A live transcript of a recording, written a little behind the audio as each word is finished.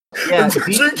Yeah,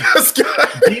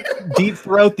 deep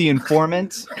throat the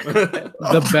informant.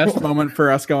 The best moment for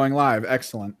us going live.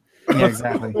 Excellent. Yeah,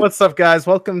 exactly. What's up, guys?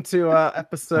 Welcome to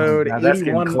episode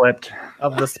 81 clipped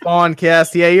of the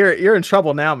Spawncast. Yeah, you're in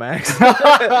trouble now, Max. Well,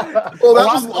 that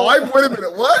was live. Wait a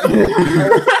minute,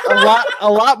 what?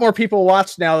 a lot more people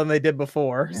watch now than they did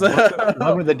before. So.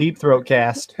 Welcome to the Deep Throat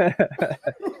Cast.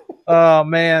 Oh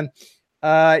man.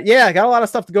 Yeah, I got a lot of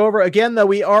stuff to go over. Again, though,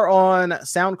 we are on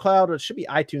SoundCloud. It should be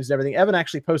iTunes and everything. Evan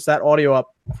actually posts that audio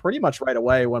up pretty much right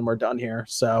away when we're done here.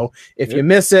 So if you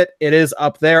miss it, it is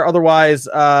up there. Otherwise,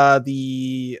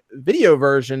 the video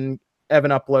version Evan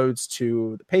uploads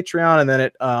to the Patreon, and then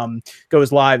it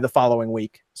goes live the following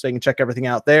week. So you can check everything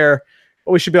out there.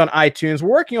 But we should be on iTunes. We're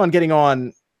working on getting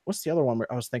on. What's the other one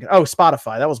I was thinking? Oh,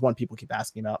 Spotify. That was one people keep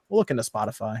asking about. We'll look into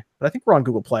Spotify, but I think we're on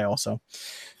Google Play also.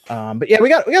 But yeah, we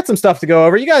got some stuff to go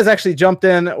over. You guys actually jumped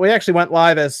in. We actually went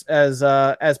live as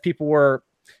people were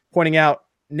pointing out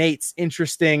Nate's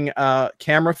interesting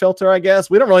camera filter. I guess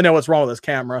we don't really know what's wrong with his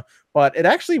camera, but it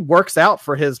actually works out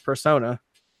for his persona.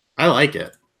 I like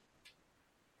it.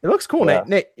 It looks cool, Yeah.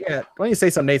 Nate. Yeah. Why don't you say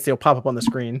something, Nate? So it'll pop up on the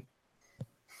screen.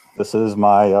 This is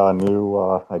my new,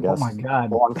 I guess. Oh my God.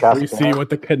 We see what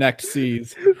the Kinect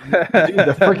sees. Dude,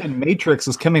 the freaking Matrix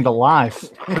is coming to life.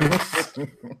 Yeah,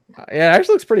 it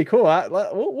actually looks pretty cool.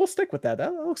 We'll stick with that.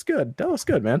 That looks good. That looks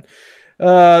good, man.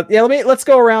 Yeah, let's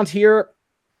go around here.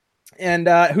 And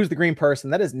who's the green person?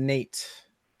 That is Nate.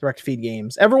 Direct Feed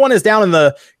Games. Everyone is down in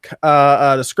the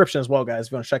description as well, guys.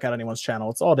 If you want to check out anyone's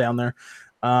channel, it's all down there.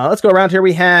 Let's go around here.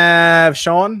 We have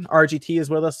Sean RGT is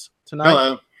with us tonight.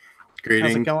 Hello.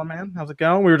 Greetings. How's it going, man? How's it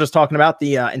going? We were just talking about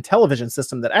the Intellivision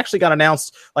system that actually got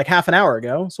announced like half an hour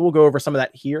ago. So we'll go over some of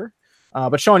that here.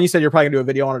 But Sean, you said you're probably gonna do a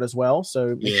video on it as well.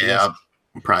 So Yeah,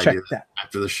 I'll probably check do that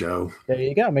after the show. There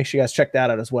you go. Make sure you guys check that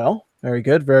out as well. Very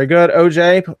good. Very good.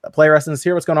 OJ, Player Essence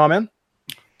here. What's going on, man?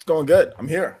 It's going good. I'm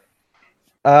here.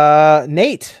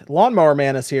 Nate, Lawnmower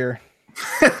Man is here.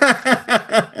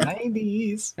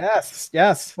 90s.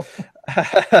 Yes.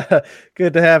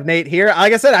 Good to have Nate here.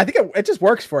 Like I said, I think it just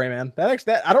works for you, man.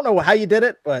 That I don't know how you did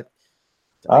it, but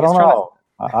I don't know.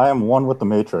 I am one with the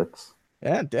Matrix.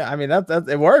 Yeah, I mean that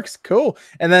it works. Cool.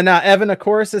 And then Evan, of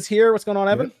course, is here. What's going on,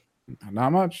 Evan?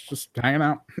 Not much, just hanging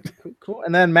out. Cool.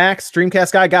 And then Max,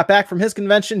 Dreamcast guy, got back from his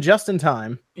convention just in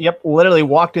time. Yep, literally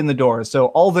walked in the door. So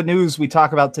all the news we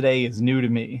talk about today is new to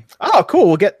me. Oh, cool.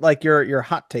 We'll get like your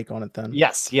hot take on it then.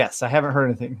 Yes. I haven't heard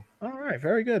anything. All right,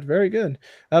 very good.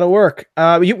 That'll work.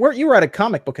 You were at a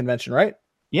comic book convention, right?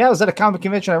 Yeah, I was at a comic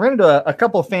convention. I ran into a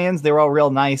couple of fans. They were all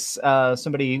real nice.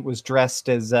 Somebody was dressed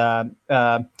as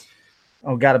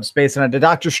oh god, I'm spacing on it.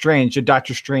 Doctor Strange, a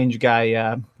Doctor Strange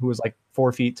guy who was like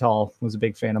 4 feet tall, was a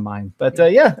big fan of mine. But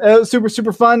yeah, it was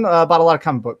super fun. Bought a lot of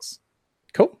comic books.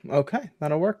 Cool. Okay,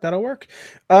 that'll work.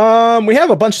 We have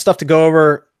a bunch of stuff to go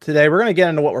over today. We're gonna get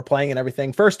into what we're playing and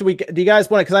everything. First, do you guys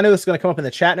want to? Because I know this is gonna come up in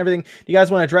the chat and everything. Do you guys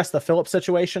want to address the Philip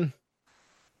situation?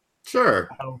 Sure.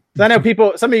 I know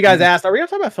some of you guys asked, "Are we gonna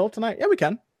talk about Philip tonight?" Yeah, we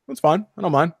can. That's fine. I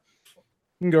don't mind.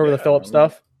 We can go over the Philip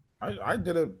stuff. I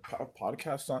did a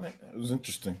podcast on it. It was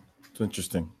interesting. It's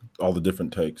interesting. All the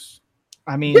different takes.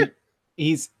 I mean,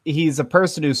 he's a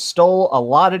person who stole a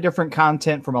lot of different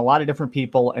content from a lot of different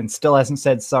people and still hasn't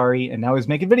said sorry. And now he's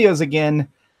making videos again.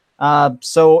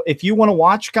 So if you want to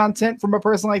watch content from a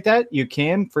person like that, you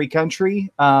can. Free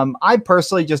country. I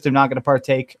personally just am not going to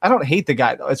partake. I don't hate the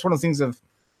guy, though. It's one of those things of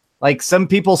like some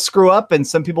people screw up and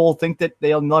some people think that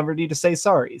they'll never need to say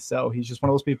sorry. So he's just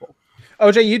one of those people.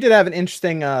 OJ, you did have an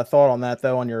interesting thought on that,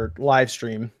 though, on your live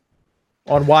stream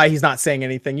on why he's not saying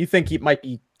anything. You think he might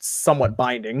be somewhat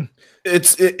binding.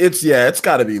 It's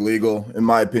got to be legal in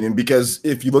my opinion, because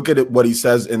if you look at it, what he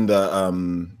says in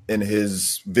the in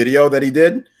his video that he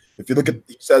did, if you look at,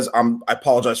 he says, I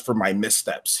apologize for my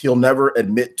missteps. He'll never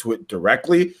admit to it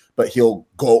directly, but he'll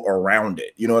go around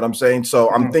it. You know what I'm saying?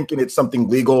 So I'm thinking it's something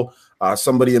legal.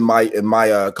 Somebody in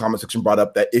my comment section brought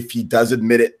up that if he does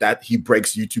admit it, that he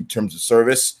breaks YouTube terms of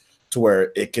service to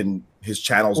where his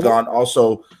channel's gone.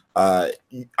 Also,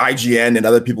 IGN and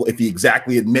other people, if he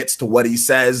exactly admits to what he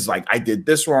says, like I did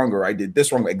this wrong or I did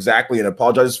this wrong exactly and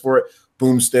apologizes for it,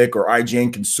 Boomstick or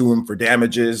IGN can sue him for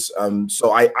damages.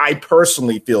 So I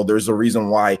personally feel there's a reason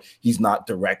why he's not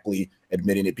directly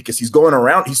admitting it, because he's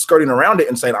skirting around it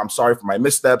and saying, I'm sorry for my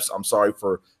missteps. I'm sorry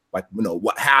for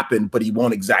what happened, but he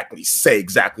won't exactly say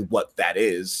exactly what that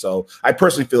is. So I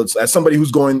personally feel as somebody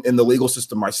who's going in the legal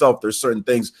system myself, there's certain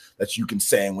things that you can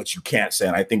say and what you can't say.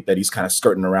 And I think that he's kind of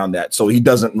skirting around that so he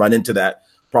doesn't run into that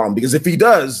problem, because if he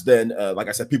does, then like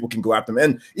I said, people can go after him.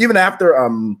 And even after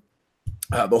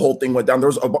the whole thing went down, there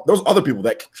was other people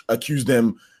that accused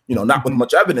him, not with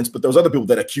much evidence, but there was other people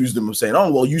that accused him of saying,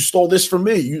 oh, well, you stole this from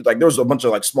me. There was a bunch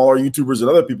of like smaller YouTubers and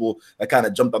other people that kind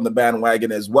of jumped on the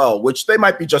bandwagon as well, which they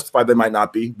might be justified. They might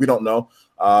not be. We don't know.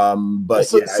 But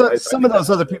some of those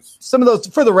other people,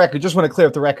 for the record, just want to clear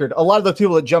up the record. A lot of the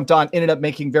people that jumped on ended up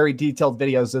making very detailed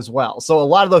videos as well. So a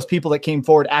lot of those people that came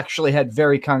forward actually had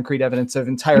very concrete evidence of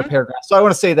entire paragraphs. So I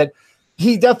want to say that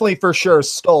he definitely for sure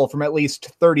stole from at least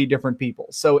 30 different people.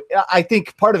 So I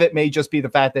think part of it may just be the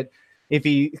fact that if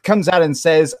he comes out and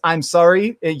says, I'm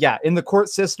sorry, in the court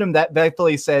system, that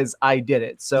definitely says I did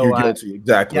it. So you're guilty.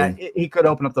 Exactly. Yeah, he could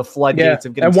open up the floodgates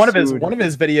of getting and sued. one of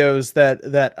his videos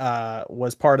that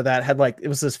was part of that had it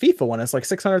was this FIFA one. It's like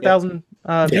 600,000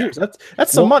 views.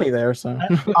 That's some money there. So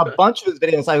a bunch of his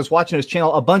videos, I was watching his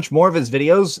channel, a bunch more of his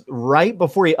videos right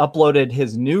before he uploaded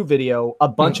his new video, a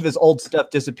bunch of his old stuff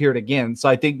disappeared again. So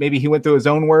I think maybe he went through his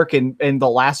own work and the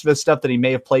last of his stuff that he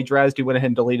may have plagiarized, he went ahead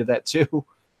and deleted that too.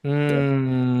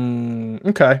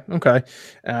 Okay.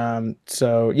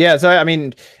 So I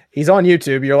mean, he's on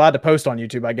YouTube. You're allowed to post on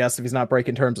YouTube, I guess, if he's not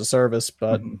breaking terms of service.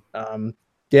 But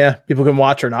people can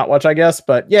watch or not watch, I guess.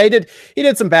 But yeah, he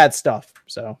did some bad stuff.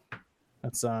 So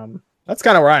that's kind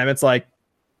of where I am. It's like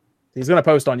he's gonna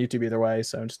post on YouTube either way.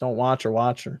 So just don't watch.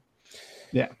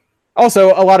 Yeah.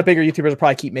 Also, a lot of bigger YouTubers will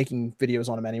probably keep making videos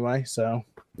on him anyway. So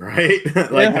right.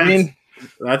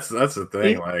 That's the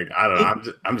thing. Like, I don't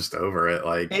know. I'm just over it.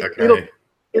 Like, okay.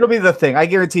 It'll be the thing. I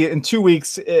guarantee you in 2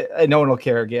 weeks, no one will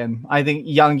care again. I think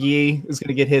Yang Yi is going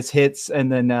to get his hits,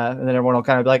 and then everyone will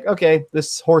kind of be like, okay,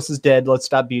 this horse is dead. Let's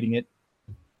stop beating it.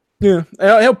 Yeah.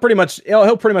 He'll pretty much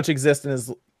exist in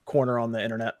his corner on the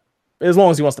internet as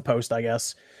long as he wants to post, I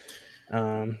guess.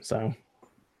 So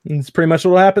it's pretty much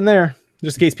what will happen there.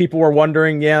 Just in case people were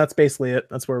wondering, yeah, that's basically it.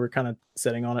 That's where we're kind of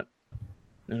sitting on it.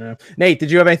 I don't know. Nate,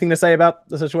 did you have anything to say about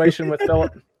the situation with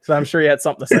Philip? So I'm sure you had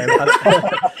something to say about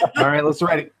it. All right, let's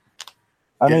write it.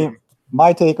 I mean,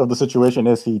 my take of the situation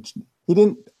is he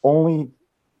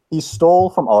stole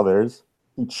from others.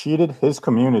 He cheated his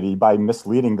community by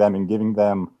misleading them and giving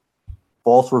them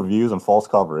false reviews and false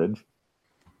coverage.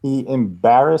 He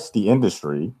embarrassed the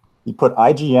industry. He put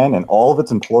IGN and all of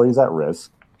its employees at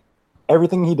risk.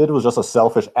 Everything he did was just a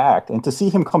selfish act. And to see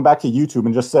him come back to YouTube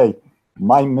and just say,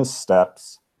 my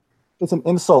missteps, it's an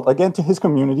insult, again, to his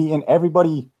community and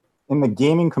everybody in the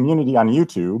gaming community on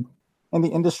YouTube and the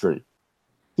industry.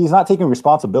 He's not taking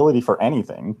responsibility for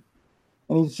anything.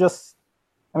 And he's just,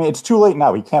 I mean, it's too late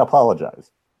now. He can't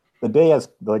apologize. That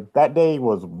day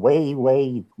was way,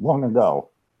 way long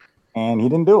ago. And he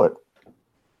didn't do it.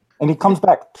 And he comes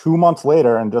back 2 months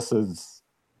later and just says,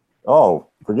 oh,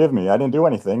 forgive me, I didn't do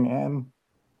anything. And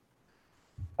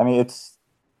I mean, it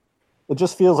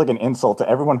just feels like an insult to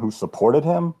everyone who supported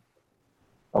him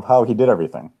of how he did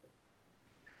everything.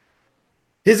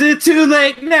 Is it too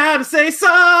late now to say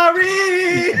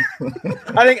sorry?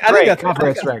 I think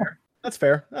that's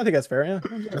fair. I think that's fair. Yeah,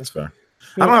 that's fair.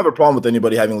 I don't have a problem with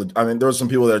anybody having. I mean, there were some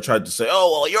people that tried to say,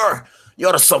 "Oh, well,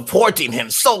 you're supporting him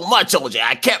so much, OJ.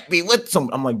 I can't be with some."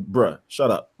 I'm like, bruh,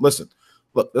 shut up. Listen,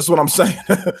 look, this is what I'm saying.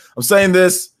 I'm saying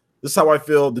this. This is how I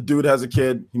feel. The dude has a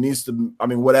kid. He needs to, I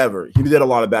mean, whatever. He did a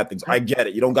lot of bad things. I get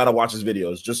it. You don't got to watch his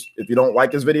videos. Just if you don't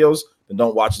like his videos, then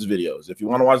don't watch his videos. If you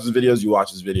want to watch his videos, you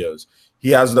watch his videos. He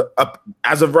has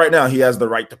as of right now, he has the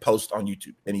right to post on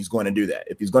YouTube, and he's going to do that.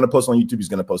 If he's going to post on YouTube, he's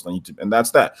going to post on YouTube. And that's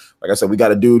that. Like I said, we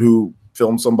got a dude who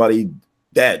filmed somebody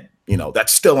dead.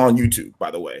 That's still on YouTube,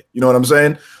 by the way. You know what I'm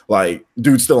saying? Like,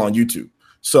 dude's still on YouTube.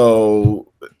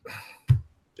 So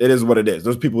it is what it is.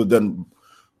 Those people have done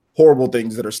horrible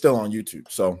things that are still on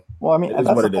YouTube. So, well, I mean, it is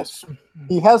what it is.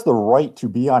 He has the right to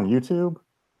be on YouTube,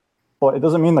 but it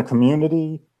doesn't mean the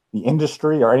community, the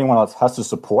industry, or anyone else has to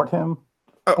support him.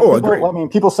 Agree. I mean,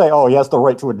 people say, "Oh, he has the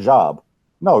right to a job."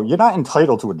 No, you're not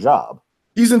entitled to a job.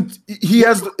 If he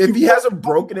hasn't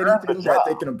broken anything that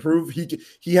they can improve,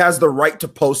 he has the right to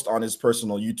post on his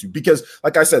personal YouTube. Because,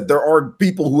 like I said, there are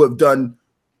people who have done,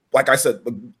 like I said,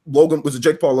 Logan was a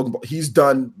Jake Paul. Logan Paul, he's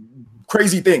done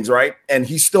crazy things, right? And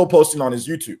he's still posting on his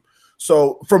YouTube.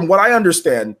 So from what I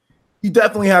understand, he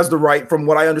definitely has the right, from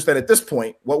what I understand at this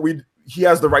point, he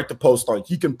has the right to post on,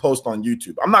 he can post on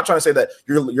YouTube. I'm not trying to say that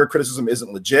your criticism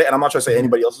isn't legit, and I'm not trying to say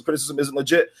anybody else's criticism isn't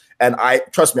legit. And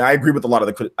trust me, I agree with a lot of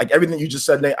the like everything you just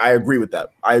said, Nate. I agree with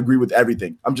that. I agree with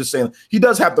everything. I'm just saying he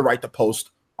does have the right to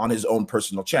post on his own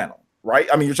personal channel, right?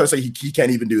 I mean, you're trying to say he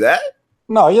can't even do that?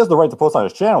 No, he has the right to post on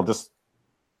his channel.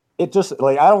 I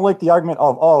don't like the argument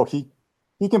of,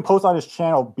 he can post on his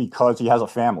channel because he has a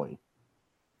family.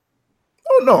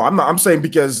 Oh no, I'm saying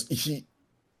because he,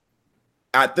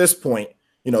 at this point,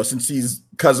 since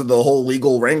because of the whole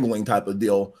legal wrangling type of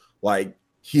deal, like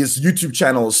his YouTube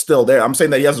channel is still there. I'm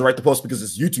saying that he has the right to post because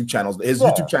his YouTube channel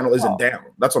isn't down.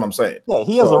 That's what I'm saying. Yeah,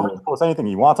 he has the right to post anything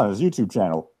he wants on his YouTube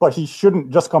channel, but he shouldn't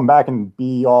just come back and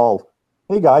be all,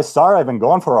 "Hey guys, sorry I've been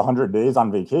gone for 100 days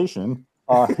on vacation.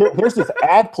 Here's this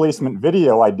ad placement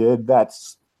video I did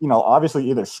that's, obviously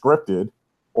either scripted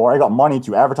or I got money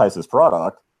to advertise this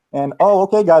product. And,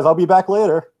 okay, guys, I'll be back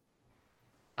later."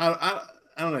 I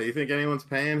don't know. You think anyone's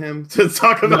paying him to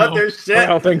talk about their shit? I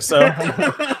don't think so.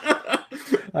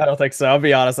 I don't think so. I'll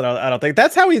be honest. I don't think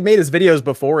that's how he made his videos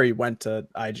before he went to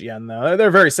IGN, though.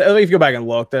 They're very, if you go back and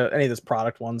look, any of his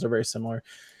product ones are very similar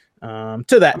to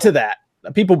that.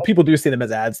 People do see them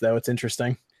as ads, though. It's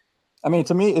interesting. I mean,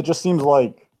 to me, it just seems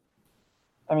like,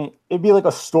 it'd be like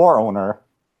a store owner,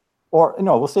 or,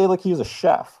 we'll say like he's a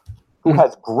chef who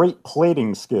has great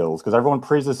plating skills because everyone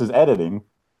praises his editing,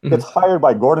 gets hired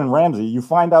by Gordon Ramsay. You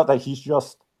find out that he's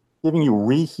just giving you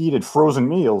reheated frozen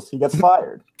meals. He gets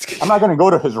fired. I'm not going to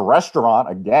go to his restaurant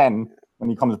again when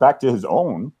he comes back to his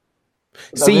own.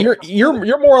 See,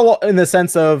 you're more in the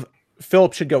sense of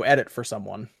Philip should go edit for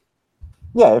someone.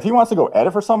 Yeah, if he wants to go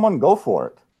edit for someone, go for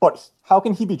it. But how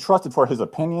can he be trusted for his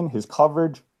opinion, his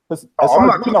coverage? He's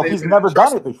never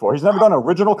done it before. He's never done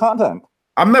original content.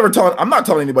 I'm not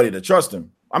telling anybody to trust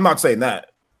him. I'm not saying that.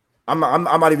 I'm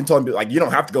not even telling people, like, you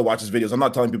don't have to go watch his videos. I'm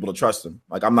not telling people to trust him.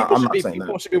 Like, I'm not saying that.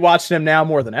 People should be watching him now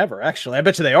more than ever, actually. I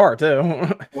bet you they are, too.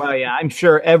 Well, yeah, I'm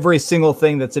sure every single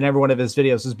thing that's in every one of his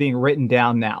videos is being written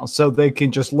down now. So they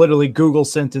can just literally Google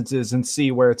sentences and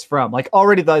see where it's from. Like,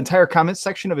 already the entire comment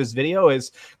section of his video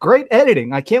is great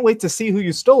editing. I can't wait to see who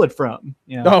you stole it from.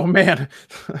 Oh, man.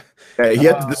 Yeah, he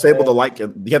had to disable the like.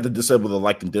 He had to disable the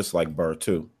like and dislike bar,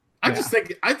 too. I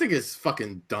think it's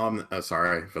fucking dumb.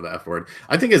 Sorry for the F word.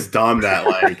 I think it's dumb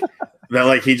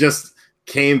that he just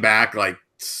came back like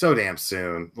so damn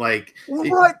soon. Like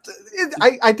what?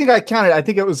 I think I counted. I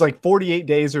think it was like 48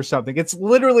 days or something. It's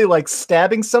literally like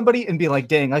stabbing somebody and be like,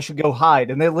 "Dang, I should go hide."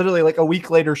 And they literally like a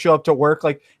week later show up to work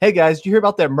like, "Hey guys, did you hear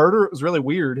about that murder? It was really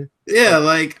weird." Yeah,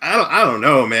 like I don't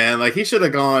know, man. Like he should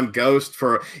have gone ghost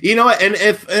for And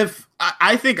if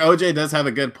I think OJ does have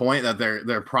a good point that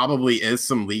there probably is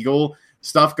some legal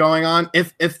stuff going on.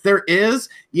 If there is,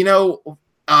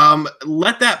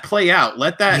 let that play out,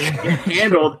 let that get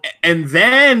handled, and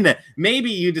then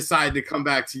maybe you decide to come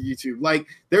back to YouTube. Like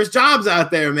there's jobs out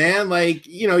there, man. Like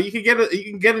you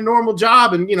can get a normal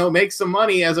job and make some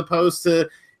money as opposed to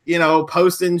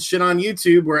posting shit on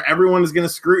YouTube where everyone is going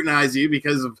to scrutinize you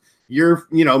because of your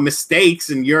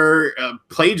mistakes and your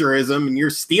plagiarism and your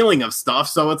stealing of stuff.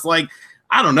 So it's like,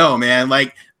 I don't know, man.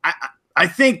 Like I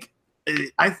think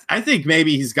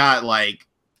maybe he's got like,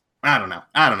 I don't know.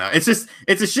 It's a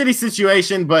shitty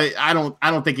situation, but I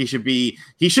don't think he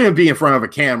shouldn't be in front of a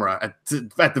camera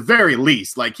at the very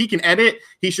least. Like he can edit.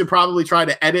 He should probably try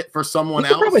to edit for someone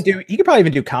else. He could probably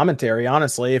even do commentary,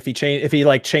 honestly, if he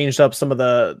changed up some of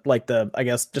the I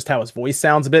guess just how his voice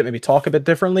sounds a bit, maybe talk a bit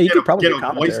differently. He could probably do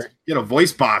commentary. Get a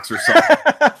voice box or something.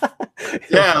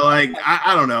 Yeah, like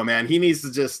I don't know, man. He needs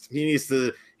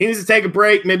to take a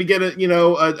break, maybe get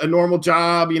a normal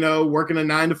job, working a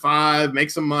 9 to 5, make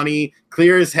some money,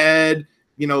 clear his head,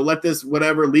 let this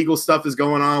whatever legal stuff is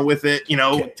going on with it,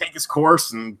 take his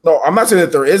course. And no, I'm not saying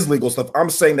that there is legal stuff. I'm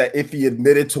saying that if he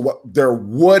admitted to what there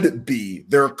could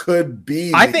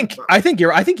be. I think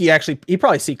he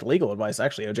probably seek legal advice.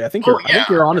 Actually, OJ, I think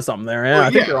you're onto something there. Yeah, I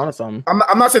think you're onto something.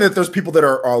 I'm not saying that there's people that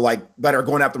are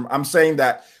going after him. I'm saying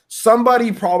that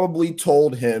somebody probably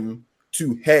told him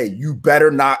hey, you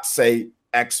better not say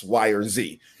X, Y, or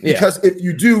Z. Because if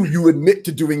you do, you admit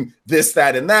to doing this,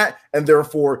 that, and that, and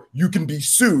therefore you can be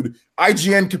sued.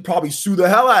 IGN could probably sue the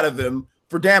hell out of him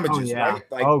for damages, right?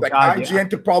 IGN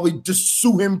could probably just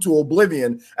sue him to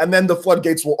oblivion, and then the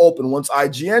floodgates will open. Once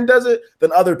IGN does it,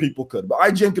 then other people could. But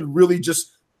IGN could really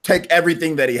just take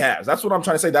everything that he has. That's what I'm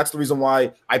trying to say. That's the reason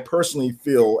why I personally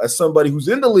feel, as somebody who's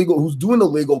doing the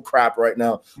legal crap right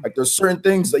now, like there's certain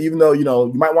things that even though, you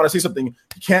might want to say something, you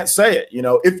can't say it.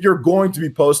 If you're going to be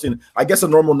posting, I guess a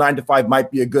normal 9 to 5 might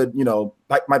be a good,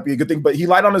 might be a good thing, but he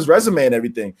lied on his resume and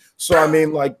everything. So, I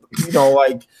mean, like,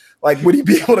 would he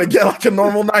be able to get like a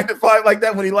normal 9 to 5 like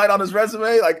that when he lied on his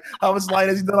resume? Like, how much lying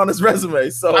has he done on his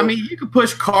resume? So, I mean, you could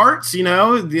push carts, they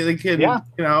could,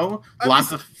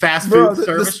 lots of fast food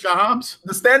service jobs.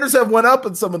 The standards have went up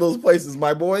in some of those places,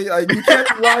 my boy. You can't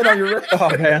be lying on your resume.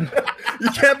 Oh, man. You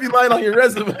can't be lying on your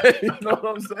resume. You know what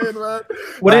I'm saying, man?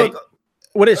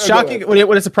 Would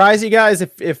it surprise you guys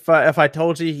if I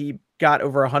told you he got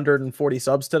over 140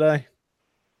 subs today?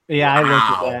 Yeah, I looked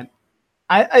at that.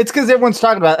 It's because everyone's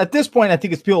talking about it. At this point. I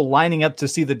think it's people lining up to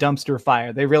see the dumpster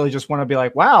fire. They really just want to be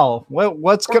like, "Wow,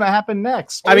 what's going to happen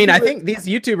next?" I mean, I think these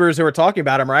YouTubers who are talking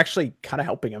about him are actually kind of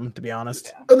helping him, to be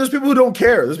honest. And there's people who don't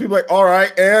care. There's people like, all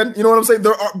right, and you know what I'm saying?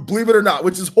 There are, believe it or not,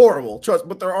 which is horrible, trust,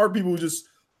 but there are people who just,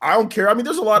 I don't care. I mean,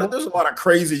 there's a lot of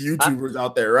crazy YouTubers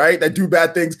out there, right? That do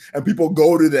bad things, and people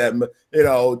go to them,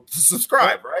 to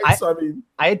subscribe, right?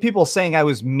 I had people saying I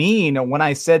was mean when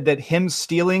I said that him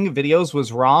stealing videos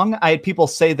was wrong. I had people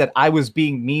say that I was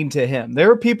being mean to him. There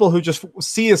are people who just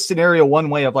see a scenario one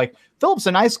way of like, Philip's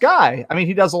a nice guy. I mean,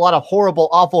 he does a lot of horrible,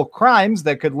 awful crimes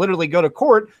that could literally go to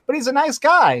court, but he's a nice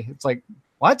guy. It's like,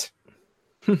 what?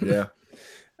 Yeah.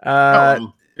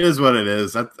 It is what it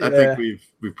is. I think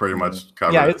we've pretty much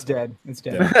covered. Yeah, it. it's dead. It's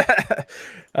dead.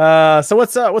 So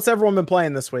what's everyone been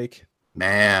playing this week?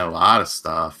 Man, a lot of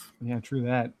stuff. Yeah, true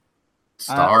that.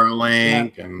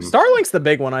 Starlink and Starlink's the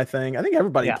big one, I think. I think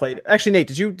everybody played. Actually, Nate,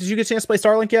 did you get a chance to play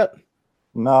Starlink yet?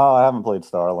 No, I haven't played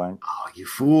Starlink. Oh, you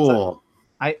fool!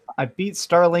 I beat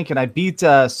Starlink and I beat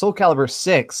Soul Calibur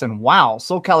 6, and wow,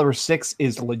 Soul Calibur 6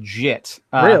 is legit.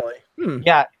 Really?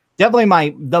 Yeah,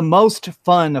 definitely the most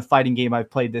fun fighting game I've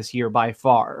played this year by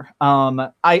far.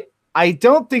 I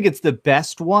don't think it's the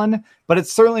best one, but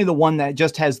it's certainly the one that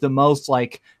just has the most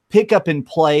like pick up and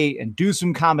play and do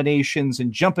some combinations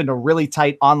and jump into really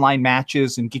tight online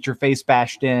matches and get your face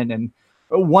bashed in, and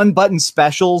one button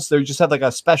specials. They just have like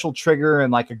a special trigger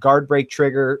and like a guard break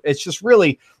trigger. It's just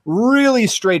really, really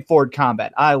straightforward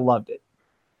combat. I loved it.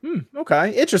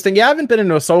 Okay, interesting. Yeah, I haven't been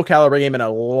into a Soul Calibur game in a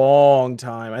long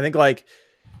time. I think like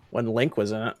when Link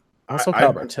was in it. Soul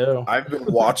Calibur 2. I've been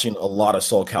watching a lot of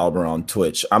Soul Calibur on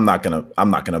Twitch. I'm not gonna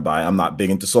buy. I'm not big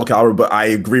into Soul Calibur, but I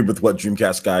agree with what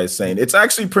Dreamcast guy is saying. It's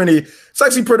actually pretty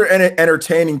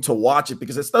entertaining to watch it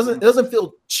because it doesn't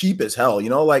feel cheap as hell.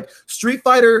 Like Street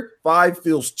Fighter 5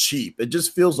 feels cheap. It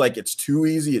just feels like it's too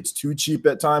easy. It's too cheap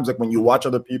at times. Like when you watch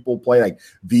other people play like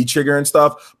V Trigger and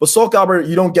stuff. But Soul Calibur,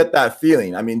 you don't get that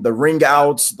feeling. I mean, the ring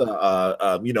outs, the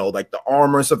like the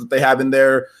armor and stuff that they have in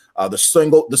there. The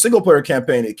single player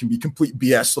campaign, it can be complete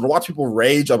BS. So to watch people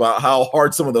rage about how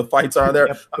hard some of the fights are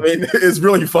there, I mean, it's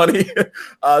really funny.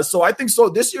 So I think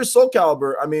this year's Soul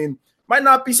Calibur, I mean, might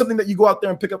not be something that you go out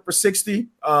there and pick up for 60.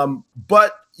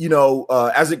 But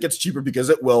as it gets cheaper,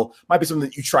 because it might be something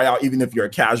that you try out even if you're a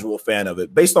casual fan of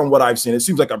it. Based on what I've seen, it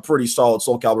seems like a pretty solid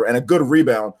Soul Calibur and a good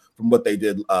rebound from what they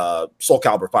did Soul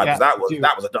Calibur 5. Yeah, that was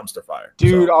a dumpster fire.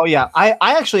 Dude, oh yeah. I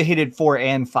actually hated 4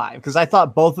 and 5 because I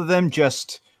thought both of them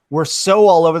just were so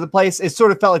all over the place. It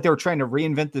sort of felt like they were trying to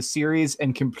reinvent the series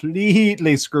and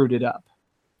completely screwed it up.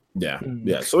 Yeah.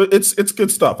 So it's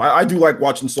good stuff. I do like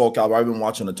watching Soul Calibur. I've been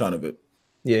watching a ton of it.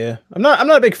 Yeah, I'm not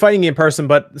a big fighting game person,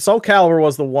 but Soul Calibur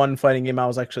was the one fighting game I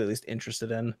was actually at least interested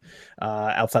in,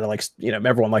 outside of like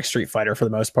everyone likes Street Fighter for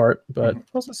the most part, but I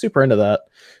wasn't super into that.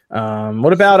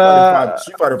 What about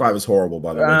Street Fighter 5 is horrible,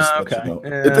 by the way.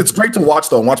 Okay. It's great to watch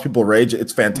though, and watch people rage.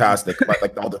 It's fantastic,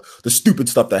 like all the stupid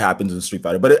stuff that happens in Street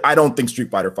Fighter. But I don't think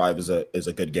Street Fighter 5 is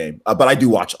a good game. But I do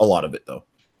watch a lot of it though.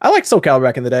 I liked Soul Calibur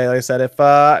back in the day. Like I said,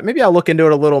 if maybe I'll look into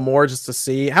it a little more just to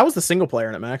see. How was the single player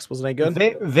in it, Max? Was it any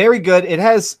good? Very good. It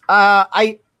has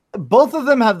both of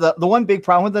them have the one big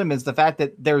problem with them is the fact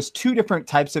that there's 2 different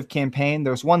types of campaign.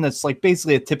 There's one that's like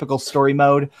basically a typical story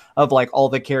mode of like all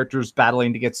the characters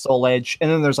battling to get Soul Edge, and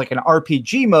then there's like an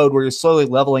RPG mode where you're slowly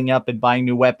leveling up and buying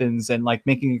new weapons and like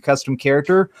making a custom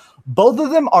character. Both of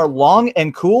them are long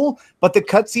and cool, but the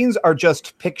cutscenes are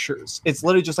just pictures. It's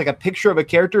literally just like a picture of a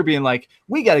character being like,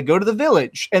 "We got to go to the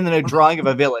village," and then a drawing of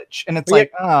a village, and it's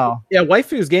oh yeah.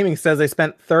 Waifus Gaming says they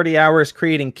spent 30 hours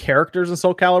creating characters in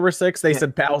Soul Calibur 6. They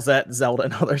said Bowsette, Zelda,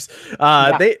 and others.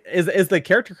 Is the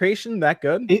character creation that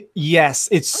good? Yes,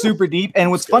 it's super deep. And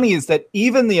what's funny is that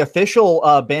even the official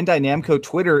Bandai Namco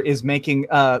Twitter is making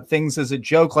things as a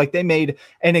joke. Like they made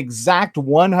an exact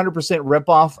 100%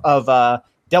 ripoff of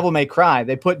Devil May Cry.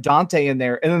 They put Dante in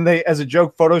there, and then they, as a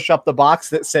joke, photoshopped the box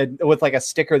that said with like a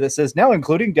sticker that says now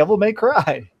including Devil May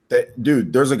Cry.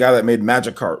 Dude, there's a guy that made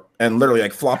Magikarp and literally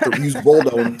like used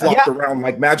Voldo and flopped around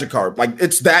like Magikarp. Like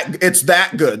it's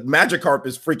that good. Magikarp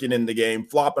is freaking in the game,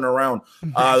 flopping around.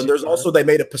 There's also, they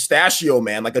made a pistachio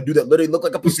man, like a dude that literally looked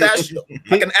like a pistachio,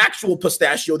 like an actual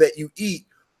pistachio that you eat.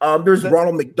 There's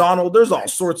Ronald McDonald. There's all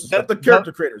sorts of stuff. The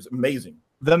character creator is amazing.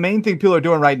 The main thing people are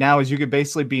doing right now is you could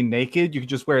basically be naked. You could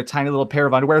just wear a tiny little pair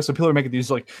of underwear. So people are making these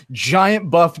like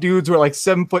giant buff dudes who are like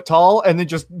 7 foot tall and then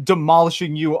just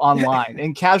demolishing you online.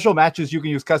 In casual matches, you can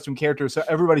use custom characters. So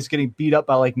everybody's getting beat up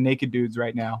by like naked dudes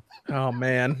right now. Oh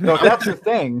man. So if that's your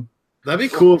thing. That'd be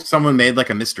cool if someone made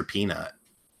like a Mr. Peanut.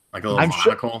 Like a little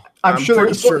monocle. I'm sure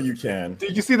pretty sure you can.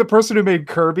 Did you see the person who made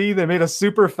Kirby? They made a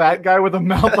super fat guy with a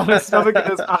mouth on his stomach and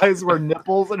his eyes were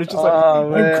nipples, and it's just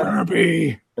I'm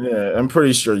Kirby. Yeah, I'm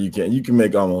pretty sure you can. You can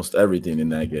make almost everything in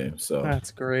that game. So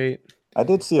That's great. I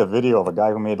did see a video of a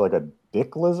guy who made like a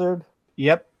dick lizard.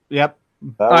 Yep. That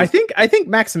was, I think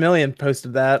Maximilian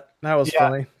posted that. That was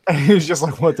funny. He was just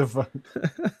like, what the fuck?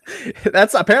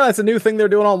 That's a new thing they're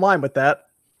doing online with that.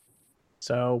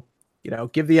 So,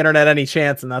 give the internet any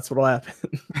chance, and that's what'll happen.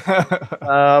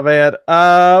 Oh man.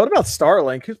 What about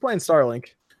Starlink? Who's playing Starlink?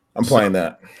 I'm playing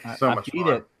that. So much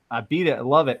fun. I beat it. I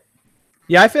love it.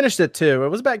 Yeah, I finished it too. It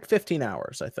was about 15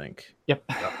 hours, I think. Yep.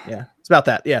 Yeah, it's about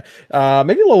that. Yeah,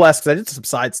 maybe a little less because I did some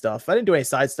side stuff. I didn't do any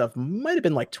side stuff. Might have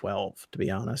been like 12, to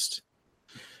be honest.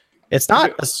 It's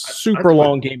not a super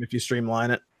long game if you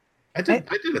streamline it. I did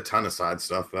a ton of side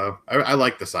stuff though. I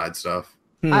like the side stuff.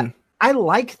 I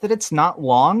like that it's not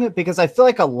long because I feel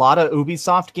like a lot of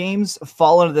Ubisoft games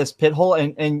fall into this pit hole.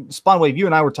 And Spawnwave, you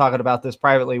and I were talking about this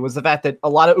privately, was the fact that a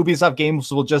lot of Ubisoft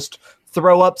games will just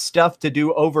throw up stuff to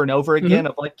do over and over again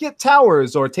of like get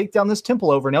towers or take down this temple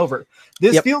over and over.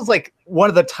 This feels like one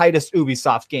of the tightest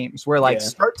Ubisoft games where like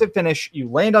start to finish, you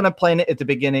land on a planet at the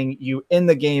beginning, you end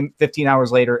the game 15 hours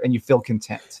later and you feel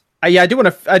content. Yeah, I do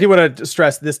want to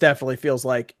stress this definitely feels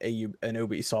like an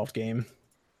Ubisoft game.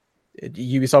 It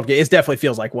definitely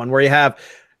feels like one where you have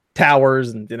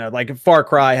towers and like Far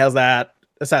Cry has that,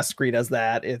 Assassin's Creed has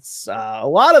that. It's a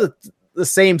lot of the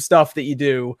same stuff that you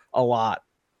do a lot.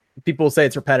 People say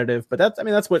it's repetitive, but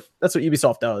that's what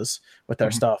Ubisoft does with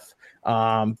their stuff.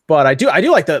 But I do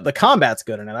like the combat's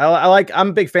good in it. I'm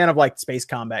a big fan of like space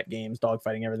combat games,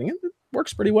 dogfighting, everything. It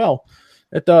works pretty well.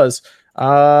 It does.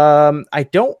 I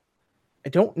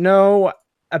don't know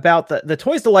about the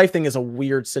Toys to Life thing is a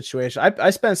weird situation. I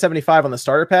spent $75 on the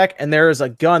starter pack, and there is a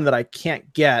gun that I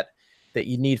can't get that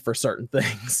you need for certain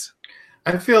things.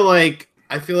 I feel like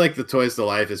the Toys to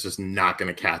Life is just not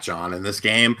going to catch on in this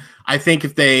game. I think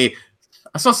I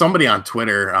saw somebody on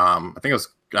Twitter, I think it was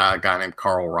a guy named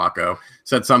Carl Rocco,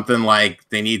 said something like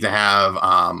they need to have,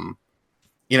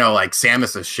 like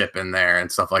Samus's ship in there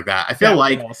and stuff like that. I feel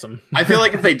like awesome. I feel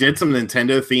like if they did some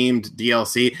Nintendo themed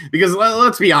DLC, because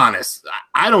let's be honest,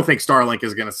 I don't think Starlink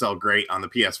is going to sell great on the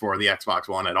PS4 or the Xbox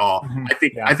One at all. I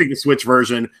think the Switch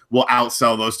version will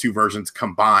outsell those two versions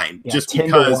combined, just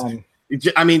because.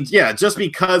 Just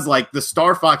because like the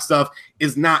Star Fox stuff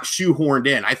is not shoehorned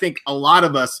in. I think a lot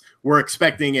of us were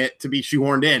expecting it to be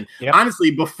shoehorned in. Yep. Honestly,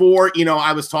 before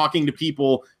I was talking to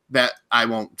people that I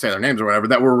won't say their names or whatever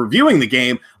that were reviewing the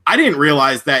game, I didn't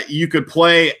realize that you could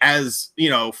play as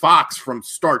Fox from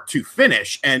start to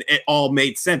finish, and it all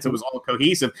made sense. It was all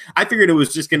cohesive. I figured it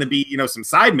was just going to be some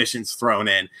side missions thrown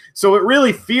in. So it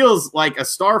really feels like a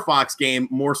Star Fox game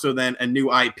more so than a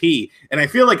new IP. And I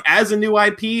feel like as a new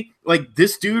IP, like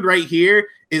this dude right here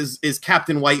is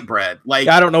Captain Whitebread. Like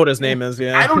I don't know what his name is.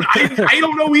 Yeah, I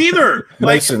don't know either.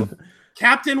 Mason.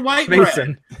 Captain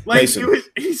Whitebread. Like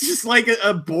he's just like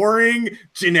a boring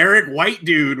generic white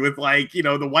dude with like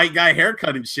the white guy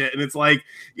haircut and shit. And it's like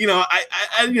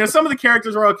I some of the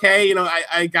characters are okay.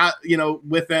 I got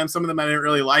with them. Some of them I didn't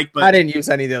really like, but I didn't use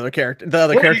any of the other character. The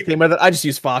other character came with it. I just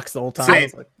used Fox the whole time.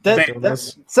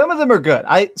 Some of them are good.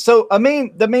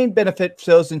 The main benefit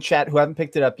for those in chat who haven't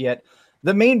picked it up yet.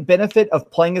 The main benefit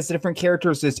of playing as different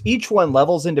characters is each one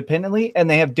levels independently and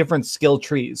they have different skill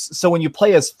trees. So when you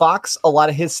play as Fox, a lot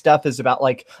of his stuff is about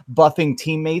like buffing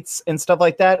teammates and stuff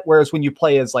like that. Whereas when you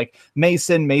play as like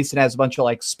Mason has a bunch of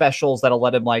like specials that'll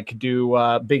let him like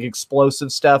do big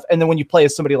explosive stuff. And then when you play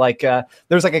as somebody like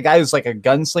there's like a guy who's like a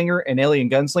gunslinger, an alien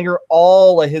gunslinger,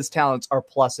 all of his talents are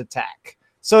plus attack.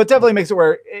 So it definitely makes it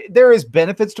where there is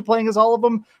benefits to playing as all of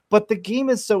them, but the game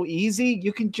is so easy,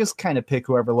 you can just kind of pick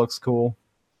whoever looks cool.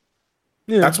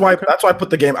 Yeah, that's why I put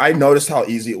the game. I noticed how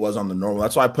easy it was on the normal.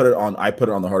 That's why I put it on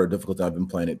the harder difficulty. I've been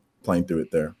playing through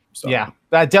it there. So yeah,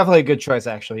 definitely a good choice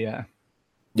actually. Yeah.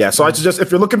 Yeah. So I suggest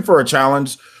if you're looking for a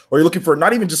challenge or you're looking for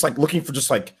not even just like looking for just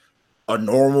like a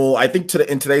normal, I think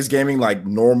in today's gaming, like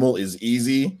normal is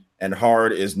easy and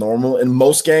hard is normal in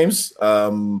most games.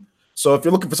 So if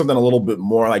you're looking for something a little bit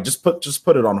more, like just put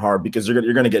it on hard, because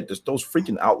you're gonna get those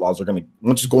freaking outlaws are gonna,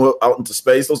 once you go out into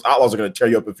space, those outlaws are gonna tear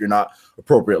you up if you're not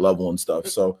appropriate level and stuff.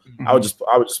 So I would just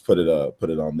put it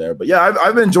on there. But yeah,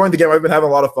 I've been enjoying the game. I've been having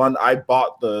a lot of fun. I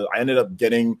ended up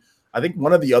getting, I think,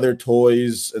 one of the other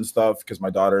toys and stuff because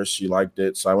my daughter, she liked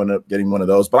it, so I ended up getting one of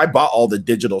those. But I bought all the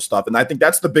digital stuff, and I think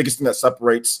that's the biggest thing that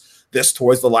separates this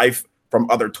Toys to Life from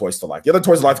other Toys to Life. The other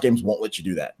Toys to Life games won't let you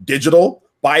do that. Digital.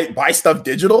 Buy stuff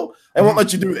digital and won't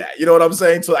let you do that. You know what I'm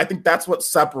saying? So I think that's what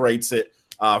separates it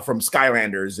from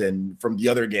Skylanders and from the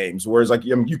other games. Whereas like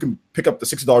you can pick up the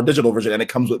 $60 digital version and it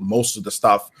comes with most of the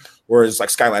stuff. Whereas like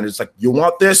Skylanders, it's like, you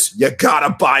want this, you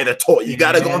gotta buy the toy. You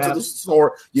gotta go into the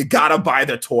store, you gotta buy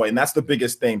the toy, and that's the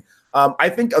biggest thing. I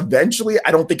think eventually,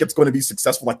 I don't think it's going to be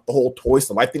successful like the whole Toys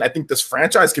to Life thing. I think this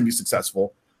franchise can be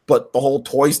successful, but the whole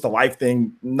Toys to Life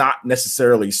thing, not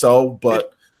necessarily so.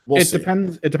 But we'll see.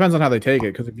 Depends. It depends on how they take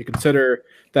it, because if you consider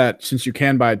that since you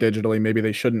can buy it digitally, maybe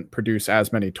they shouldn't produce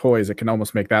as many toys. It can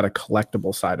almost make that a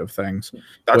collectible side of things.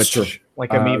 That's true.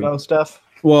 Like Amiibo stuff.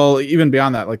 Well, even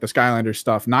beyond that, like the Skylanders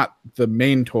stuff, not the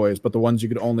main toys, but the ones you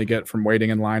could only get from waiting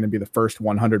in line and be the first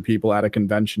 100 people at a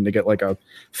convention to get like a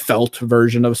felt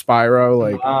version of Spyro,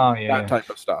 like that type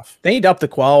of stuff. They need to up the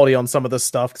quality on some of this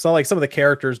stuff, because like some of the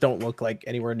characters don't look like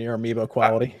anywhere near Amiibo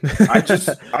quality. I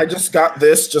just got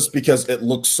this just because it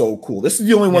looks so cool. This is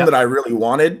the only one that I really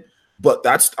wanted. But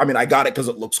I got it because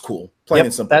it looks cool. Plain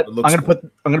and simple. I'm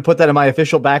gonna put that in my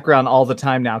official background all the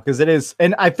time now, because it is,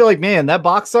 and I feel like, man, that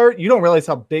box art, you don't realize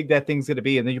how big that thing's gonna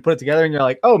be, and then you put it together and you're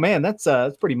like, oh man, that's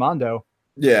pretty mondo.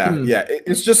 Yeah.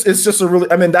 It's just a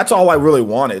really, I mean, that's all I really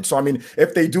wanted. So I mean,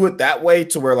 if they do it that way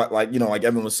to where like like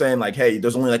Evan was saying, like, hey,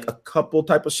 there's only like a couple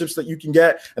type of ships that you can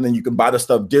get, and then you can buy the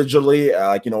stuff digitally,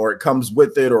 or it comes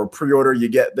with it, or pre-order, you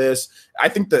get this. I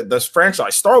think that this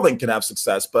franchise Starlink can have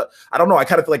success, but I don't know. I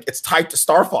kind of feel like it's tied to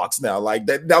Star Fox now. Like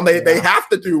they have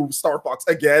to do Star Fox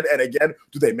again and again.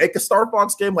 Do they make a Star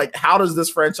Fox game? Like, how does this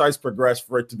franchise progress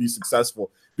for it to be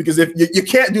successful? Because if you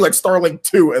can't do like Starlink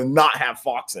 2 and not have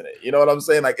Fox in it, you know what I'm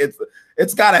saying? Like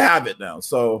it's got to have it now.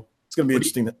 So it's gonna be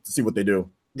interesting to see what they do.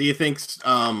 Do you think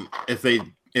if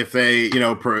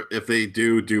they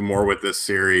do more with this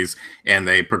series and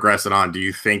they progress it on, do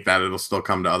you think that it'll still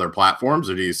come to other platforms,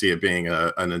 or do you see it being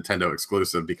a Nintendo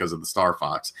exclusive because of the Star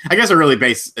Fox? I guess it really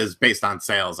is based on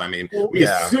sales. I mean, we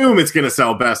assume it's going to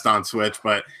sell best on Switch,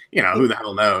 but who the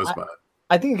hell knows? But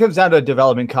I think it comes down to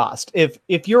development cost.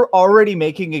 If you're already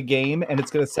making a game and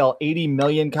it's going to sell 80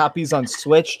 million copies on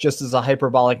Switch, just as a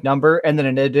hyperbolic number, and then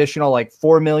an additional like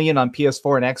 4 million on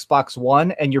PS4 and Xbox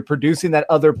One, and you're producing that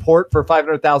other port for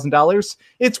 $500,000,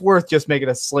 it's worth just making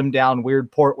a slimmed down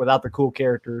weird port without the cool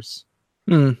characters.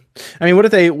 I mean, what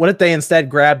if they instead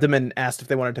grabbed them and asked if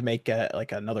they wanted to make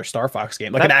like another Star Fox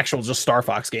game, like an actual just Star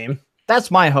Fox game?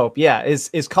 That's my hope. Yeah, is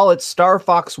call it Star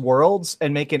Fox Worlds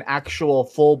and make an actual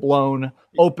full-blown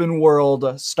open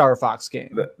world Star Fox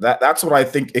game. That's what I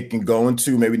think it can go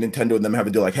into. Maybe Nintendo and them have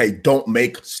to do like, hey, don't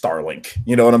make Starlink.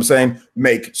 You know what I'm saying?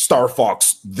 Make Star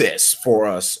Fox this for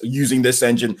us using this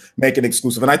engine, make it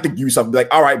exclusive. And I think Ubisoft would be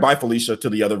like, all right, bye Felicia to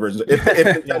the other versions.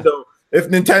 If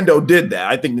Nintendo did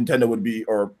that, I think Nintendo would be,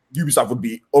 or Ubisoft would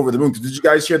be over the moon. Because did you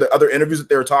guys hear the other interviews that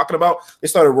they were talking about? They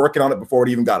started working on it before it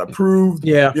even got approved.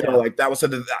 Yeah. Like that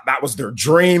was their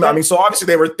dream. I mean, so obviously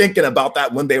they were thinking about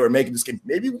that when they were making this game.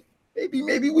 Maybe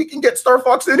we can get Star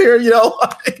Fox in here,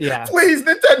 Please,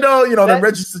 Nintendo, then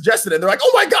Reggie suggested it. They're like,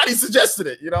 oh my God, he suggested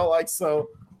it, so.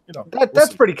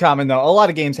 That's pretty common though. A lot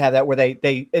of games have that where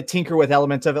they tinker with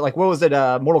elements of it. Like what was it?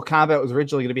 Mortal Kombat was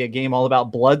originally going to be a game all about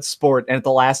blood sport, and at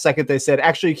the last second they said,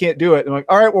 actually you can't do it. And I'm like,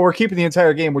 all right, well we're keeping the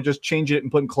entire game. We're just changing it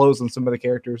and putting clothes on some of the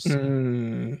characters.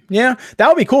 Yeah, that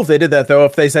would be cool if they did that though.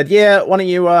 If they said, yeah, why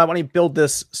don't you build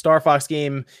this Star Fox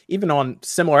game even on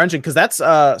similar engine, because that's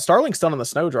Starlink's done on the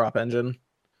Snowdrop engine.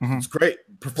 It's great.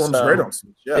 Performs great on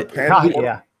Switch.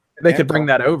 Yeah. They could bring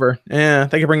that over. Yeah,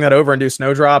 they could bring that over and do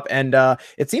Snowdrop. And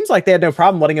it seems like they had no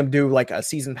problem letting him do like a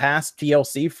season pass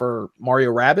DLC for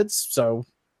Mario Rabbids. So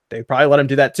they probably let him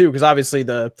do that too, because obviously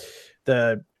the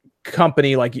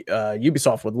company like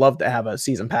Ubisoft would love to have a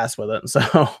season pass with it.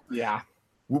 So yeah.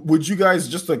 Would you guys,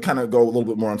 just to kind of go a little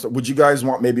bit more on, would you guys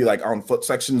want maybe like on foot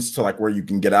sections to like where you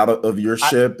can get out of your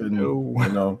ship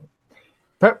and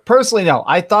Personally, no.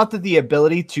 I thought that the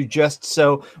ability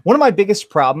to one of my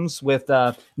biggest problems with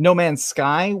No Man's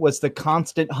Sky was the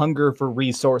constant hunger for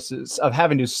resources of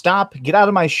having to stop, get out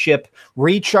of my ship,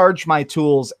 recharge my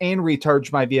tools, and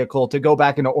recharge my vehicle to go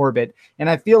back into orbit. And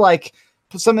I feel like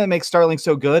something that makes Starlink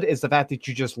so good is the fact that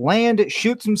you just land,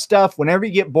 shoot some stuff. Whenever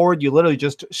you get bored, you literally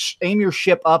just aim your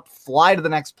ship up, fly to the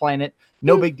next planet.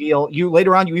 No big deal. You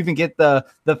later on, you even get the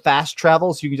fast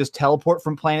travel, so you can just teleport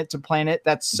from planet to planet.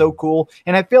 That's so cool.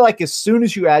 And I feel like as soon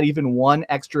as you add even one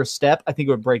extra step, I think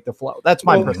it would break the flow. That's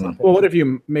my personal opinion. Well, what if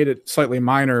you made it slightly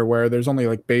minor, where there's only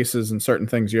like bases and certain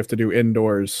things you have to do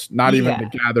indoors, not even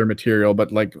to gather material,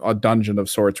 but like a dungeon of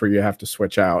sorts where you have to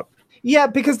switch out? Yeah,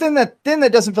 because then that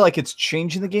doesn't feel like it's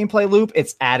changing the gameplay loop.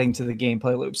 It's adding to the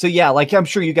gameplay loop. So yeah, like I'm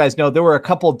sure you guys know, there were a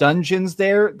couple dungeons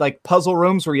there, like puzzle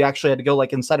rooms where you actually had to go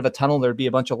like inside of a tunnel. There'd be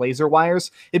a bunch of laser wires.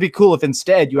 It'd be cool if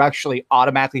instead you actually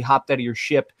automatically hopped out of your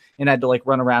ship and had to like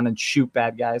run around and shoot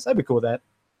bad guys. I'd be cool with that.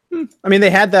 I mean, they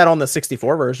had that on the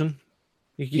 64 version.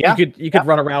 You could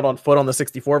run around on foot on the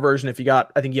 64 version if you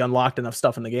got. I think you unlocked enough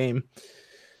stuff in the game,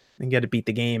 and you had to beat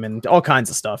the game and all kinds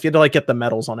of stuff. You had to like get the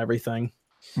medals on everything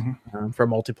for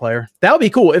multiplayer. That would be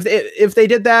cool if they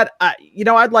did that.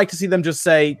 I'd like to see them just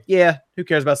say, "Yeah, who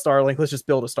cares about Starlink? Let's just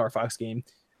build a Star Fox game."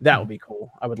 That would be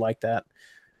cool. I would like that.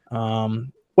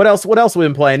 What else? What else have we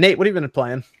been playing? Nate, what have you been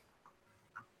playing?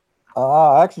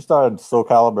 I actually started Soul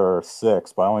Calibur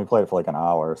 6, but I only played it for like an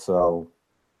hour, so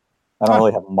I don't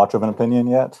really have much of an opinion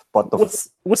yet. But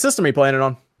what system are you playing it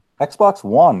on? Xbox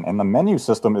One, and the menu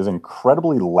system is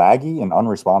incredibly laggy and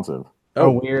unresponsive.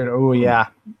 Oh, weird. Oh, yeah.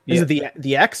 Is it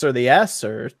the X or the S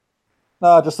or?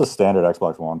 No, just the standard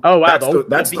Xbox One. Oh, wow.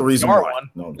 That's the reason why.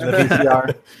 No, the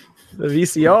VCR. The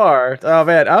VCR. Oh,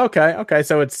 man. Okay.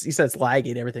 So you said it's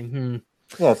laggy and everything.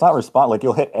 Yeah, it's not like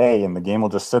you'll hit A and the game will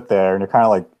just sit there and you're kind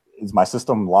of like, is my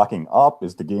system locking up?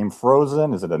 Is the game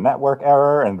frozen? Is it a network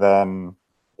error? And then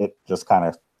it just kind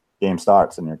of game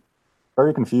starts and you're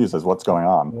very confused as what's going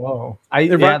on. Whoa.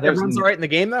 It runs all right in the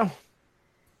game though?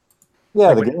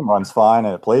 Yeah, the game runs fine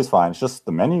and it plays fine. It's just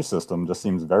the menu system just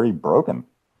seems very broken.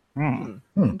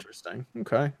 Interesting.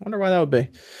 Okay. Wonder why that would be.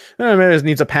 Maybe it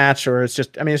needs a patch or it's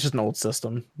just an old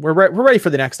system. We're ready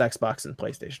for the next Xbox and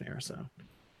PlayStation era, so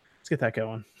let's get that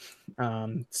going.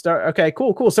 Okay,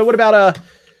 cool. So what about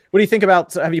what do you think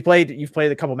about? You've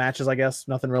played a couple matches, I guess.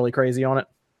 Nothing really crazy on it.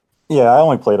 Yeah, I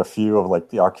only played a few of like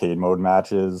the arcade mode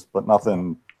matches, but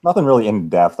nothing really in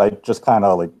depth. I just kind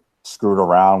of like screwed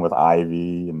around with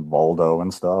Ivy and Voldo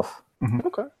and stuff.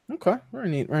 Okay. Very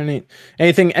neat.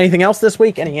 Anything else this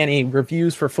week? Any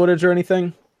reviews for footage or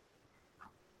anything?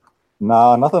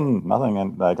 No, nothing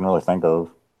that I can really think of.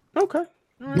 Okay.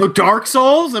 No Dark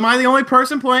Souls? Am I the only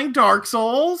person playing Dark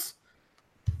Souls?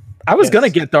 I was gonna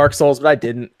get Dark Souls, but I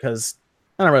didn't because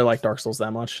I don't really like Dark Souls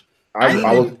that much.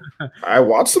 I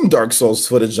watched some Dark Souls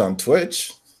footage on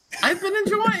Twitch. I've been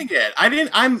enjoying it.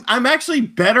 I'm actually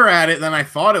better at it than I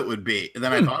thought it would be.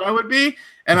 I thought I would be.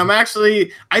 And I'm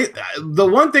actually the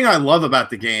one thing I love about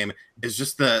the game is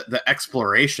just the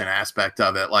exploration aspect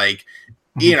of it. Like,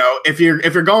 if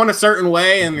you're going a certain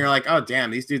way and you're like, oh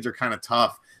damn, these dudes are kind of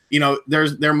tough.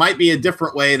 There might be a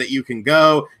different way that you can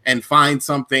go and find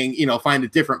something, find a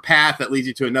different path that leads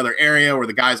you to another area where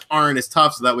the guys aren't as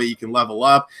tough. So that way you can level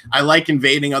up. I like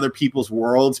invading other people's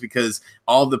worlds because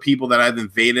all the people that I've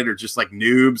invaded are just like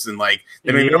noobs and like,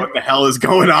 they don't even know what the hell is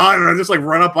going on. And I just like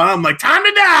run up on them like time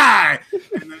to die.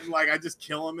 And then like, I just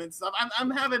kill them and stuff.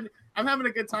 I'm having a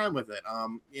good time with it.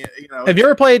 Have you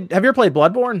ever played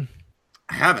Bloodborne?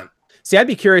 I haven't. See, I'd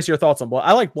be curious your thoughts on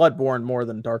I like Bloodborne more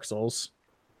than Dark Souls.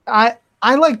 I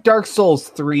like Dark Souls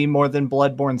 3 more than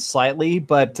Bloodborne slightly,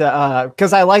 but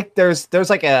because I like there's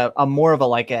like a more of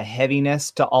a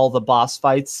heaviness to all the boss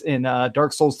fights in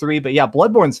Dark Souls 3. But yeah,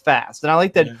 Bloodborne's fast, and I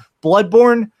like that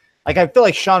Bloodborne. Like I feel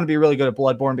like Sean would be really good at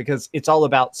Bloodborne because it's all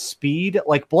about speed.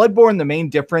 Like Bloodborne, the main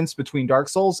difference between Dark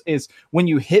Souls is when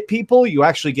you hit people, you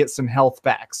actually get some health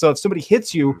back. So if somebody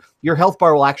hits you, your health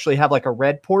bar will actually have like a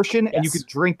red portion, and you could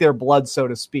drink their blood, so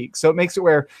to speak. So it makes it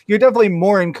where you're definitely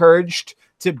more encouraged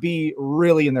to be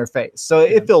really in their face. So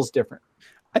it feels different.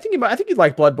 I think you'd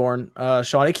like Bloodborne,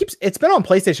 Sean. It's been on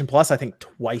PlayStation Plus, I think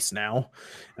twice now.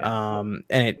 And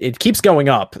it keeps going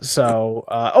up. So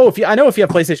if you have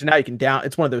PlayStation Now, you can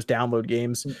it's one of those download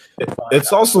games.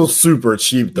 It's also super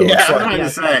cheap though. Yeah,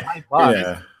 It's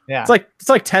like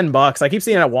 $10. I keep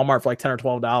seeing it at Walmart for like $10 or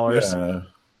 $12.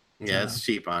 Yeah, it's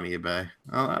cheap on eBay.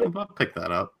 I'll pick that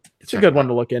up. It's a good one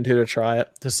to look into to try it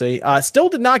to see. Still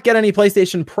did not get any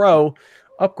PlayStation Pro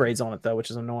upgrades on it though, which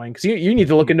is annoying because you need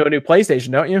to look into a new PlayStation,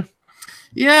 don't you?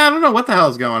 Yeah, I don't know what the hell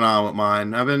is going on with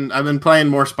mine. I've been playing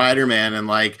more Spider-Man, and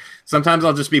like sometimes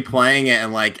I'll just be playing it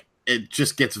and like it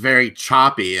just gets very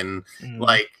choppy, and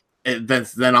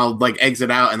then I'll like exit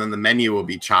out, and then the menu will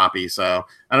be choppy. So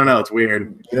I don't know, it's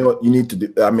weird. You know what you need to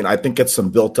do? I mean, I think it's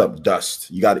some built-up dust.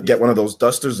 You got to get one of those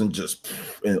dusters and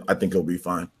I think it'll be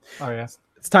fine. Oh yeah,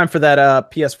 it's time for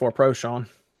that PS4 Pro, Sean.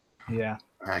 Yeah.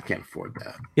 I can't afford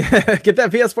that. Get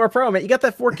that PS4 Pro, man. You got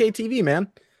that 4K TV, man.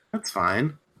 That's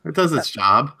fine. It does its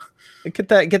job. Get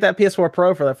that PS4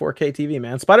 Pro for that 4K TV,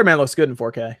 man. Spider-Man looks good in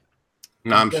 4K.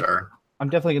 No, I'm sure. I'm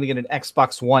definitely going to get an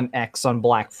Xbox One X on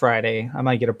Black Friday. I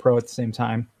might get a Pro at the same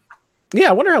time. Yeah,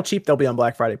 I wonder how cheap they'll be on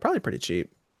Black Friday. Probably pretty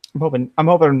cheap. I'm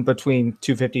hoping between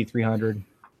 $250-$300.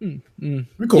 We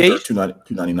go for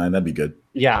 $299. That'd be good.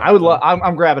 Yeah, I would.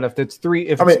 I'm grabbing if it's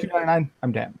 $299.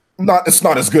 I'm down. It's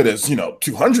not as good as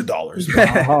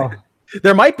 $200.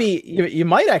 There might be you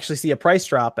might actually see a price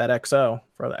drop at XO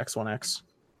for the X1X.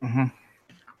 Mm-hmm.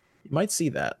 You might see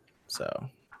that. So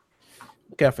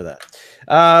look out for that.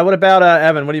 What about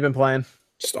Evan? What have you been playing?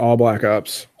 Just all Black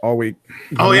Ops all week.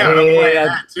 Oh yeah, I'm playing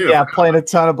that too. Yeah, playing a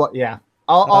ton of yeah.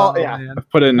 Yeah. I've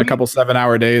put in a couple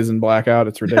 7-hour days in Blackout.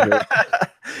 It's ridiculous.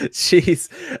 Jeez.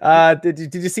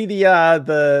 Did you see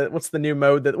the what's the new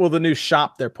mode the new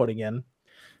shop they're putting in?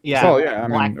 Yeah. Oh yeah,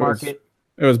 Black market.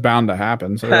 It was bound to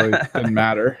happen, so it really didn't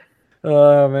matter.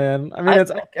 Oh man. I mean,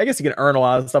 I guess you can earn a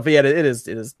lot of stuff, but yeah, it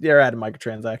is. They're adding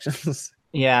microtransactions.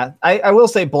 Yeah, I will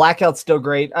say Blackout's still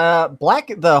great.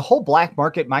 The whole black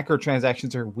market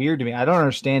microtransactions are weird to me. I don't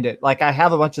understand it. Like, I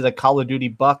have a bunch of the Call of Duty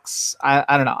bucks. I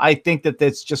don't know. I think that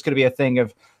it's just going to be a thing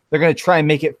of they're going to try and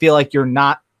make it feel like you're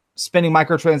not spending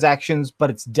microtransactions, but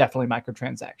it's definitely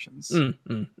microtransactions.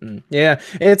 Yeah,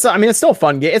 it's still a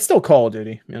fun game. It's still Call of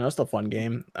Duty. It's still a fun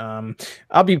game.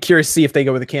 I'll be curious to see if they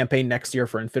go with a campaign next year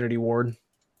for Infinity Ward.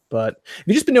 But have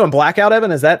you just been doing Blackout,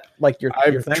 Evan? Is that like your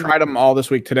I've thing? tried them all this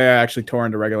week. Today I actually tore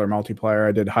into regular multiplayer.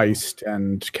 I did Heist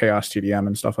and Chaos TDM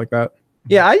and stuff like that.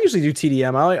 Yeah, I usually do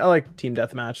TDM. I like Team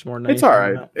Deathmatch more than it's all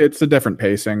right. It's a different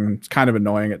pacing. It's kind of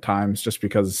annoying at times just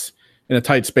because in a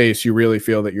tight space you really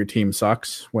feel that your team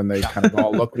sucks when they kind of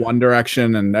all look one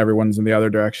direction and everyone's in the other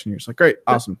direction. You're just like, great,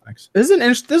 awesome, thanks. This is an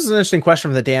interesting question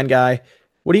from the Dan guy.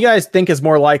 What do you guys think is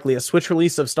more likely, a Switch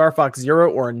release of Star Fox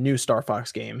Zero or a new Star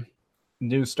Fox game?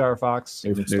 New Star Fox.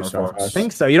 New Star Fox. I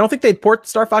think so. You don't think they'd port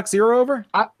Star Fox Zero over?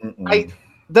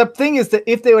 The thing is that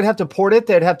if they would have to port it,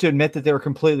 they'd have to admit that they were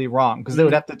completely wrong because they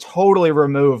would have to totally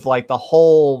remove like the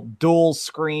whole dual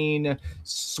screen,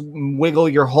 wiggle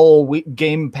your whole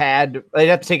game pad. They'd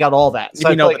have to take out all that. So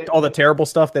all the terrible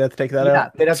stuff. They'd have to take that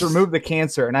out. They'd have to remove the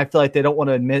cancer, and I feel like they don't want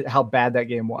to admit how bad that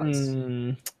game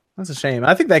was. That's a shame.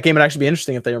 I think that game would actually be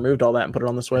interesting if they removed all that and put it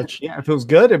on the Switch. Yeah, if it was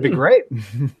good, it'd be great.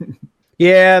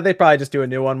 Yeah, they'd probably just do a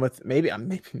new one with maybe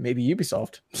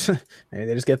Ubisoft. Maybe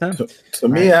they just get them. To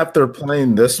me, after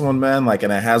playing this one, man, like,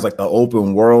 and it has like the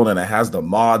open world and it has the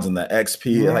mods and the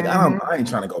XP. Like, I ain't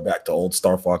trying to go back to old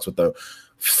Star Fox with the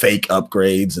fake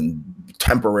upgrades and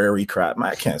temporary crap. Man,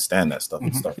 I can't stand that stuff.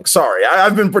 Sorry,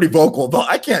 I've been pretty vocal, but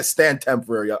I can't stand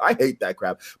temporary. I hate that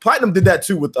crap. Platinum did that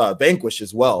too with Vanquish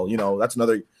as well. That's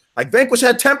another. Like, Vanquish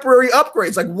had temporary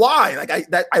upgrades. Like, why? Like,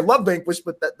 I love Vanquish,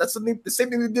 but that's the same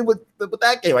thing they did with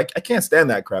that game. I can't stand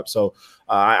that crap. So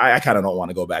I kind of don't want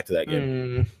to go back to that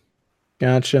game.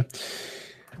 Gotcha.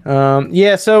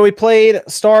 Yeah. So we played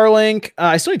Starlink.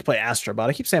 I still need to play Astrobot.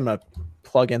 I keep saying I'm gonna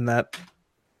plug in that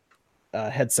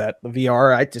headset, the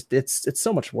VR. It's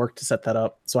so much work to set that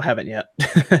up, so I haven't yet.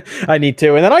 I need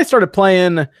to. And then I started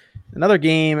playing another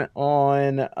game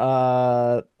on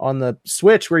the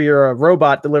Switch where you're a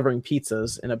robot delivering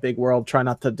pizzas in a big world, trying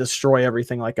not to destroy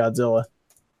everything like Godzilla.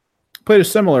 Played a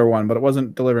similar one, but it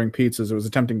wasn't delivering pizzas. It was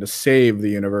attempting to save the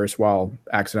universe while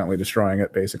accidentally destroying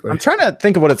it, basically. I'm trying to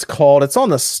think of what it's called. It's on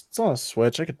the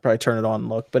Switch. I could probably turn it on and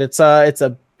look, but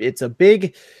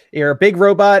you're a big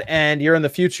robot and you're in the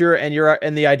future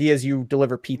and the idea is you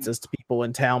deliver pizzas to people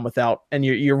in town and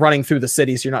you're running through the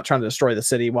city. So you're not trying to destroy the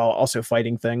city while also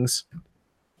fighting things.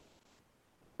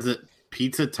 Is it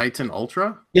Pizza Titan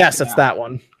Ultra? Yes, it's that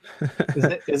one.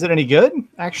 Is it any good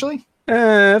actually?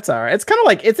 It's all right. It's kind of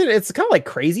like it's kind of like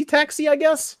Crazy Taxi, I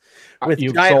guess, with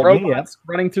giant robots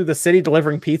running through the city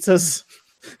delivering pizzas.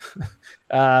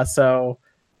 So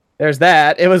there's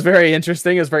that. It was very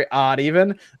interesting. It was very odd, even.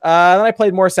 Then I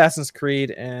played more Assassin's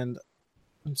Creed, and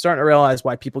I'm starting to realize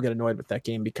why people get annoyed with that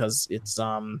game because it's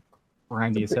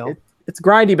grindy as hell. It's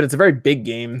grindy, but it's a very big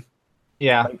game.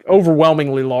 Yeah, like,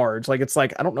 overwhelmingly large. Like, it's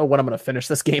like I don't know when I'm going to finish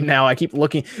this game now. I keep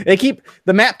looking.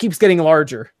 The map keeps getting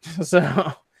larger. So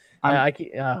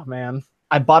man.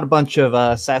 I bought a bunch of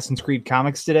Assassin's Creed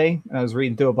comics today, and I was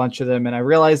reading through a bunch of them, and I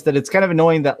realized that it's kind of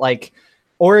annoying that like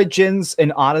Origins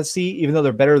and Odyssey, even though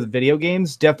they're better than video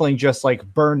games, definitely just like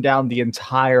burned down the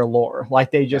entire lore.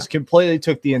 Like they just completely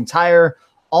took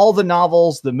all the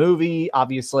novels, the movie,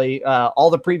 obviously, all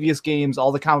the previous games,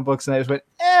 all the comic books, and they just went,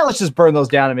 let's just burn those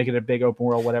down and make it a big open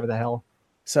world, whatever the hell.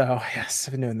 So, yes,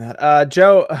 I've been doing that.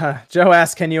 Joe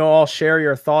asks, can you all share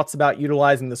your thoughts about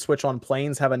utilizing the Switch on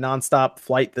planes, have a nonstop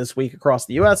flight this week across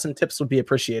the U.S., and tips would be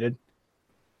appreciated.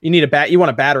 You want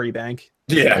a battery bank.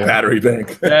 Yeah, battery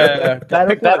bank.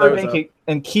 Battery bank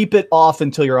and keep it off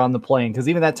until you're on the plane, because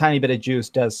even that tiny bit of juice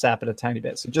does sap it a tiny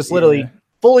bit. So just literally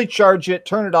fully charge it,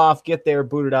 turn it off, get there,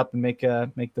 boot it up, and make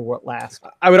the world last.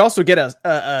 I would also get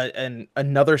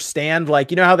another stand, like,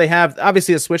 you know how they have,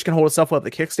 obviously the Switch can hold itself up the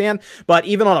kickstand, but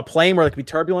even on a plane where there could be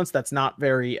turbulence, that's not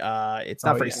very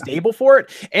very stable for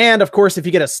it. And of course, if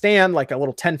you get a stand, like a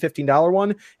little $10-15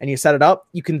 one, and you set it up,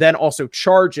 you can then also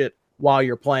charge it while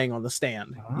you're playing on the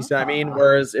stand. You see what I mean?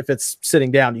 Whereas if it's sitting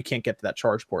down, you can't get to that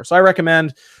charge port. So I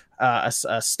recommend a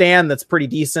stand that's pretty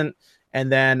decent,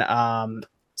 and then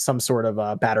some sort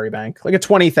of battery bank. Like a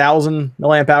 20,000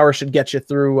 milliamp hour should get you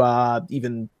through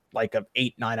even like a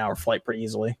 8-9 hour flight pretty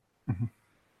easily. Mm-hmm.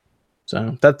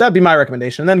 So that'd be my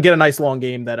recommendation. And then get a nice long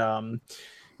game that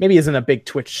maybe isn't a big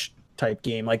Twitch type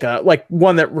game, like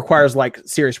one that requires like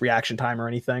serious reaction time or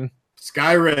anything.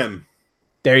 Skyrim.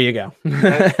 There you go.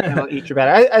 Eat your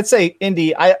battery. I'd say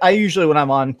indie. I usually, when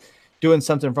I'm on doing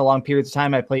something for long periods of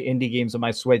time, I play indie games on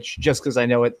my Switch just because I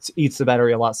know it eats the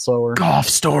battery a lot slower. Golf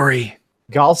Story.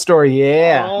 Golf Story,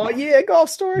 yeah. Oh yeah, Golf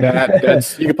Story.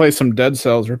 You can play some Dead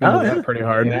Cells. Rip into that pretty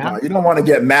hard. Yeah. You don't want to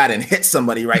get mad and hit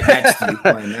somebody right next to you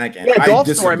playing that game. Yeah, Golf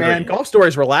Story, man. Golf Story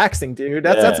is relaxing, dude.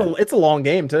 It's a long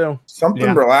game too.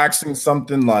 Something relaxing,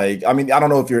 something like, I mean, I don't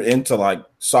know if you're into like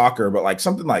soccer, but like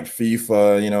something like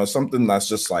FIFA, something that's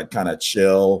just like kind of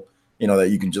chill, that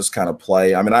you can just kind of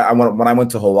play. I mean, when I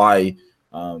went to Hawaii,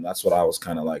 that's what I was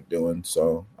kind of like doing.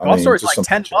 So Golf Story is like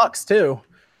 $10 too.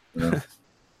 Yeah.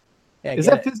 Yeah, is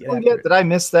that physical yet? Did I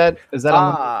miss that? Is that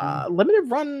on limited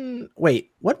run?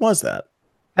 Wait, what was that?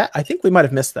 I think we might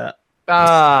have missed that.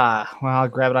 Well, I'll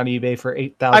grab it on eBay for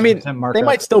 8,000. I mean, they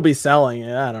might still be selling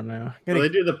it. I don't know. Well, they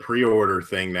do the pre-order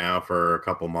thing now for a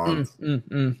couple months.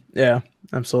 Yeah,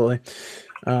 absolutely.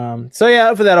 So yeah,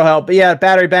 hopefully that'll help. But yeah,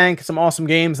 battery bank, some awesome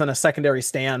games, and a secondary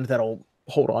stand that'll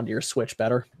hold on to your Switch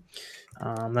better.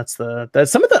 That's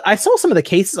some of the, I saw some of the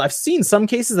cases. I've seen some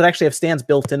cases that actually have stands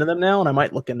built into them now, and I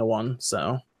might look into one.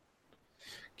 So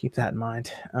keep that in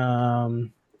mind.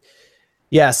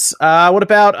 Yes. What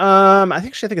about, I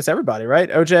think it's everybody,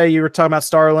 right? OJ, you were talking about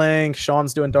Starlink.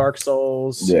 Sean's doing Dark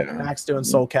Souls. Yeah. Max doing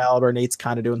Soul Calibur. Nate's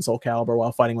kind of doing Soul Calibur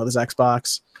while fighting with his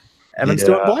Xbox. Evan's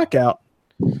doing Blackout.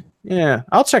 Yeah.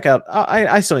 I'll check out,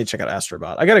 I still need to check out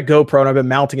Astrobot. I got a GoPro and I've been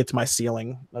mounting it to my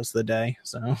ceiling most of the day.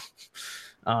 So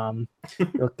I'll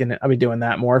be doing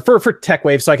that more for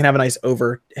TechWave so I can have a nice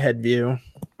overhead view.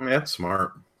 That's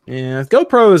smart. Yeah,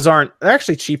 GoPros they're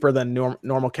actually cheaper than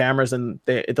normal cameras, and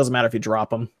it doesn't matter if you drop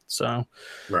them. So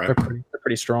they're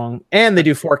pretty strong, and they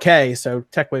do 4K. So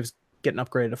TechWave's getting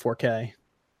upgraded to 4K.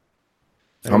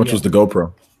 How much was the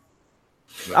GoPro?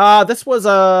 This was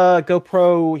a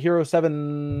GoPro Hero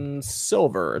 7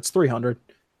 Silver. It's $300.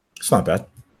 It's not bad.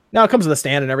 Now it comes with a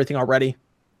stand and everything already.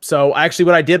 So actually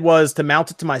what I did was to mount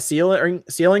it to my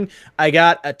ceiling, I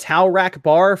got a towel rack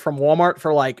bar from Walmart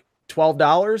for like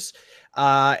 $12.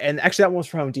 And actually that one was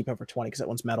from Home Depot for $20 because that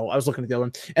one's metal. I was looking at the other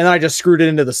one. And then I just screwed it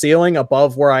into the ceiling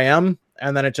above where I am.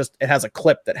 And then it has a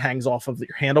clip that hangs off of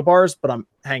your handlebars, but I'm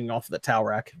hanging off of the towel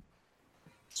rack.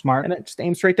 Smart. And it just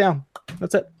aims straight down.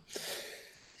 That's it.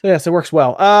 So yes, it works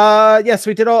well. Yes,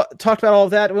 we talked about all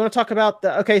of that. We want to talk about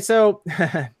so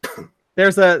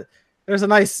there's a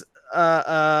nice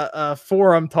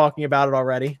forum talking about it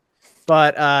already,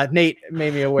 but Nate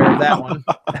made me aware of that one.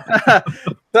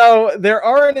 So there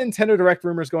are Nintendo Direct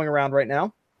rumors going around right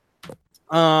now,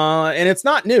 and it's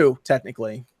not new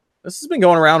technically. This has been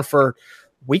going around for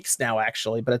weeks now,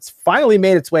 actually, but it's finally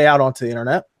made its way out onto the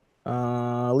internet.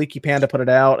 Leaky Panda put it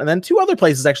out, and then 2 other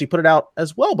places actually put it out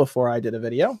as well before I did a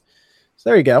video. So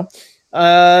there you go.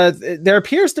 There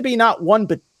appears to be not 1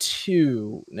 but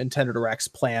 2 Nintendo Directs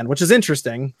planned, which is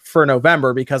interesting for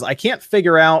November because I can't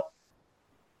figure out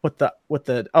what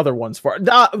the other one's for.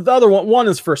 The other one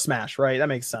is for Smash, right? That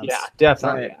makes sense. Yeah,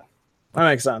 definitely. Right. That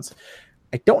makes sense.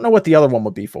 I don't know what the other one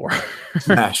would be for.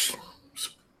 Smash.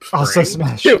 Also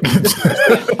Smash.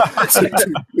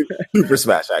 Super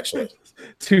Smash, actually.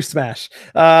 2 Smash.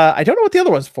 I don't know what the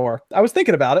other one's for. I was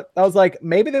thinking about it. I was like,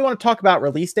 maybe they want to talk about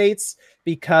release dates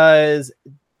because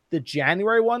the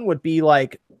January one would be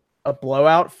like a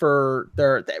blowout for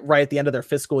their right at the end of their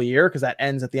fiscal year because that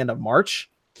ends at the end of March.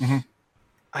 Mm-hmm.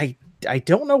 I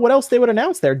don't know what else they would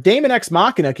announce there. Daemon X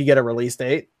Machina could get a release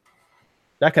date.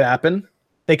 That could happen.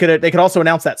 They could also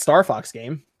announce that Star Fox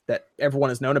game that everyone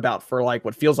has known about for like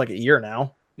what feels like a year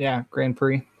now. Yeah, Grand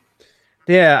Prix.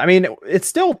 Yeah, I mean, it's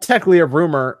still technically a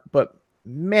rumor, but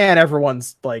man,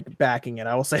 everyone's like backing it.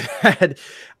 I will say that.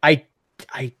 I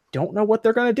don't know what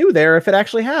they're going to do there if it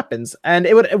actually happens. And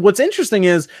what's interesting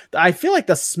is I feel like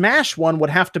the Smash one would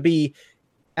have to be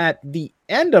at the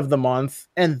end of the month,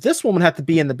 and this one would have to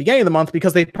be in the beginning of the month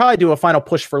because they'd probably do a final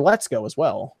push for Let's Go as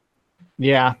well.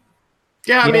 Yeah.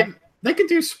 Yeah, I mean, they could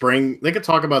do spring. They could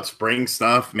talk about spring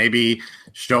stuff, maybe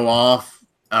show off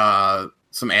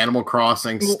some Animal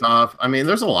Crossing stuff. I mean,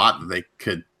 there's a lot that they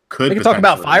could talk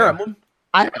about Fire Emblem.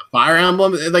 Fire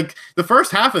Emblem, like the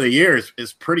first half of the year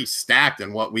is pretty stacked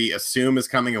in what we assume is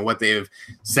coming and what they've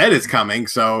said is coming.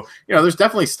 So, there's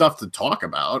definitely stuff to talk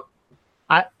about.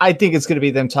 I think it's going to be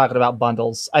them talking about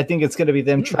bundles. I think it's going to be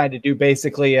them trying to do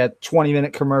basically a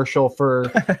 20-minute commercial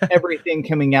for everything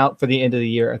coming out for the end of the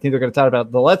year. I think they're going to talk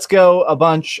about the Let's Go a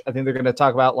bunch. I think they're going to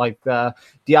talk about like the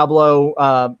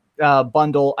Diablo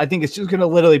bundle. I think it's just going to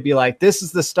literally be like, this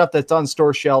is the stuff that's on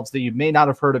store shelves that you may not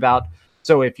have heard about.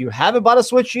 So if you haven't bought a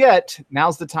Switch yet,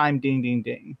 now's the time. Ding,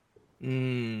 ding,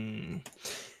 ding.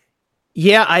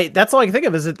 Yeah, that's all I can think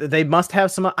of is that they must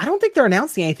have some. I don't think they're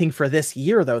announcing anything for this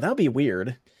year, though. That'll be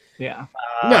weird. Yeah.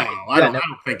 I don't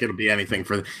think it'll be anything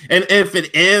for. And if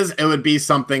it is, it would be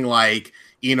something like,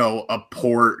 a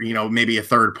port, maybe a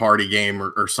third-party game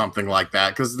or something like that.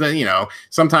 Because then,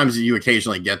 sometimes you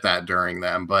occasionally get that during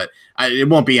them, but it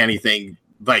won't be anything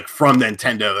like from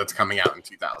Nintendo that's coming out in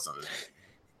 2000.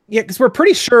 Yeah, because we're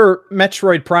pretty sure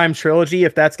Metroid Prime Trilogy,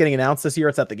 if that's getting announced this year,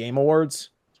 it's at the Game Awards.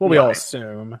 That's what we all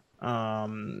assume.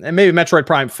 And maybe Metroid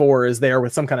Prime 4 is there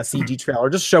with some kind of CG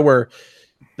trailer, just show where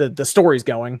the story's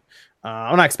going.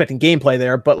 I'm not expecting gameplay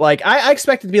there, but like I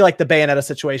expect it to be like the Bayonetta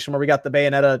situation where we got the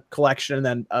Bayonetta collection and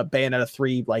then a Bayonetta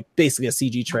 3, like basically a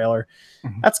CG trailer.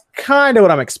 Mm-hmm. That's kind of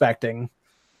what I'm expecting.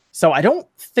 So I don't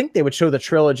think they would show the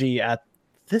trilogy at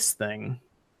this thing.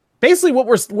 Basically, what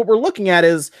we're looking at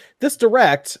is this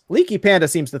Direct. Leaky Panda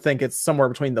seems to think it's somewhere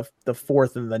between the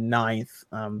 4th and the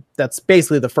 9th. That's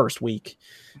basically the first week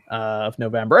of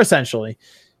November, essentially.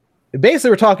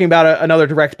 Basically, we're talking about another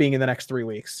Direct being in the next 3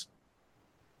 weeks.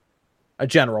 A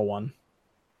general one.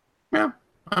 Yeah,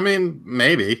 I mean,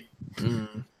 maybe.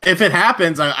 If it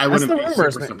happens, I wouldn't be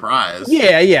super surprised.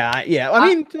 Yeah.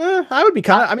 I would be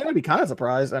kind of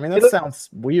surprised. I mean, that sounds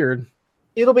weird.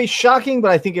 It'll be shocking, but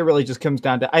I think it really just comes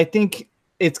down to, I think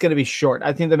it's going to be short.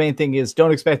 I think the main thing is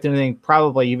don't expect anything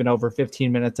probably even over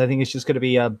 15 minutes. I think it's just going to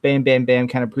be a bam, bam, bam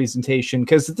kind of presentation.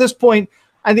 Because at this point,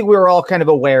 I think we were all kind of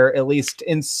aware, at least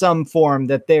in some form,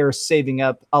 that they're saving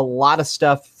up a lot of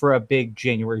stuff for a big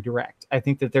January Direct. I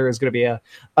think that there is going to be a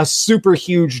super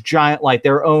huge giant, like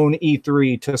their own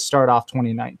E3 to start off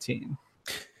 2019.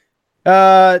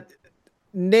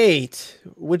 Nate,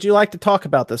 would you like to talk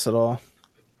about this at all?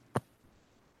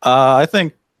 I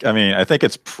think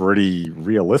it's pretty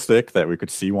realistic that we could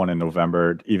see one in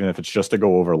November, even if it's just to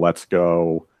go over Let's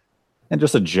Go and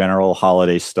just a general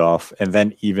holiday stuff. And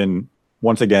then even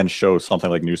once again, show something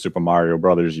like New Super Mario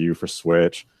Brothers U for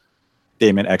Switch,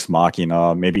 Daemon X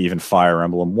Machina, maybe even Fire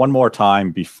Emblem one more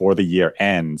time before the year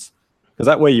ends. Because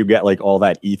that way you get like all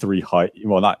that E3 hype.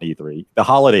 Well, not E3, the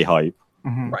holiday hype.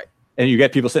 Mm-hmm. Right. And you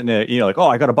get people sitting there, like, oh,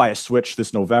 I got to buy a Switch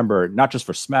this November, not just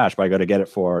for Smash, but I got to get it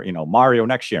for, Mario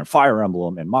next year and Fire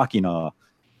Emblem and Machina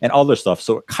and other stuff.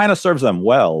 So it kind of serves them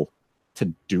well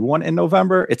to do one in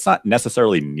November. It's not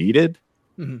necessarily needed.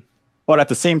 Mm-hmm. But at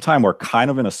the same time, we're kind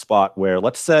of in a spot where,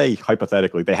 let's say,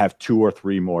 hypothetically, they have 2 or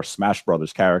 3 more Smash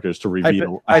Brothers characters to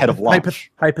reveal ahead of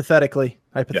launch. Hypothetically.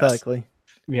 Yes.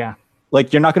 Yeah.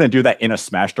 Like, you're not going to do that in a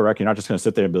Smash Direct. You're not just going to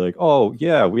sit there and be like, oh,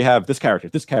 yeah, we have this character,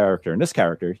 and this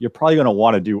character. You're probably going to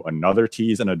want to do another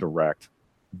tease and a Direct,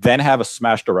 then have a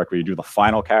Smash Direct where you do the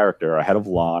final character ahead of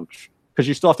launch, because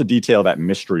you still have to detail that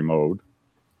mystery mode.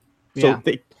 So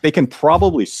they can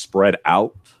probably spread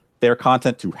out their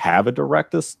content to have a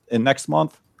Direct in next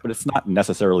month, but it's not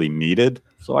necessarily needed.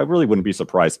 So I really wouldn't be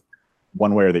surprised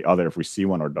one way or the other if we see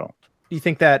one or don't. Do you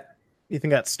think that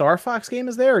Star Fox game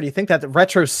is there, or do you think that the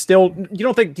Retro's still? Do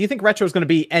you think Retro is going to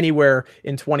be anywhere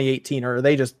in 2018, or are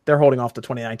they're holding off to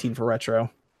 2019 for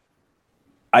Retro?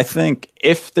 I think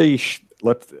if they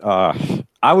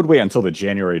I would wait until the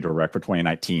January Direct for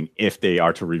 2019 if they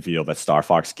are to reveal that Star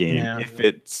Fox game. Yeah.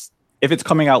 If it's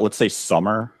coming out, let's say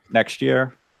summer next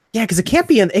year. Yeah, because it can't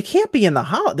be in the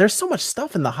holiday. There's so much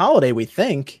stuff in the holiday. We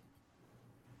think.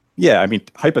 Yeah, I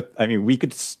mean, we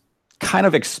could kind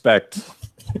of expect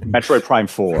Metroid Prime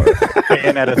 4,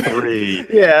 Bayonetta 3,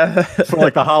 for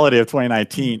like the holiday of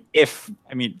 2019.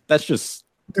 That's just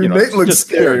Nate looks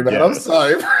scary, man. I'm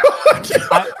sorry, bro.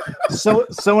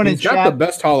 Someone in chat got the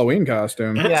best Halloween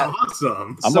costume. That's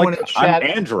awesome. I'm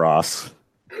Andros.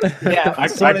 Yeah,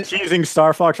 I'm teasing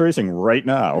Star Fox Racing right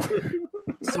now.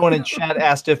 Someone in chat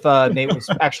asked if Nate was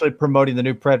actually promoting the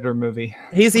new Predator movie.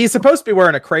 He's supposed to be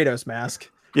wearing a Kratos mask.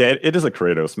 Yeah, it is a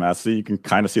Kratos mask, so you can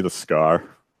kind of see the scar.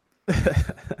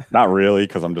 Not really,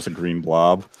 because I'm just a green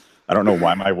blob. I don't know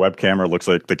why my webcam looks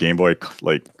like the Game Boy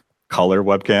color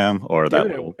webcam, or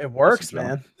Dude, it works,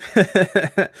 man.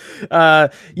 So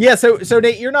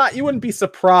Nate, you wouldn't be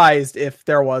surprised if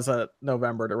there was a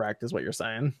November Direct, is what you're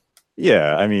saying.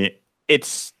 Yeah, I mean,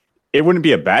 it wouldn't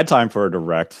be a bad time for a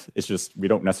Direct. It's just we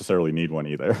don't necessarily need one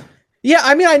either. Yeah,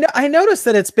 I mean, I noticed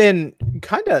that it's been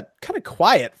kind of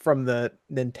quiet from the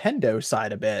Nintendo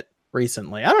side a bit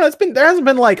recently. I don't know. There hasn't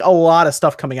been like a lot of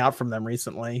stuff coming out from them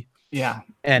recently. Yeah,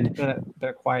 and been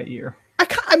a quiet year.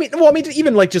 I mean,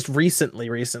 even like just recently,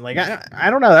 like I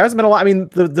don't know. There hasn't been a lot. I mean,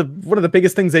 the one of the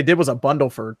biggest things they did was a bundle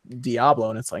for Diablo,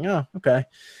 and it's like, oh, okay.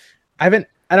 I haven't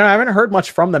heard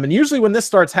much from them. And usually when this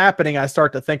starts happening, I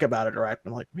start to think about it. Right,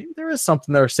 I'm like, maybe there is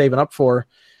something they're saving up for.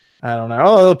 I don't know.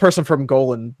 Oh, the person from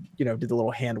Golan, did the little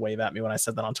hand wave at me when I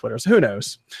said that on Twitter. So who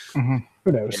knows? Mm-hmm.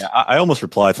 Who knows? Yeah, I almost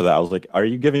replied to that. I was like, "Are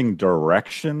you giving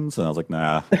directions?" And I was like,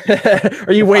 "Nah."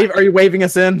 Are you waving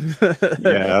us in?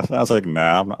 Yeah, I was like,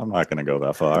 "Nah, I'm not going to go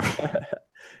that far."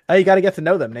 Hey, you got to get to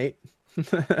know them, Nate.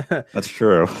 That's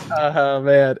true. Oh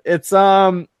man, it's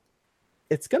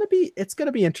gonna be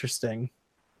interesting.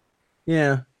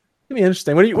 Yeah, it's gonna be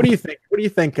interesting. What do you think? What do you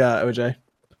think, OJ?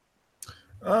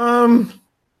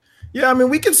 Yeah, I mean,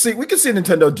 we can see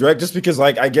Nintendo Direct just because,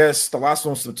 like, I guess the last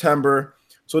one was September,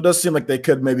 so it does seem like they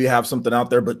could maybe have something out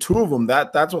there. But two of them,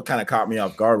 that's what kind of caught me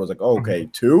off guard. Was like, oh, okay,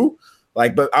 two,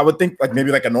 like, but I would think like maybe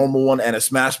like a normal one and a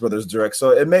Smash Brothers Direct.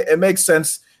 So it makes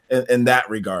sense in that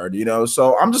regard,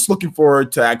 So I'm just looking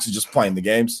forward to actually just playing the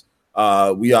games.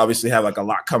 We obviously have like a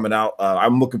lot coming out.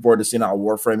 I'm looking forward to seeing how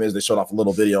Warframe is. They showed off a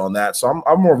little video on that, so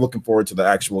I'm more looking forward to the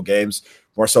actual games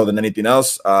more so than anything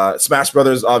else. Smash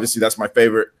Brothers, obviously, that's my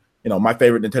favorite. My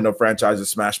favorite Nintendo franchise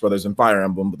is Smash Brothers and Fire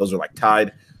Emblem, but those are like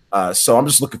tied. So I'm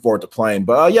just looking forward to playing.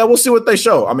 But yeah, we'll see what they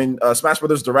show. I mean, Smash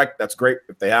Brothers Direct, that's great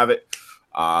if they have it.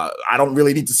 I don't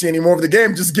really need to see any more of the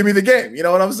game. Just give me the game. You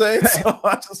know what I'm saying? So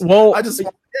I just want the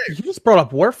game. You just brought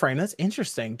up Warframe. That's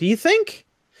interesting. Do you think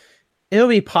it'll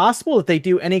be possible that they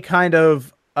do any kind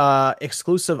of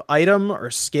exclusive item or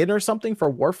skin or something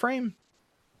for Warframe?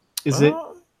 Is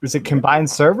it combined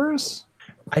servers?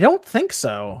 I don't think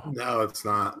so. No, it's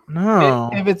not. No.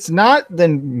 If it's not,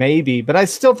 then maybe. But I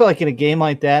still feel like in a game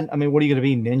like that, I mean, what are you going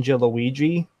to be, Ninja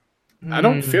Luigi? I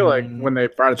don't feel like when they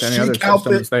brought it to any other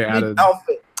systems, they added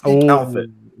outfit.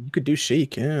 You could do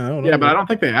Sheik. Yeah, I don't know. Yeah, but I don't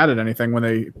think they added anything when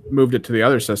they moved it to the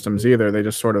other systems either. They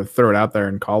just sort of threw it out there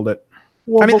and called it.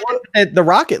 Well, I mean, at the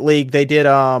Rocket League, they did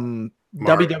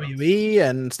WWE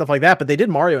and stuff like that, but they did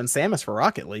Mario and Samus for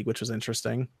Rocket League, which was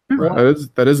interesting.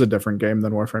 That is a different game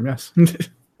than Warframe, yes.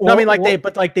 No, I mean,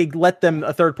 they let them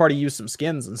a third party use some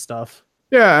skins and stuff.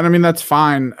 Yeah, and I mean that's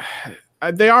fine.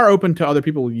 They are open to other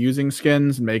people using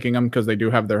skins and making them because they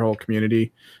do have their whole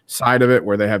community side of it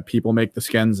where they have people make the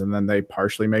skins and then they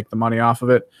partially make the money off of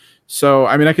it. So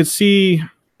I mean, I could see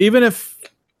even if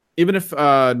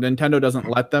Nintendo doesn't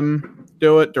let them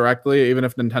do it directly, even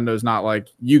if Nintendo's not like,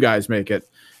 you guys make it,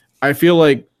 I feel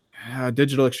like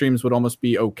Digital Extremes would almost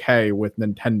be okay with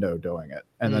Nintendo doing it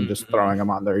and then just throwing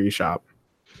them on their eShop.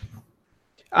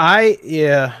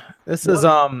 This is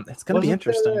it's gonna be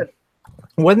interesting.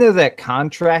 Wasn't there that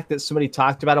contract that somebody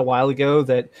talked about a while ago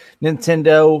that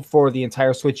Nintendo for the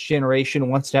entire Switch generation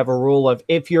wants to have a rule of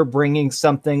if you're bringing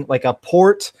something like a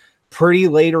port pretty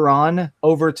later on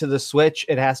over to the Switch,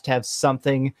 it has to have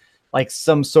something like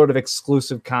some sort of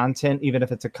exclusive content, even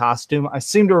if it's a costume. I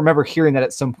seem to remember hearing that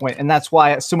at some point, and that's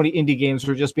why so many indie games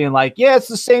were just being like, yeah, it's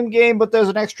the same game, but there's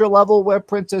an extra level where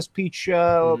Princess Peach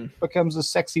becomes a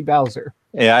sexy Bowser.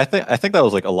 Yeah, I think that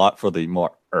was like a lot for the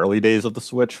more early days of the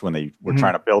Switch when they were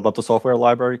trying to build up the software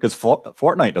library, because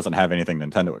Fortnite doesn't have anything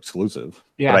Nintendo exclusive.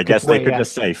 Yeah, but I guess they could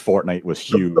just say Fortnite was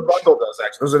huge. The bundle does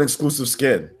actually. There's an exclusive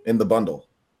skin in the bundle.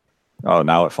 Oh,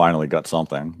 now it finally got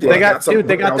something. Yeah, they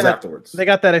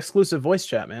got that exclusive voice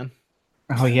chat, man.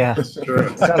 Oh yeah, sure.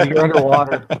 You're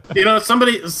underwater.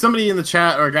 Somebody in the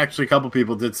chat, or actually a couple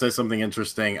people, did say something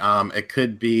interesting. It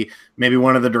could be maybe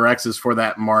one of the directs is for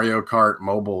that Mario Kart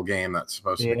mobile game that's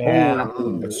supposed to be. Yeah,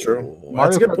 that's true.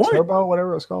 Mario Kart Turbo,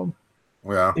 whatever it's called.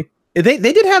 Yeah, they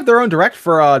did have their own direct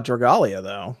for Dragalia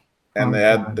though. And they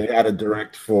had a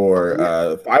direct for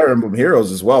Fire Emblem Heroes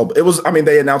as well. It was, I mean,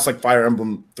 they announced like Fire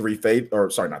Emblem 3 Fate, or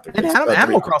sorry, not 3 Fate. And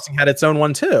Animal Crossing had its own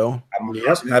one too. Animal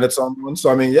Crossing had its own one. So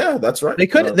I mean, yeah, that's right. They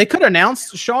could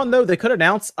announce, Sean, though, they could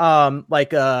announce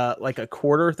like a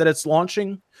quarter that it's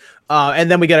launching. And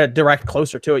then we get a direct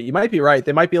closer to it. You might be right.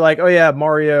 They might be like, oh yeah,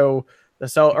 Mario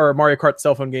Kart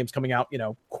cell phone games coming out,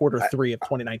 quarter 3 of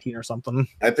 2019 or something.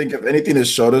 I think if anything has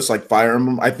showed us like Fire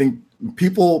Emblem, I think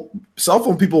cell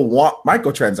phone people want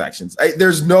microtransactions.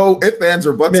 There's no ifs, ands,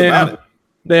 or buts about it.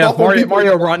 Yeah,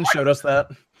 Mario Run showed us that.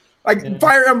 Like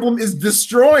Fire Emblem is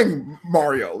destroying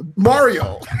Mario.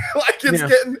 Like it's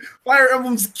getting Fire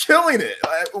Emblem's killing it.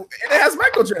 And it has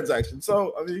microtransactions.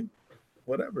 So I mean,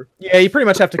 whatever. Yeah, you pretty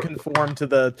much have to conform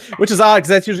to which is odd because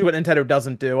that's usually what Nintendo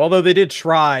doesn't do. Although they did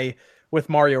try with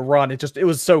Mario Run, it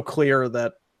was so clear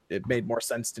that it made more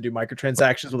sense to do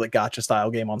microtransactions with a gacha style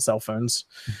game on cell phones.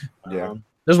 Yeah.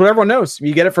 This is what everyone knows.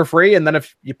 You get it for free, and then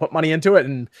if you put money into it,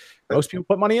 and most people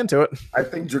put money into it. I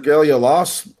think Dragalia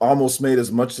Lost almost made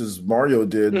as much as Mario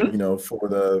did, for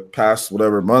the past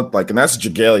whatever month. Like, and that's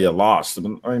Dragalia Lost. I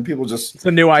mean, people just it's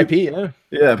a new IP, yeah.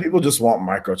 Yeah, people just want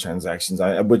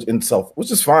microtransactions,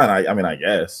 which is fine. I mean, I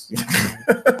guess.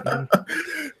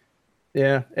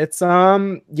 Yeah, it's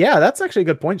that's actually a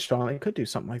good point, Sean. They could do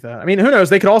something like that. I mean, who knows?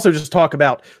 They could also just talk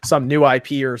about some new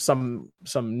IP or some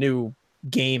new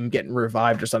game getting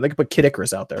revived or something. They could put Kid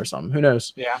Icarus out there or something. Who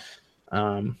knows? Yeah.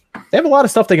 They have a lot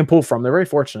of stuff they can pull from. They're very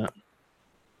fortunate.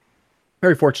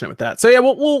 Very fortunate with that. So yeah,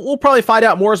 we'll probably find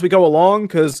out more as we go along,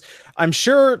 because I'm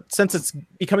sure since it's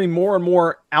becoming more and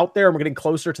more out there and we're getting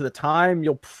closer to the time,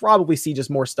 you'll probably see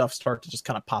just more stuff start to just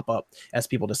kind of pop up as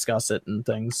people discuss it and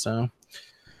things. So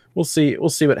we'll see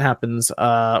what happens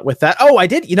with that. Oh, I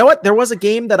did. You know what? There was a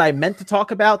game that I meant to talk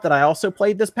about that I also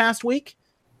played this past week.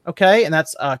 Okay, and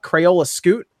that's Crayola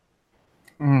Scoot.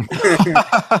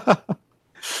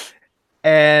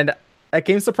 And that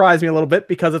game surprised me a little bit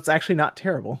because it's actually not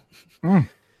terrible.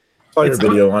 Saw your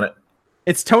video on it.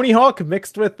 It's Tony Hawk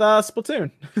mixed with Splatoon.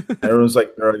 Everyone's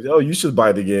like, "Oh, you should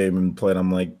buy the game and play it."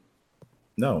 I'm like,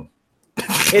 "No."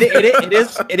 It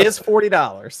is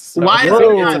 $40. So why is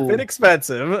it's a bit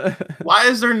expensive? Why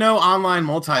is there no online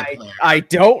multiplayer? I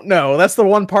don't know. That's the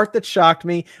one part that shocked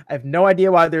me. I have no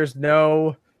idea why there's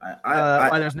no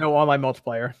why there's no online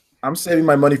multiplayer. I'm saving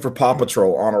my money for Paw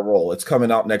Patrol on a roll. It's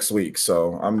coming out next week,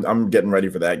 so I'm getting ready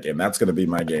for that game. That's going to be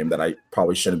my game that I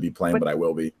probably shouldn't be playing, but I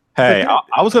will be. Hey,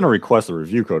 I was going to request a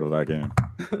review code of that game.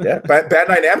 Yeah, Bad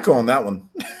Night Namco on that one.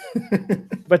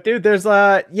 But dude, there's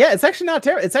it's actually not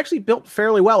terrible. It's actually built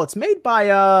fairly well. It's made by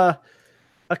a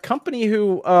company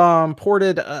who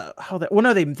ported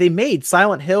they made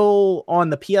Silent Hill on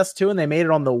the PS2 and they made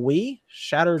it on the Wii.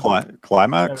 Shattered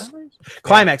Climax.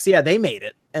 Climax, yeah, they made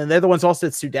it, and they're the ones who also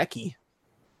did Sudeki.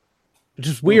 Which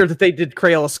is weird that they did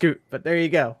Crayola Scoot, but there you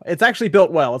go. It's actually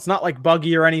built well. It's not like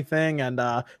buggy or anything, and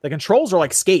the controls are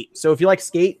like Skate. So if you like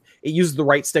Skate, it uses the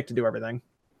right stick to do everything.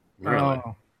 Really?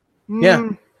 Yeah.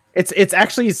 It's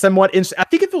actually somewhat interesting. I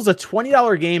think if it was a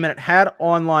 $20 game and it had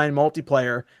online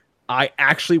multiplayer, I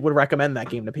actually would recommend that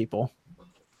game to people.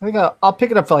 I think I'll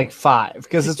pick it up for like $5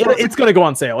 because it's going to go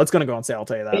on sale. It's going to go on sale. I'll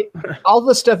tell you that. All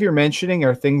the stuff you're mentioning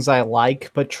are things I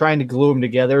like, but trying to glue them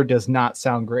together does not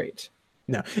sound great.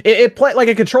 No, it play like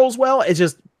it controls well. It's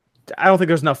just I don't think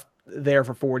there's enough there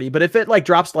for 40. But if it like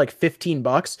drops to like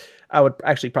 $15, I would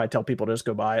actually probably tell people to just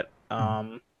go buy it.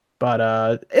 But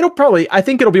I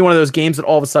think it'll be one of those games that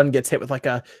all of a sudden gets hit with like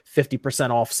a 50%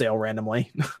 off sale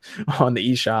randomly on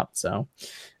the eShop. So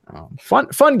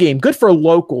fun game, good for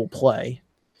local play,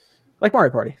 like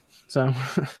Mario Party. So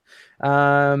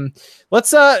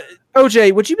let's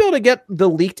OJ, would you be able to get the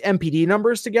leaked MPD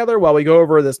numbers together while we go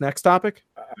over this next topic?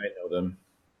 I know them.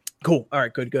 Cool. All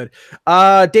right, good.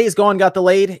 Days Gone got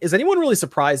delayed. Is anyone really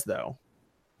surprised though?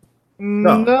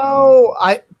 No,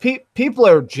 people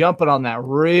are jumping on that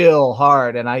real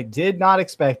hard, and I did not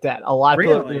expect that. A lot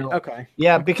of people, okay,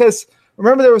 yeah, because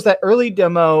remember there was that early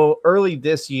demo early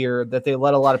this year that they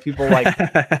let a lot of people like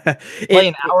play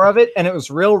an hour of it, and it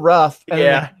was real rough. And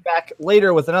then they came back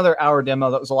later with another hour demo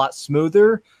that was a lot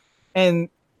smoother, and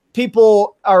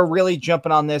people are really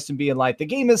jumping on this and being like, the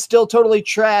game is still totally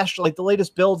trash. Like the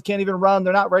latest build can't even run.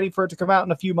 They're not ready for it to come out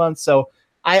in a few months. So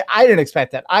I didn't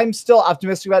expect that. I'm still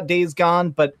optimistic about Days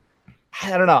Gone, but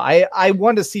I don't know. I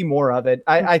want to see more of it.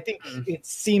 I think it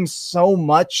seems so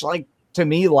much like, to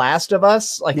me, Last of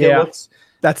Us. Like it looks,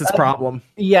 that's its problem.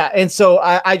 Yeah, and so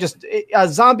I just a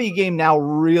zombie game now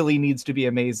really needs to be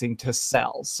amazing to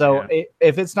sell. So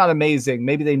if it's not amazing,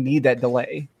 maybe they need that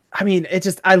delay. I mean,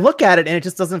 I look at it and it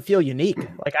just doesn't feel unique.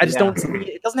 Like I just don't see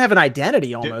it doesn't have an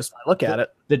identity almost. When I look at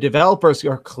it. The developers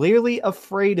are clearly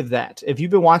afraid of that. If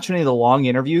you've been watching any of the long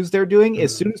interviews they're doing,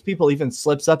 as soon as people even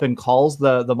slips up and calls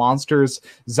the monsters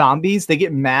zombies, they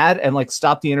get mad and like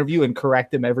stop the interview and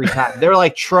correct them every time. They're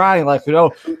like trying, like,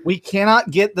 we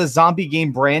cannot get the zombie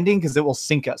game branding because it will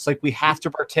sink us. Like we have to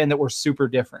pretend that we're super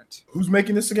different. Who's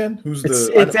making this again? Who's this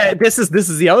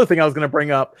is the other thing I was going to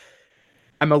bring up.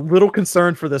 I'm a little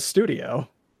concerned for this studio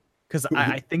because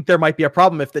I think there might be a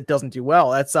problem if it doesn't do well.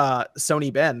 That's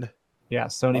Sony Bend. Yeah,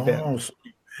 Sony Bend. Sony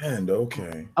Bend.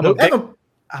 Okay.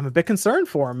 I'm a bit concerned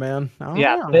for him, man.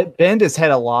 Bend has had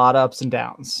a lot of ups and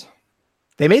downs.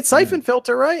 They made Siphon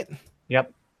Filter, right?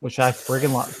 Yep, which I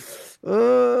friggin'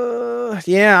 love.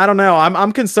 Yeah, I don't know.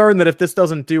 I'm concerned that if this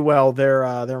doesn't do well,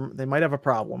 they might have a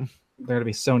problem. They're gonna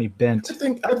be Sony bent.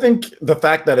 I think the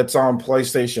fact that it's on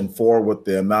PlayStation 4 with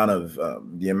the amount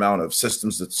of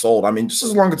systems that's sold. I mean, just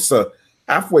as long as it's a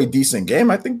halfway decent game.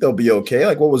 I think they'll be okay.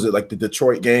 Like, what was it? Like the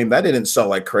Detroit game that didn't sell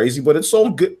like crazy, but it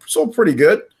sold good, sold pretty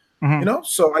good. You know,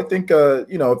 so I think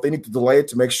you know, if they need to delay it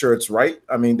to make sure it's right,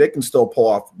 I mean, they can still pull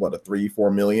off what, a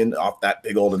 3-4 million off that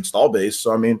big old install base.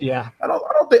 So I mean, yeah, I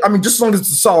don't think, I mean, just as long as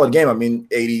it's a solid game, I mean,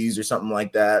 80s or something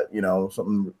like that, you know,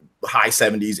 something high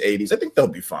 70s, 80s, I think they'll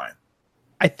be fine.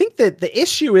 I think that the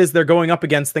issue is they're going up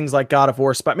against things like God of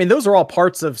War. But I mean, those are all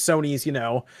parts of Sony's, you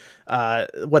know,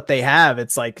 what they have.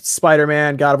 It's like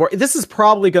Spider-Man, God of War. This is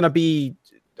probably going to be,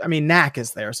 I mean, Knack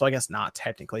is there, so I guess not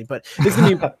technically, but this is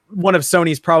going to be one of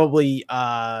Sony's probably,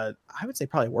 I would say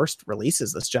probably worst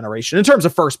releases this generation in terms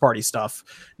of first party stuff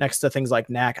next to things like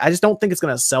Knack. I just don't think it's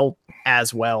going to sell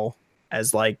as well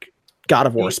as like God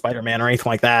of War, Spider-Man, or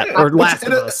anything like that, or Last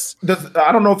of Us.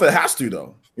 I don't know if it has to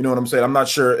though. You know what I'm saying? I'm not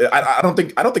sure. I don't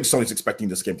think Sony's expecting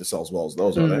this game to sell as well as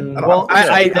those are.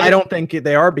 I don't think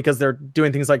they are, because they're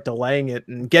doing things like delaying it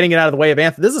and getting it out of the way of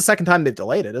Anthem. This is the second time they've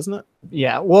delayed it, isn't it?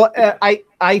 Yeah. Well,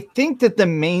 I think that the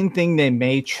main thing they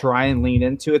may try and lean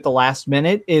into at the last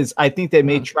minute is I think they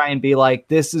may try and be like,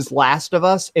 this is Last of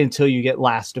Us until you get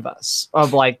Last of Us,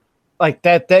 of like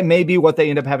that may be what they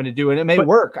end up having to do, and it may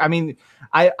work. I mean,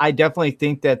 I definitely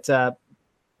think that.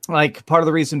 Like, part of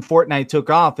the reason Fortnite took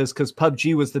off is because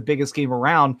PUBG was the biggest game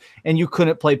around and you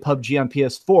couldn't play PUBG on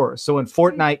PS4. So when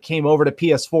Fortnite came over to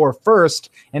PS4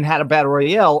 first and had a battle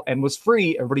royale and was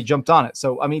free, everybody jumped on it.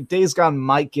 So, I mean, Days Gone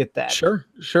might get that. Sure.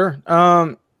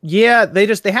 Yeah,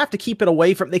 they have to keep it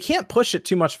away from, they can't push it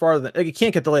too much farther. It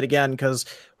can't get delayed again, because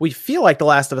we feel like The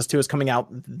Last of Us 2 is coming out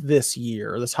this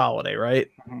year, this holiday, right?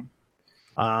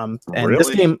 And really? This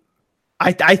game,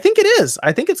 I think it is.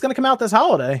 I think it's going to come out this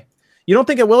holiday. You don't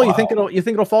think it will? Wow. You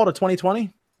think it'll fall to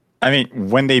 2020? I mean,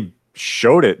 when they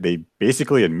showed it, they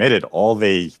basically admitted all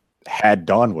they had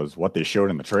done was what they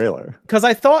showed in the trailer. Because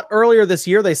I thought earlier this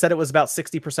year they said it was about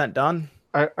 60% done.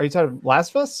 Are you talking Last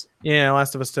of Us? Yeah,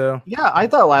 Last of Us 2. Yeah, I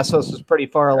thought Last of Us was pretty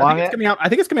far along. I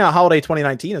think it's coming out holiday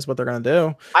 2019 is what they're going to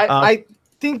do. I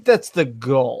think that's the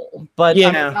goal, but yeah,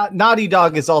 I mean, Naughty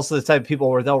Dog is also the type of people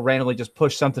where they'll randomly just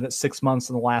push something at 6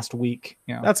 months in the last week.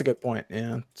 You know? That's a good point.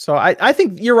 Yeah, so I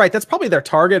think you're right. That's probably their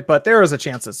target, but there is a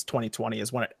chance it's 2020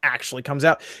 is when it actually comes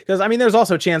out. Because I mean, there's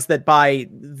also a chance that by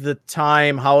the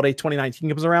time holiday 2019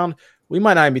 comes around, we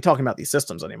might not even be talking about these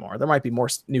systems anymore. There might be more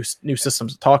new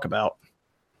systems to talk about.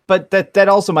 But that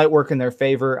also might work in their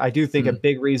favor. I do think a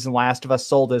big reason Last of Us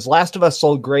sold is Last of Us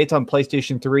sold great on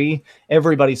PlayStation 3.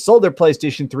 Everybody sold their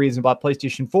PlayStation 3s and bought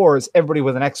PlayStation 4s. Everybody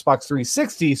with an Xbox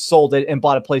 360 sold it and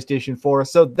bought a PlayStation 4.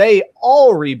 So they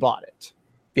all rebought it.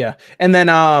 Yeah. And then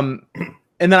I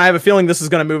have a feeling this is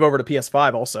going to move over to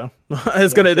PS5 also.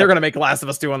 They're going to make Last of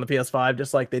Us 2 on the PS5,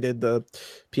 just like they did the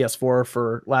PS4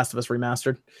 for Last of Us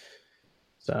Remastered.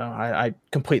 So I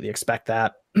completely expect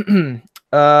that.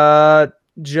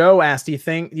 Joe asked, do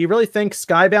you really think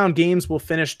Skybound Games will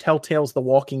finish Telltale's The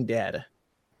Walking Dead?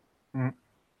 I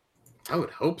would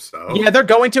hope so. Yeah, they're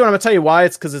going to, and I'm gonna tell you why.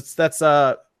 It's because that's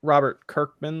Robert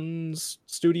Kirkman's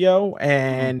studio,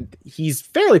 and he's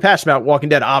fairly passionate about Walking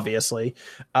Dead, obviously,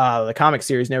 the comic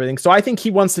series and everything. So I think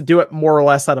he wants to do it more or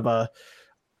less out of a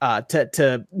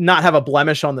to not have a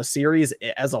blemish on the series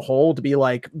as a whole, to be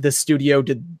like, this studio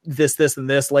did this, and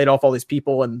this, laid off all these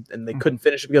people, and they couldn't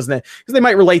finish it because they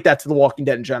might relate that to The Walking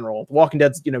Dead in general. The Walking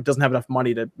Dead, doesn't have enough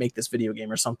money to make this video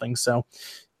game or something. So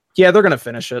yeah, they're going to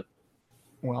finish it.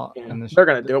 Well, and they're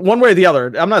going to do it one way or the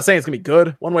other. I'm not saying it's going to be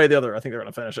good. One way or the other, I think they're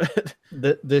going to finish it.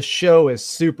 The show is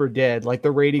super dead. Like, the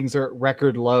ratings are at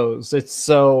record lows. It's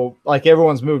so, like,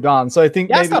 everyone's moved on. So I think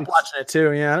maybe I stopped watching it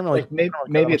too. Yeah, I don't really. Like,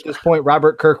 maybe at this point,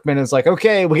 Robert Kirkman is like,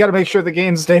 okay, we got to make sure the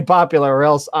games stay popular, or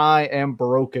else I am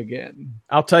broke again.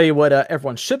 I'll tell you what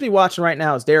everyone should be watching right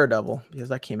now is Daredevil, because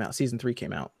that came out. Season 3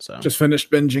 came out. So just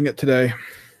finished binging it today.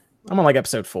 I'm on like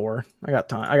episode 4. I got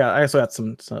time. I also got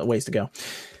some ways to go.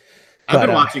 I've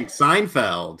been watching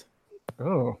Seinfeld.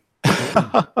 Oh.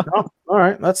 All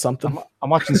right, that's something. I'm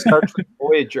watching Star Trek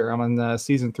Voyager. I'm on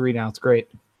season 3 now. It's great.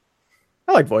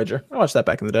 I like Voyager. I watched that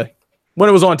back in the day when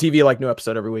it was on TV, like new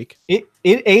episode every week. It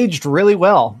aged really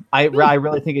well. I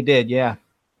really think it did. Yeah.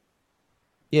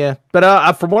 Yeah,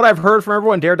 but from what I've heard from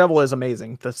everyone, Daredevil is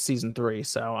amazing. That's season 3.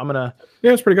 So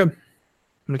it's pretty good. I'm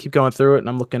gonna keep going through it, and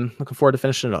I'm looking forward to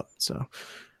finishing it up. So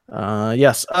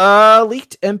yes,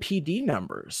 leaked MPD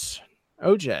numbers.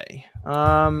 OJ,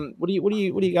 what do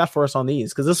you got for us on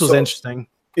these? Because this was interesting.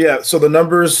 Yeah, so the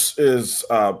numbers is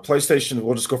PlayStation.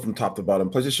 We'll just go from top to bottom.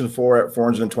 PlayStation 4 at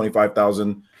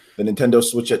 425,000. The Nintendo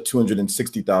Switch at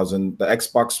 260,000. The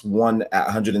Xbox One at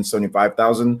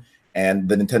 175,000. And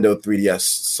the Nintendo 3DS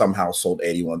somehow sold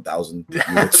 81,000.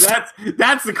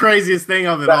 That's the craziest thing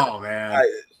of it all, man.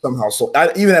 somehow sold,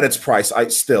 even at its price. I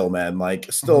still, man,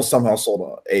 like still somehow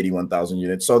sold 81,000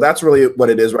 units. So that's really what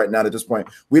it is right now at this point.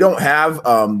 We don't have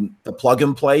the plug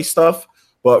and play stuff,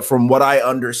 but from what I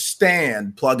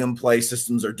understand, plug and play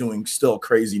systems are doing still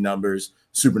crazy numbers.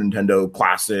 Super Nintendo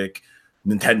Classic,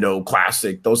 Nintendo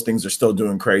Classic, those things are still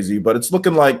doing crazy, but it's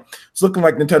looking like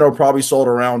Nintendo probably sold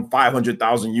around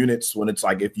 500,000 units when it's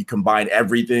like if you combine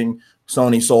everything.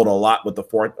 Sony sold a lot with the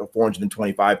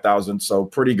 425,000, so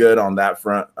pretty good on that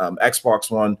front.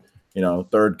 Xbox One, you know,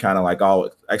 third, kind of like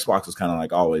always. Xbox is kind of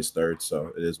like always third,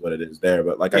 so it is what it is there.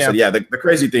 But like I said, the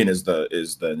crazy thing is the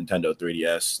Nintendo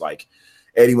 3DS, like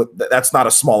 80. That's not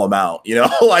a small amount, you know.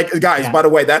 Like guys, by the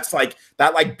way, that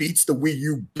beats the Wii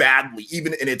U badly,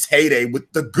 even in its heyday with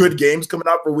the good games coming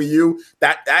out for Wii U.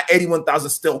 That 81,000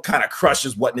 still kind of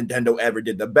crushes what Nintendo ever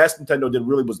did. The best Nintendo did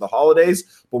really was the holidays,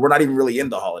 but we're not even really in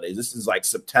the holidays. This is like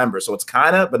September, so it's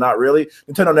kind of, but not really.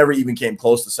 Nintendo never even came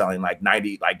close to selling like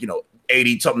 90, like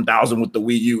 80 something thousand with the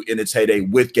Wii U in its heyday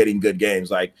with getting good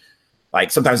games. Like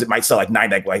sometimes it might sell like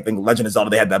 90. Like I think Legend of Zelda,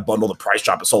 they had that bundle, the price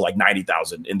drop, it sold like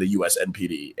 90,000 in the US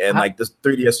NPD, and like this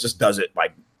 3DS just does it.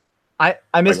 Like I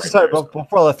missed sorry, before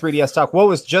the 3DS talk. What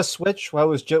was just Switch? What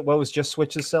was just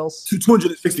Switch's sales?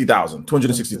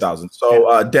 260,000.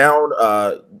 So down.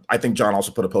 I think John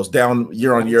also put a post down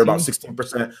year on year about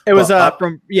 16%. It was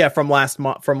from last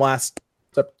month, from last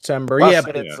September.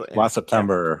 Last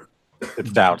September,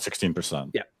 it's down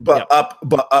 16%. Yeah, but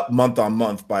up month on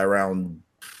month by around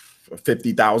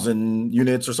 50,000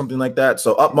 units or something like that.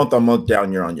 So up month on month,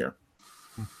 down year on year.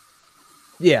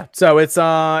 Yeah, so it's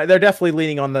they're definitely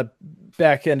leaning on the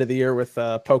back end of the year with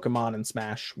Pokemon and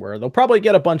Smash, where they'll probably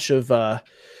get a bunch of I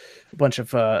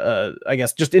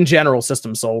guess just in general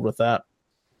systems sold with that.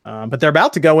 But they're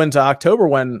about to go into October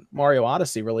when Mario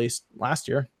Odyssey released last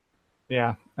year.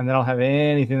 Yeah, and they don't have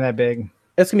anything that big.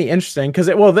 It's gonna be interesting because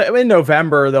in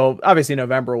November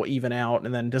November will even out,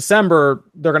 and then December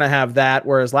they're gonna have that.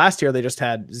 Whereas last year they just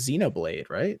had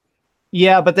Xenoblade, right?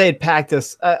 Yeah, but they had packed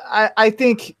this. I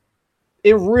think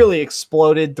it really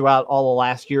exploded throughout all of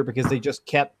last year because they just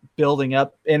kept building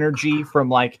up energy from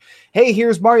like, hey,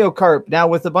 here's Mario Kart now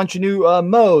with a bunch of new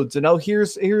modes, and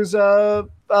here's Legend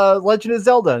of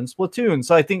Zelda and Splatoon.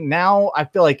 So I think now I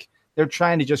feel like they're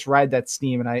trying to just ride that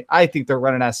steam, and I think they're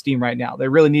running out of steam right now. They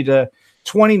really need to.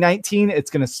 2019,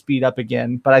 it's going to speed up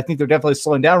again, but I think they're definitely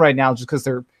slowing down right now just because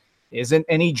there isn't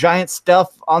any giant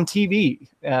stuff on TV.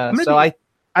 I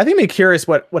think I'm curious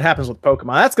what happens with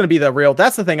Pokemon. That's going to be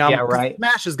that's the thing. Right.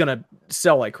 Smash is going to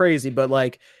sell like crazy, but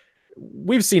like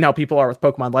we've seen how people are with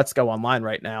Pokemon Let's Go online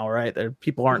right now, right?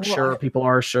 People aren't sure. People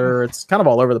are sure. It's kind of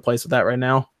all over the place with that right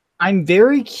now. I'm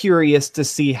very curious to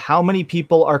see how many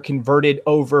people are converted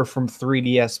over from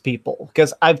 3DS people,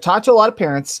 because I've talked to a lot of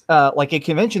parents, like at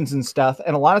conventions and stuff,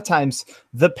 and a lot of times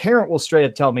the parent will straight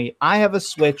up tell me, I have a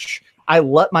Switch, I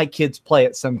let my kids play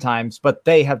it sometimes, but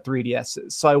they have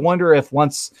 3DSs. So I wonder if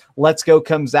once Let's Go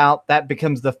comes out, that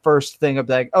becomes the first thing of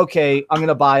like, okay, I'm going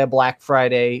to buy a Black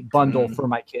Friday bundle for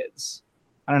my kids.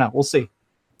 I don't know. We'll see.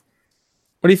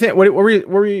 What do you think? Were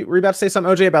we about to say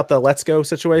something, OJ, about the Let's Go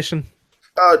situation?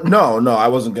 No, I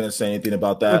wasn't going to say anything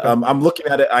about that. Okay. I'm looking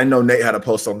at it. I know Nate had a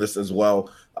post on this as well.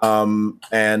 Out of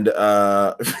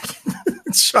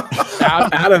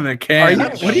the can.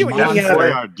 What are you eating out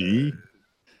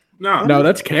of? No,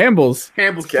 that's Campbell's.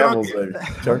 Campbell's.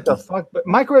 What the fuck? But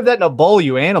microwave that in a bowl,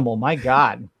 you animal. My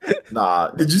God.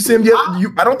 Nah. Did you see him yet?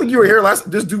 I don't think you were here last.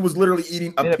 This dude was literally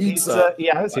eating a pizza.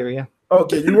 Yeah, I was here, yeah.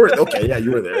 Okay, you were. Okay, yeah,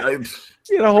 you were there.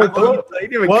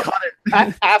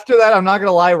 After that, I'm not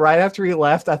gonna lie. Right after he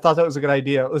left, I thought that was a good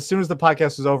idea. As soon as the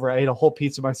podcast was over, I ate a whole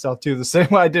pizza myself too. The same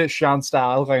way I did it Sean style.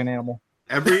 I look like an animal.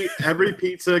 Every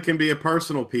pizza can be a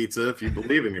personal pizza if you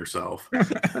believe in yourself.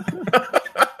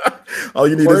 All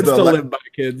you need is to live by,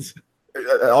 kids.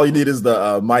 All you need is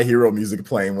the My Hero music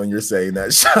playing when you're saying that.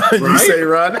 You say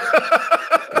run.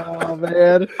 Oh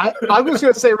man, I was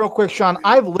going to say real quick, Sean.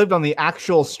 I've lived on the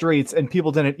actual streets, and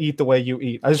people didn't eat the way you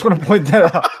eat. I just want to point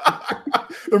that out.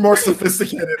 They're more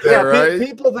sophisticated there, right?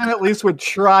 People then at least would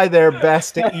try their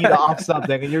best to eat off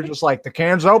something, and you're just like, the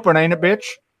can's open, ain't it, bitch?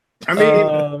 I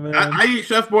mean, I eat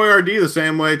Chef Boyardee the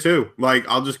same way too. Like,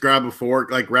 I'll just grab a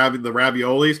fork, like the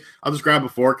raviolis. I'll just grab a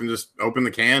fork and just open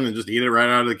the can and just eat it right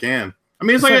out of the can. I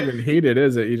mean, it's like not even heated,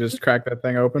 is it? You just crack that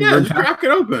thing open. Yeah, just crack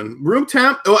it open. Room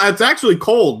temp. Well, it's actually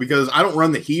cold because I don't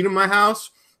run the heat in my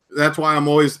house. That's why I'm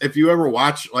always. If you ever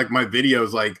watch like my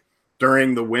videos, like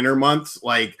during the winter months,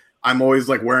 like I'm always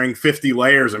like wearing 50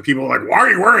 layers, and people are like, "Why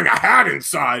are you wearing a hat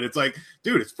inside?" It's like,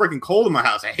 dude, it's freaking cold in my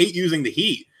house. I hate using the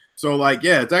heat. So, like,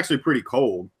 yeah, it's actually pretty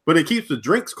cold. But it keeps the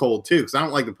drinks cold, too, because I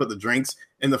don't like to put the drinks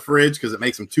in the fridge because it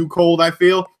makes them too cold, I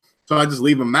feel. so I just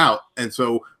leave them out. And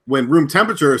so when room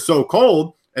temperature is so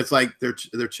cold, it's like they're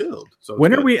chilled. So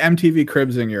when are we MTV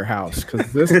Cribsing your house?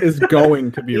 Because this is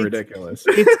going to be ridiculous.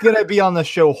 It's gonna be on the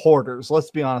show Hoarders.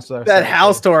 Let's be honest with ourselves. That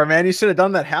house tour, man. You should have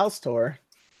done that house tour.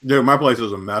 Dude, my place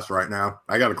is a mess right now.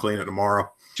 I got to clean it tomorrow.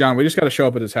 John, we just got to show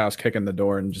up at his house, kicking the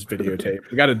door, and just videotape.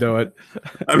 We got to do it.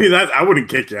 I mean, I wouldn't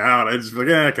kick you out. I just be like,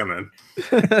 yeah, come in.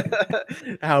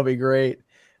 That would be great.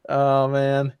 Oh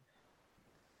man.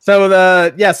 So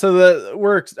I guess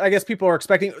people are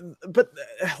expecting, but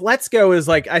Let's Go is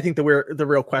like, I think the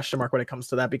real question mark when it comes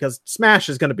to that, because Smash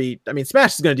is going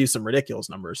to do some ridiculous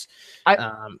numbers.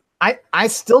 I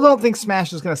still don't think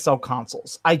Smash is going to sell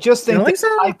consoles. I just think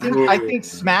I think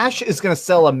Smash is going to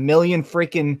sell 1 million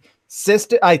freaking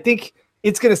system. I think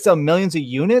it's going to sell millions of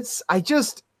units. I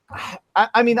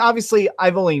mean, obviously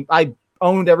I've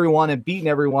owned everyone and beaten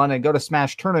everyone and go to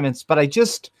Smash tournaments, but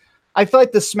I feel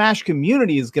like the Smash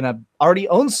community is going to already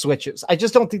own Switches. I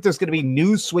just don't think there's going to be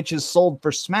new Switches sold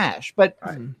for Smash. But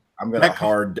I'm gonna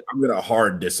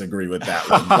hard disagree with that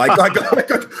one.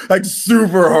 like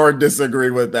super hard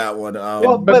disagree with that one.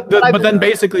 But then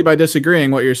basically by disagreeing,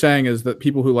 what you're saying is that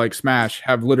people who like Smash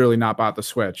have literally not bought the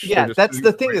Switch. Yeah, that's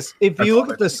the thing is, if you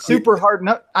look at the super hard,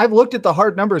 I've looked at the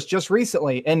hard numbers just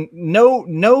recently, and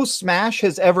no Smash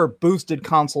has ever boosted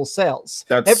console sales.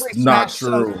 That's not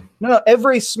true.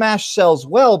 Every Smash sells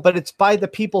well, but it's by the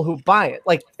people who buy it.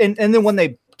 Like, and then when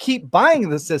they keep buying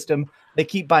the system, they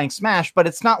keep buying Smash, but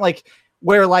it's not like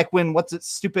where when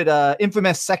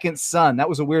Infamous Second Son, that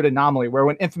was a weird anomaly where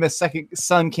when Infamous Second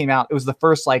Son came out, it was the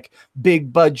first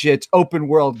big budget open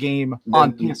world game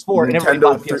on PS4 and everybody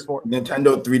bought PS4.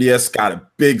 Nintendo 3DS got a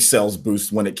big sales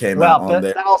boost when it came out on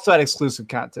there. That also had exclusive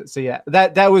content. So yeah,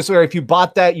 that was where if you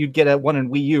bought that, you'd get one in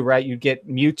Wii U, right? You'd get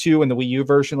Mewtwo in the Wii U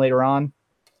version later on.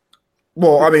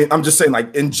 Well, I mean, I'm just saying,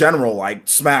 in general,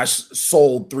 Smash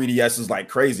sold 3DSs like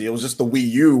crazy. It was just the Wii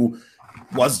U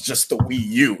was just the Wii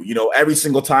U. Every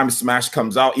single time Smash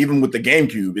comes out, even with the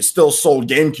GameCube, it still sold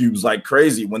GameCubes like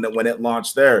crazy when it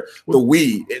launched there. The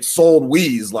Wii, it sold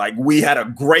Wiis. We had a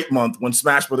great month when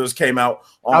Smash Brothers came out.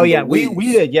 We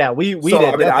did. Yeah, we did.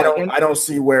 I mean, I don't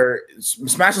see where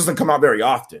Smash doesn't come out very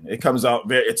often. It comes out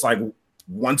it's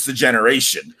once a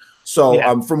generation.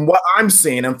 So from what I'm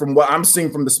seeing and from what I'm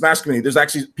seeing from the Smash community, there's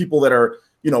actually people that are,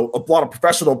 a lot of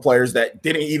professional players that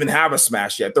didn't even have a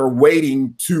Smash yet. They're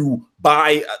waiting to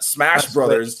buy Smash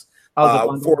Brothers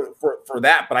for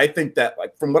that. But I think that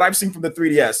from what I've seen from the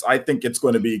 3DS, I think it's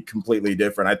going to be completely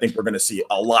different. I think we're going to see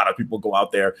a lot of people go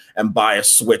out there and buy a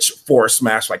Switch for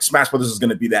Smash. Smash Brothers is going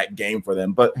to be that game for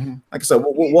them. But like I said,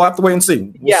 we'll have to wait and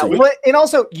see. We'll see. Well, and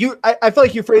also I feel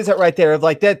like you phrased that right there of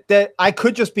that I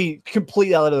could just be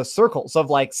completely out of the circles of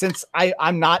since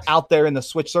I'm not out there in the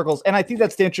Switch circles. And I think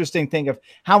that's the interesting thing of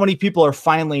how many people are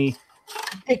finally.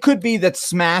 It could be that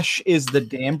Smash is the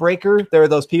dam breaker. There are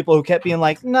those people who kept being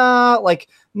nah,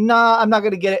 I'm not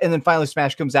going to get it. And then finally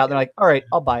Smash comes out. And they're like, all right,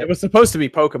 I'll buy it. It was supposed to be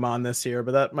Pokemon this year,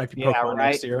 but that might be Pokemon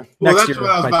next year. Well, that's what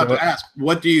I was about to ask.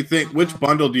 What do you think? Which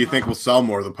bundle do you think will sell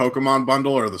more, the Pokemon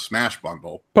bundle or the Smash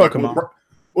bundle? Pokemon.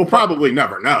 We'll probably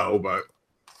never know, but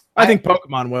I think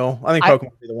Pokemon will. I think Pokemon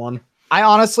will be the one. I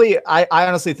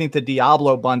honestly think the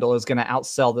Diablo bundle is going to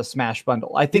outsell the Smash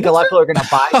bundle. I think a lot of people are going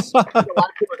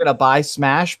to buy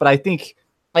Smash, but I think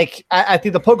I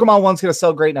think the Pokemon one's going to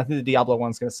sell great, and I think the Diablo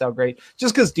one's going to sell great.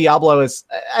 Just because Diablo is,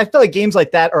 I feel like games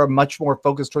like that are much more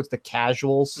focused towards the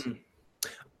casuals.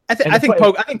 I think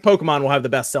Pokemon will have the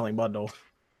best selling bundle.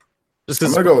 Just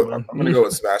I'm gonna go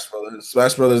with Smash Brothers.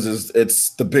 Smash Brothers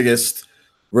it's the biggest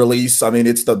release. I mean,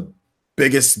 it's the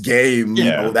biggest game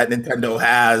that Nintendo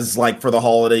has for the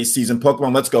holiday season.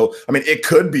 Pokemon Let's Go, I mean, it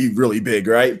could be really big,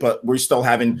 right? But we're still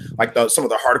having some of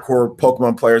the hardcore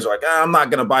Pokemon players are I'm not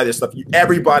gonna buy this stuff.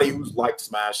 Everybody who's liked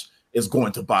Smash is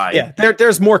going to buy. Yeah,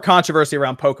 there's more controversy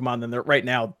around Pokemon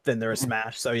than there is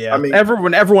Smash. So yeah, I mean,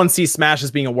 everyone sees Smash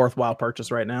as being a worthwhile purchase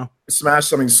right now. Smash,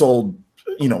 sold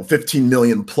 15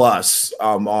 million plus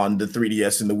on the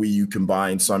 3DS and the Wii U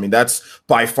combined. So I mean, that's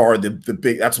by far the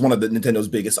big. That's one of the Nintendo's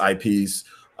biggest IPs.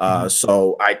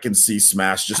 So I can see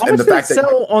Smash just. How much did it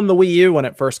sell on the Wii U when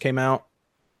it first came out?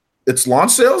 Its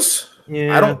launch sales.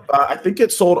 Yeah, I don't. I think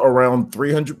it sold around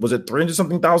 300. Was it 300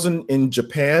 something thousand in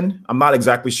Japan? I'm not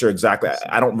exactly sure.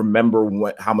 I don't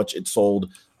remember how much it sold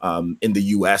in the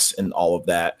US and all of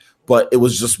that. But it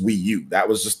was just Wii U. That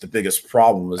was just the biggest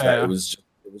problem. That it was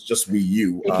just Wii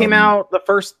U. It came out the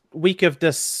first week of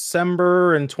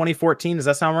December in 2014. Does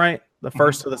that sound right? The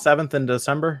 1st to the 7th in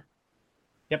December.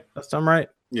 Yep, that sound right.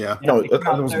 Yeah. No,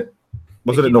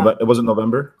 Was it in November? Was it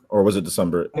November or was it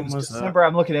December? It was December.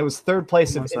 I'm looking. It was third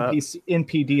place of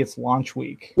NPD. It's launch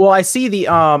week. Well, I see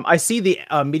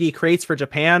the media crates for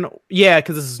Japan. Yeah,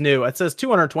 because this is new. It says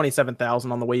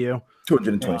 227,000 on the Wii U.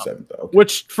 227,000. Okay.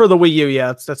 Which for the Wii U,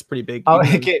 yeah, that's pretty big. Oh,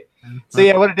 okay. So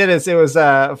yeah, what it did is it was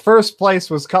first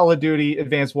place was Call of Duty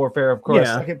Advanced Warfare, of course.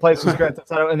 Yeah. Second place was Grand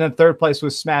Theft Auto, and then third place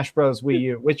was Smash Bros. Wii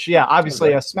U. Which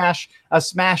obviously a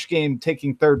Smash game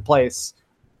taking third place.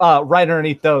 Right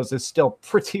underneath those is still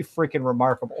pretty freaking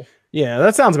remarkable. Yeah,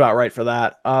 that sounds about right for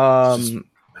that.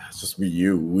 It's just Wii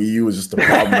U. Wii U is just the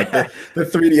problem. Like the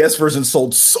 3DS version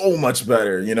sold so much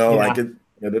better. The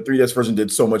 3DS version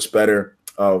did so much better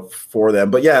for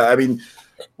them. But yeah, I mean,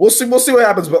 we'll see what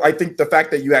happens. But I think the fact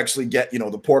that you actually get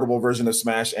the portable version of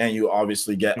Smash, and you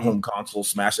obviously get home console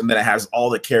Smash, and then it has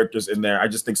all the characters in there. I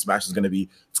just think Smash is going to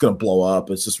blow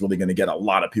up. It's just really going to get a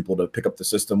lot of people to pick up the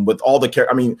system with all the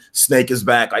characters. I mean, Snake is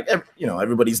back. Like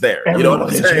everybody's there. You know what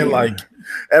I'm saying? Like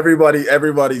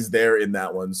everybody's there in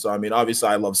that one. So I mean, obviously,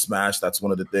 I love Smash. That's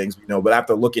one of the things But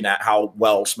after looking at how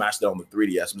well Smash did on the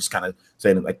 3DS, I'm just kind of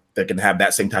saying like they can have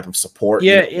that same type of support.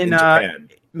 Yeah, in Japan.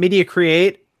 Media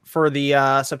Create. For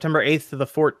the September 8th to the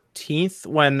 14th,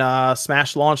 when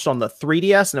Smash launched on the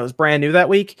 3DS and it was brand new that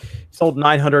week, sold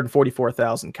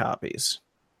 944,000 copies.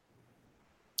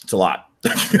 It's a lot.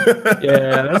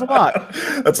 Yeah, that's a lot.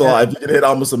 That's a lot. If you can hit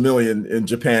almost 1 million in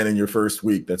Japan in your first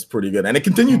week, that's pretty good. And it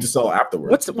continued to sell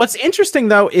afterwards. What's interesting,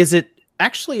 though, is it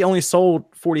actually only sold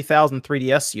 40,000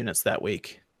 3DS units that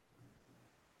week.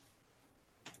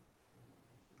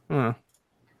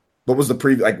 What was the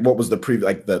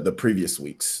the previous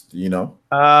weeks? Do you know?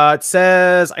 It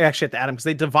says I actually have to add them because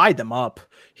they divide them up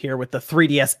here with the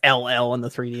 3DS LL and the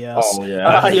 3DS. Oh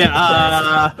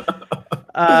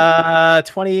yeah.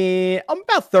 20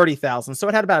 about 30,000. So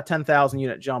it had about a 10,000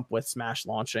 unit jump with Smash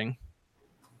launching.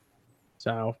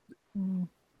 So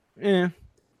yeah.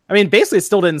 I mean, basically it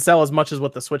still didn't sell as much as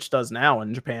what the Switch does now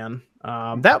in Japan.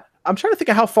 That I'm trying to think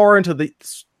of how far into the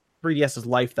 3DS's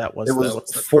life that was. It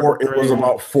was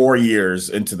about 4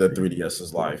 years into the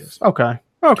 3DS's life. Okay.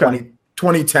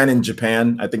 2010 in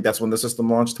Japan. I think that's when the system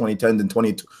launched. 2010 and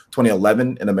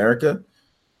 2011 in America.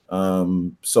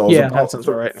 So yeah, that sounds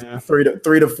right. Yeah. 3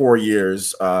 to 4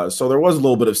 years. So there was a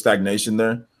little bit of stagnation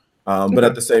there. But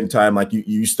at the same time, like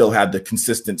you still had the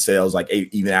consistent sales, like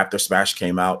even after Smash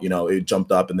came out, it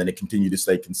jumped up and then it continued to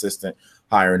stay consistent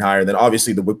higher and higher. Then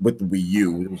obviously with the Wii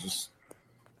U,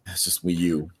 it's just Wii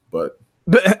U. But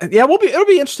yeah, it'll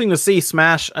be interesting to see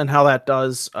Smash and how that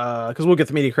does, because we'll get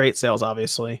the Media Crate sales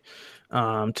obviously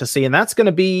to see, and that's going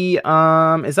to be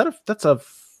that's a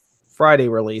Friday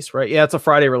release, right? Yeah, it's a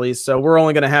Friday release, so we're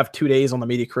only going to have 2 days on the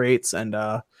Media Crates, and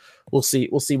we'll see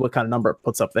what kind of number it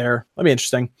puts up there. That'll be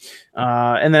interesting,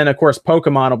 and then of course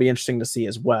Pokemon will be interesting to see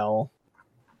as well.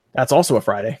 That's also a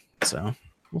Friday, so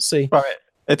we'll see. All right,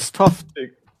 it's tough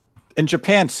in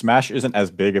Japan, Smash isn't as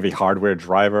big of a hardware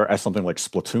driver as something like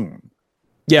Splatoon.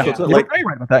 Yeah, so right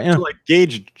about that. Yeah, to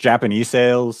gauge Japanese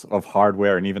sales of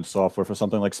hardware and even software for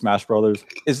something like Smash Brothers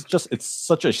it's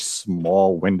such a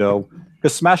small window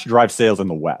because Smash drives sales in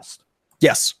the West.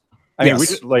 Yes, I mean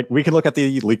we can look at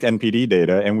the leaked NPD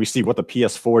data and we see what the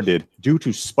PS4 did due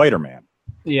to Spider-Man.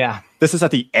 Yeah, this is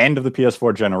at the end of the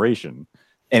PS4 generation.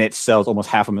 And it sells almost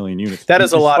 500,000 units. That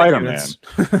is a lot of units.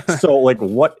 So,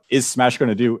 what is Smash going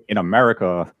to do in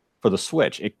America for the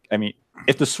Switch?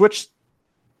 If the Switch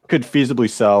could feasibly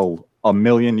sell 1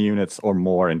 million units or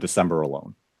more in December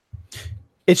alone,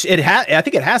 I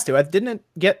think it has to.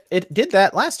 It did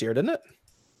that last year, didn't it?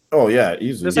 Oh yeah,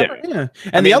 easily. December, yeah.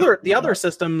 And the other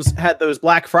systems had those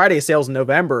Black Friday sales in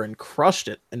November and crushed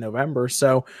it in November.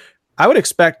 So, I would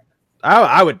expect.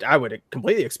 I would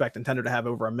completely expect Nintendo to have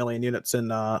over 1 million units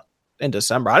in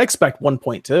December. I'd expect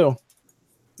 1.2. Minimum.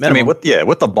 I mean,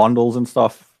 with the bundles and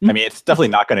stuff. I mean, it's definitely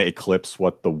not going to eclipse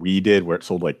what the Wii did, where it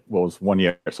sold 1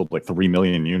 year it sold 3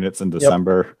 million units in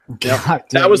December. Yep.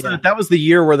 That was the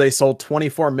year where they sold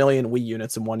 24 million Wii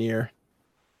units in 1 year,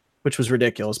 which was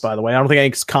ridiculous. By the way, I don't think any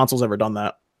console's ever done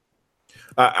that.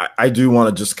 I do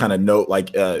want to just kind of note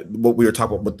what we were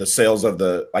talking about with the sales of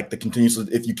the continuous.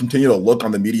 If you continue to look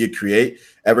on the Media Create,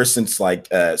 ever since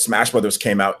Smash Brothers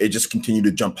came out, it just continued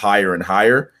to jump higher and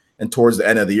higher. And towards the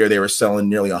end of the year, they were selling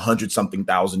nearly 100-something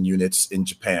thousand units in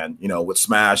Japan. With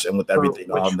Smash and with everything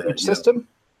on there. Which system?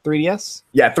 3DS?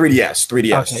 Yeah, 3DS.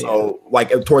 Okay,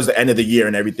 so towards the end of the year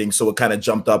and everything, so it kind of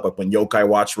jumped up when Yokai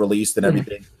Watch released and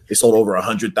everything. They sold over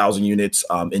 100,000 units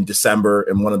in December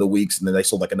in one of the weeks, and then they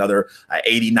sold like another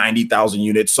 80, 90,000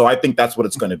 units. So I think that's what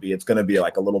it's going to be. It's going to be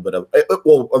like a little bit of,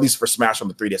 well, at least for Smash on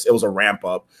the 3DS, it was a ramp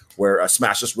up where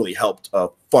Smash just really helped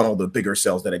funnel the bigger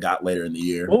sales that it got later in the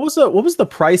year. What was the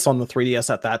price on the 3DS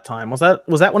at that time? Was that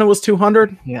when it was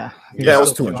 200? Yeah, it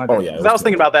was 200. Oh yeah, I was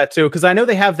thinking about that too, because I know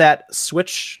they have that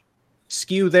Switch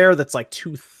SKU there that's like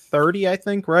 230, I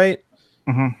think, right?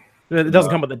 It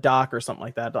doesn't come with a dock or something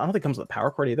like that. I don't think it comes with a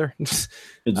power cord either. It's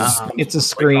a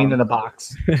screen and a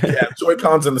box. Yeah,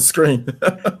 Joy-Cons in the screen.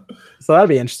 So that'd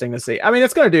be interesting to see. I mean,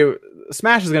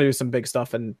 Smash is going to do some big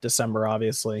stuff in December,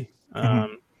 obviously.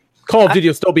 Call of Duty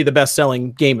will still be the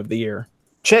best-selling game of the year.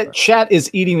 Chat is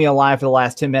eating me alive for the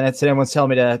last 10 minutes, and everyone's telling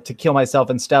me to kill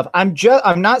myself and stuff. I'm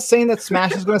not saying that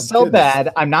Smash is going to sell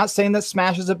bad. I'm not saying that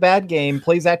Smash is a bad game.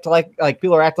 Please act like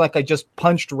people are acting like I just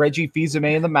punched Reggie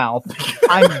Fils-Aimé in the mouth.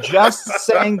 I'm just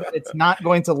saying that it's not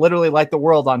going to literally light the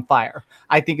world on fire.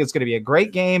 I think it's going to be a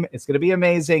great game. It's going to be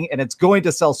amazing, and it's going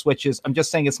to sell Switches. I'm just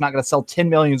saying it's not going to sell 10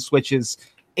 million Switches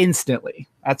instantly.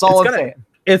 That's all I'm saying.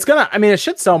 It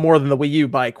should sell more than the Wii U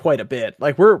by quite a bit.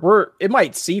 Like it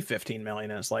might see 15 million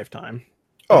in its lifetime.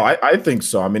 Oh, I think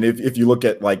so. I mean, if you look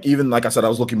at even like I said, I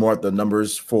was looking more at the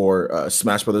numbers for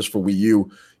Smash Brothers for Wii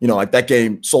U. Like that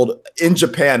game sold in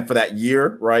Japan for that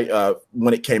year, right?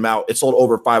 When it came out, it sold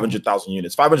over 500,000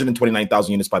 units,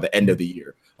 529,000 units by the end of the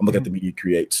year. I'm looking at the Media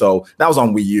Create. So that was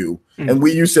on Wii U, and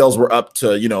Wii U sales were up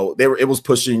to it was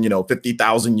pushing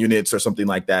 50,000 units or something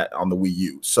like that on the Wii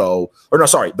U. So the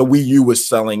Wii U was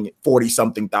selling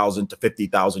 40-something thousand to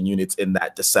 50,000 units in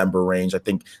that December range. I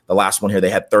think the last one here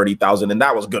they had 30,000, and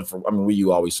that was good for. I mean, Wii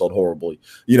U always sold horribly,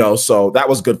 so that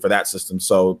was good for that system.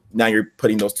 So now you're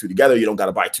putting those two together. You don't got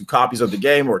to buy 2 copies of the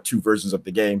game or 2 versions of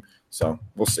the game. So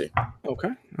we'll see.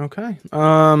 Okay.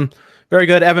 Very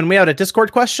good, Evan. We had a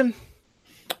Discord question.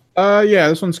 Yeah,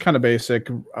 this one's kind of basic.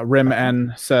 Rim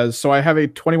N says, so I have a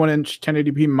 21-inch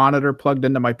 1080p monitor plugged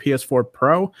into my PS4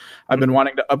 Pro. I've been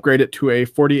wanting to upgrade it to a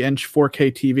 40-inch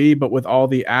 4K TV, but with all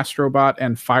the Astrobot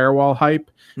and Firewall hype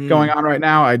going on right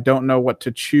now, I don't know what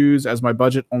to choose as my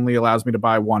budget only allows me to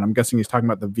buy one. I'm guessing he's talking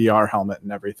about the VR helmet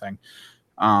and everything.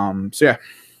 So yeah,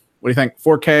 what do you think?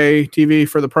 4K TV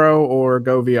for the Pro or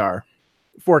go VR?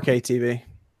 4K TV.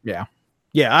 Yeah.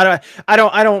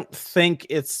 I don't think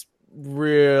it's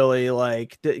really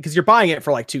because you're buying it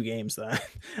for like 2 games then.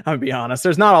 I'm gonna be honest,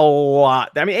 there's not a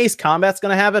lot. I mean, Ace Combat's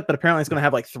gonna have it, but apparently it's gonna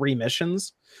have like 3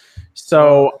 missions.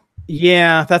 So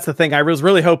yeah, that's the thing. I was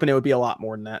really hoping it would be a lot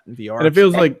more than that in VR. And it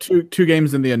feels like two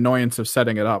games in the annoyance of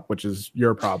setting it up, which is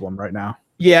your problem right now.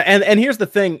 Yeah, and here's the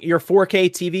thing: your 4K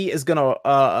TV is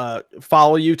gonna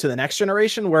follow you to the next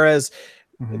generation, whereas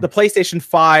the PlayStation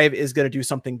 5 is gonna do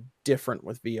something different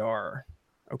with VR.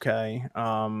 Okay.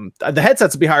 The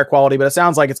headsets will be higher quality, but it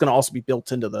sounds like it's going to also be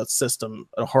built into the system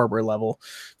at a hardware level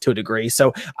to a degree.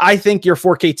 So I think your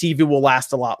 4K TV will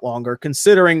last a lot longer,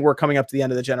 considering we're coming up to the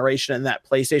end of the generation and that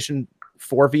PlayStation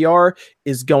 4 VR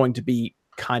is going to be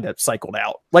kind of cycled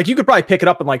out. Like you could probably pick it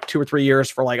up in like 2 or 3 years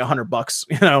for like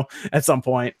 $100, at some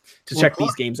point to check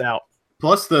these games out.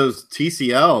 Plus those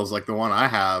TCLs, like the one I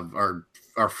have, are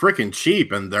freaking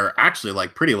cheap, and they're actually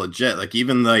like pretty legit. Like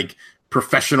even like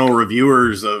professional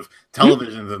reviewers of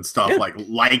televisions and stuff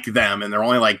like them, and they're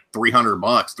only like $300,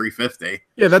 $350.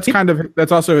 Yeah,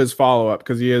 that's also his follow-up,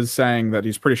 because he is saying that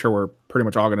he's pretty sure we're pretty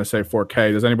much all going to say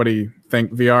 4K. Does anybody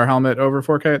think VR helmet over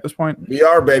 4K at this point?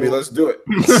 VR, baby, let's do it.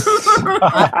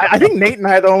 I think Nate and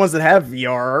I are the ones that have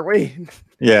VR, aren't we?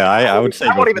 Yeah, I would say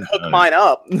I won't even hook mine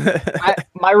up.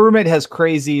 My roommate has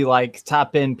crazy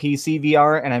top-end PC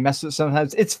VR, and I mess with it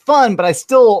sometimes. It's fun, but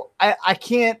I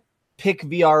can't pick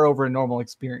VR over a normal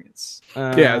experience.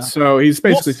 Yeah, so he's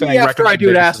basically saying after I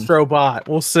do Astrobot,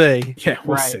 we'll see. Yeah,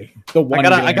 we'll see.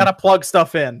 I gotta plug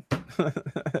stuff in.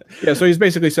 Yeah, so he's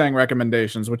basically saying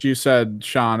recommendations. What you said,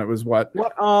 Sean, it was what?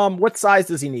 What size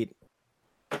does he need?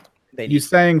 He's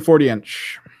saying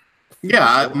 40-inch.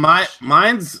 Yeah, my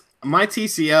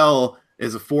TCL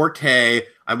is a 4K.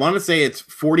 I want to say it's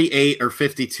 48 or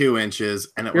 52 inches,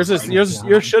 and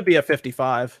yours should be a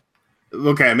 55.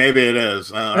 Okay, maybe it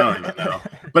is. I don't even know.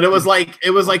 But it was like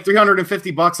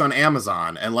 $350 on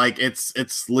Amazon, and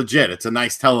it's legit. It's a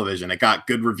nice television. It got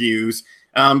good reviews.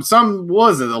 A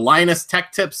Linus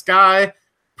Tech Tips guy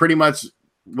pretty much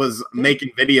was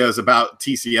making videos about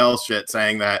TCL shit,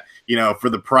 saying that for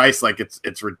the price,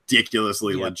 it's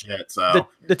ridiculously legit. So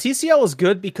the TCL is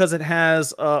good because it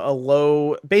has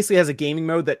basically has a gaming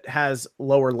mode that has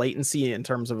lower latency in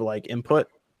terms of input.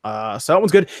 So that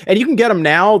one's good, and you can get them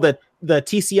now that the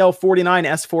TCL 49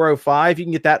 S405, you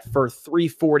can get that for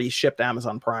 $340 shipped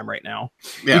Amazon Prime right now.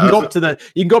 Yeah, you can go up to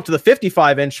the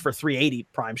 55-inch for $380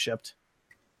 Prime shipped.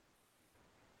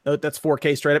 That's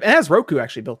 4K straight up. It has Roku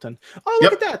actually built in. Oh,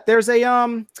 look at that. There's a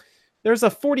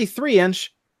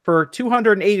 43-inch for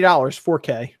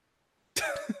 $280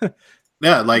 4K.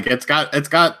 Yeah, like it's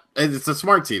a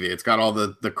smart TV. It's got all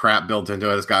the crap built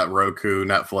into it. It's got Roku,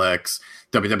 Netflix,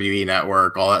 WWE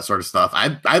Network, all that sort of stuff.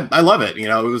 I love it. You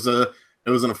know, it was an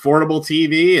affordable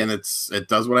TV, and it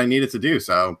does what I need it to do.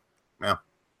 So yeah.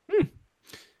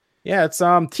 Yeah, it's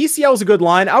TCL is a good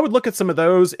line. I would look at some of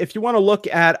those. If you want to look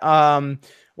at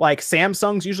like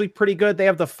Samsung's usually pretty good. They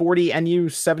have the 40 NU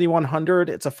 7100.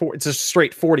 It's a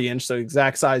straight 40-inch, so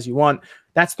exact size you want.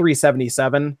 That's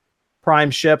 $377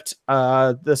 Prime shipped.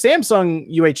 The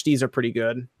Samsung UHDs are pretty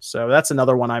good, so that's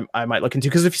another one I might look into,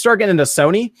 because if you start getting into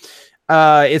Sony,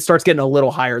 it starts getting a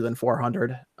little higher than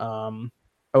 400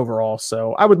 overall.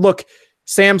 So I would look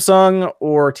Samsung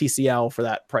or TCL for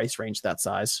that price range, that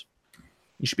size.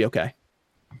 You should be okay.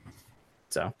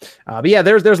 So, but yeah,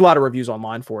 there's a lot of reviews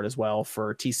online for it as well,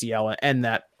 for TCL and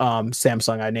that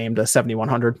Samsung I named a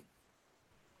 7100.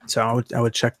 So I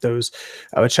would check those.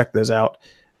 I would check those out.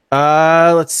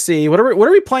 Let's see. What are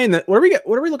we playing? What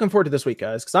are we looking forward to this week,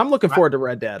 guys? Because I'm looking forward to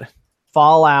Red Dead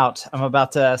Fallout. I'm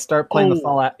about to start playing the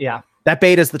Fallout. Yeah, that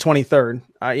beta is the 23rd.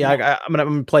 I'm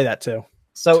gonna play that too.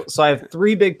 So I have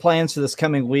 3 big plans for this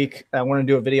coming week. I want to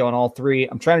do a video on all 3.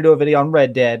 I'm trying to do a video on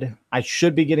Red Dead. I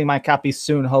should be getting my copy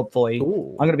soon, hopefully.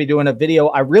 Ooh. I'm going to be doing a video.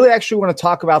 I really actually want to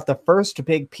talk about the first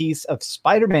big piece of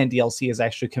Spider-Man DLC is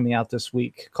actually coming out this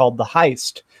week, called The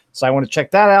Heist. So I want to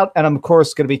check that out. And I'm, of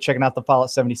course, going to be checking out the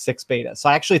Fallout 76 beta. So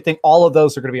I actually think all of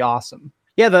those are going to be awesome.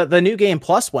 Yeah, the New Game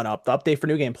Plus went up. The update for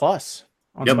New Game Plus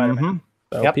on Spider-Man.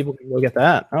 So people can go get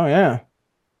that. Oh, yeah.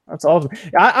 That's awesome.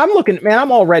 I'm looking, man,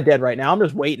 I'm all Red Dead right now. I'm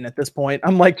just waiting at this point.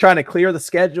 I'm like trying to clear the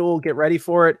schedule, get ready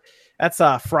for it. That's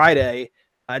Friday.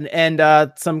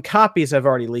 And some copies have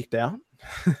already leaked out.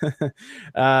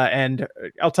 And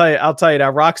I'll tell you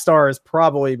now, Rockstar has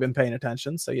probably been paying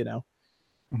attention. So, you know,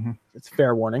 it's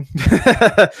fair warning.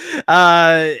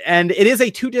 And it is a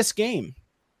 2-disc game.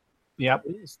 Yep.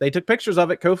 They took pictures of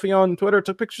it. Kofi on Twitter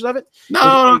took pictures of it. No,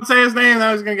 don't say his name.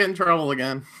 I was gonna get in trouble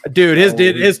again. Dude,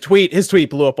 his tweet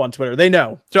blew up on Twitter. They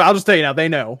know. So I'll just tell you now, they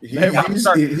know.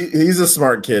 He's a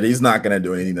smart kid. He's not gonna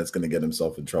do anything that's gonna get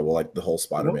himself in trouble, like the whole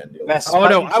Spider-Man deal. Oh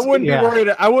no, I wouldn't be worried.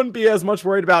 I wouldn't be as much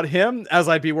worried about him as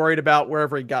I'd be worried about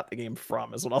wherever he got the game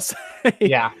from, is what I'll say.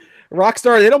 Yeah.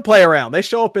 Rockstar, they don't play around. They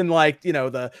show up in like, you know,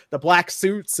 the black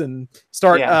suits and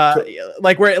start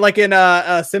like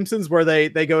in Simpsons, where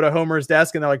they go to Homer's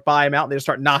desk and they're like, buy him out, and they just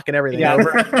start knocking everything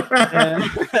over.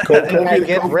 I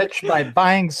get rich by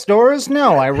buying stores?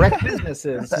 No, I wreck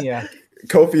businesses. Yeah.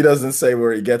 Kofi doesn't say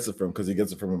where he gets it from, because he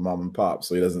gets it from a mom and pop,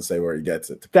 so he doesn't say where he gets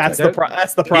it. That's the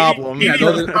problem.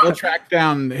 They'll track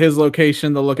down his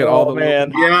location. They'll look at all the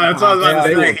man. Yeah, that's what I was about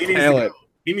to say.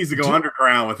 He needs to go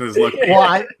underground with his look.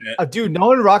 Well, dude,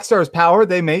 knowing Rockstar's power,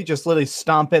 they may just literally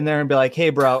stomp in there and be like,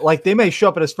 "Hey, bro!" Like they may show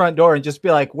up at his front door and just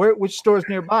be like, "Which store's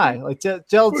nearby?" Like, tell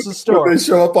us the store. They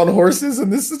show up on horses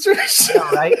in this situation,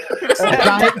 right?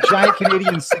 giant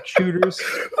Canadian 6-shooters.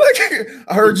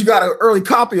 I heard you got an early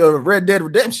copy of Red Dead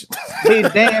Redemption. Hey,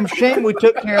 damn shame we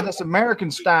took care of this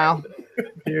American style.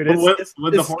 Dude, it's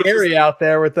scary out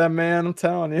there with them, man. I'm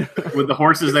telling you. Would the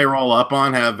horses they roll up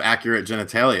on have accurate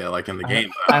genitalia, like in the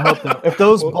game? I hope so. If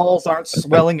those balls aren't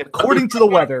swelling according to the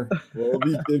weather. Well,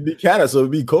 it'd be Canada, so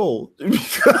it'd be cold. It'd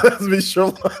be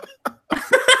sure.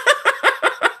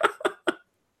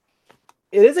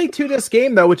 It is a 2-disc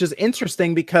game, though, which is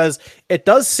interesting, because it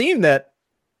does seem that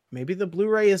maybe the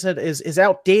Blu-ray is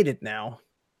outdated now.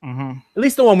 Mm-hmm. At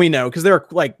least the one we know, because they're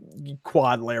like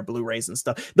quad layer Blu-rays and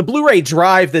stuff. The Blu-ray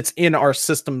drive that's in our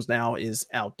systems now is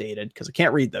outdated, because I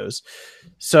can't read those.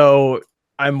 So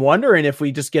I'm wondering if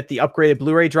we just get the upgraded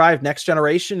Blu-ray drive next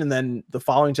generation, and then the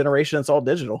following generation it's all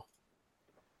digital.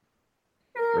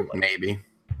 Maybe.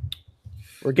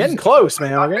 We're getting close,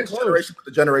 man. We're getting close.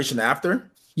 The generation after?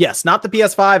 Yes, not the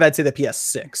PS5. I'd say the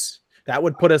PS6. That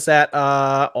would put us at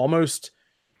almost.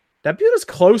 That'd be as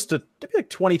close to like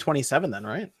 2027 then,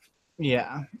 right?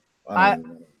 Yeah. I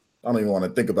don't even want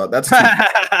to think about that.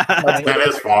 That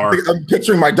is far. I'm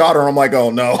picturing my daughter, and I'm like,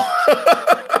 oh no.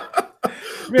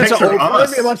 There's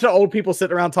a bunch of old people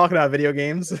sitting around talking about video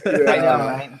games. Yeah. I know,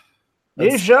 right?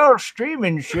 This whole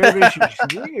streaming service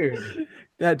is weird.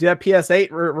 Yeah, dude, that PS8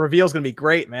 reveal is gonna be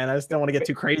great, man. I just don't want to get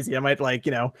too crazy. I might like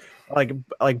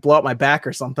blow up my back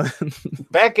or something.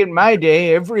 Back in my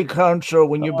day, every console,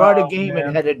 when you bought a game,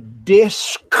 it had a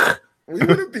disc. We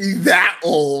wouldn't be that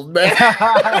old, man.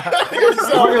 We're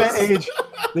gonna age.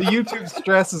 The YouTube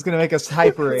stress is going to make us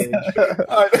hyper age.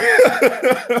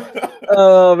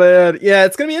 Oh man, yeah,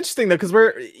 it's gonna be interesting though, because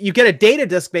you get a data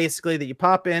disk basically that you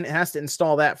pop in. It has to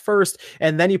install that first,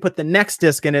 and then you put the next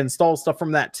disk in and install stuff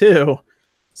from that too.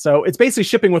 So it's basically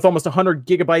shipping with almost 100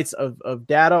 gigabytes of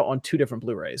data on 2 different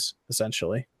Blu-rays,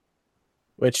 essentially,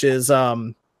 which is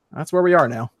that's where we are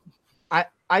now.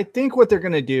 I think what they're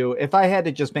going to do, if I had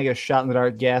to just make a shot in the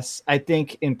dark guess, I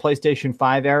think in PlayStation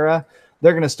 5 era,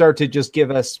 they're going to start to just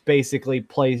give us basically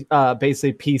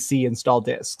PC install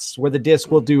discs, where the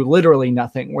disc will do literally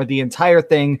nothing, where the entire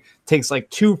thing takes like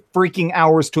 2 freaking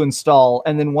hours to install,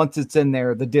 and then once it's in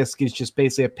there, the disc is just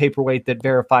basically a paperweight that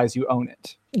verifies you own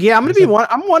it. Yeah,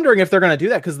 I'm wondering if they're going to do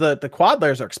that, because the quad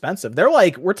layers are expensive.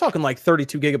 We're talking like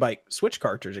 32 gigabyte Switch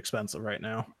cartridge expensive right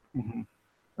now. Mm-hmm.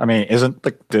 I mean, isn't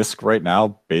the disc right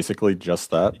now basically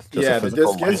just that? Just the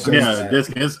disc is. The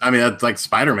disc is. I mean, that's like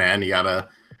Spider-Man. You had to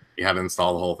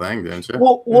install the whole thing, didn't you?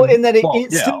 Well, in that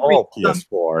it's still all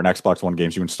PS4 and Xbox One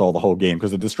games, you install the whole game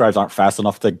because the disk drives aren't fast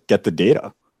enough to get the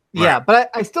data. Yeah, right. But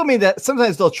I still mean that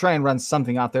sometimes they'll try and run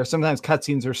something out there. Sometimes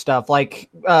cutscenes or stuff like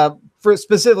for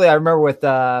specifically, I remember with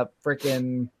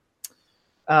freaking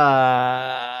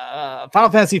Final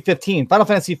Fantasy 15. Final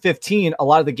Fantasy 15, a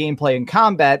lot of the gameplay and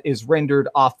combat is rendered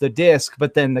off the disc,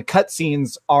 but then the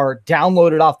cutscenes are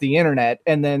downloaded off the internet,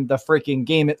 and then the freaking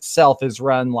game itself is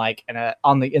run like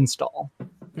on the install.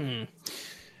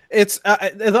 It's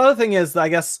the other thing is, I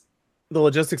guess, the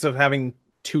logistics of having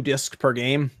 2 discs per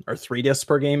game or 3 discs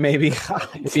per game, maybe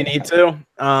if you need to.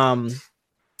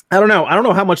 I don't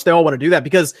know how much they all want to do that,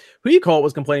 because who you call it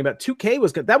was complaining about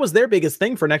 2K that was their biggest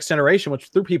thing for next generation, which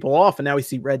threw people off. And now we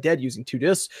see Red Dead using 2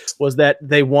 discs, was that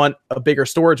they want a bigger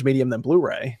storage medium than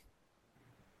Blu-ray.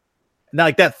 Now,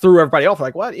 like, that threw everybody off.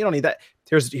 Like, what? You don't need that.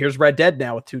 Here's Red Dead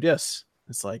now with 2 discs.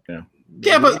 It's like,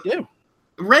 yeah, but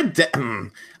Red Dead,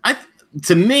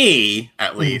 to me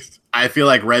at least, I feel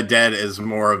like Red Dead is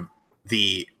more of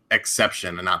the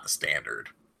exception and not the standard.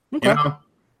 Okay. You know?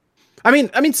 I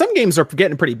mean, some games are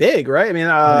getting pretty big, right? I mean,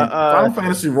 Final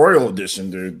Fantasy Royal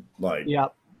Edition, dude. Like, yeah.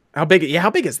 How big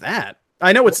is that?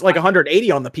 I know it's like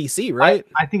 150 on the PC, right?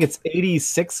 I think it's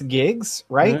 86 gigs,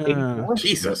 right? 84?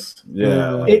 Jesus.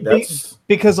 Yeah.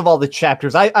 Because of all the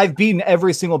chapters. I've beaten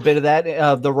every single bit of that,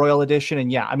 the Royal Edition.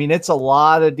 And yeah, I mean, it's a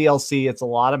lot of DLC. It's a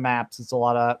lot of maps. It's a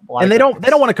lot of and they don't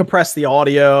want to compress the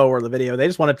audio or the video. They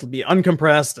just want it to be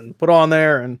uncompressed and put on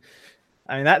there. And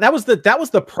I mean, that was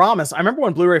the promise. I remember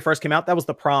when Blu-ray first came out, that was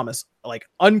the promise, like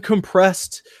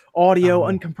uncompressed audio,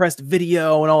 uncompressed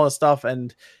video, and all this stuff.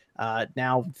 And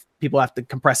now people have to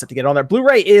compress it to get on there.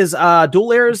 Blu-ray is dual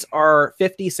layers are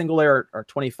 50, single layer are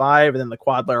 25, and then the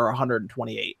quad layer are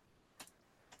 128,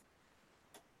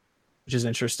 which is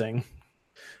interesting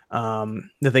that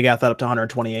they got that up to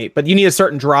 128. But you need a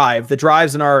certain drive. The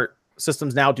drives in our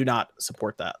systems now do not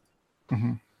support that.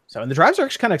 Mm-hmm. So, and the drives are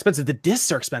actually kind of expensive. The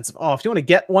discs are expensive. Oh, if you want to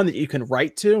get one that you can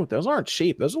write to, those aren't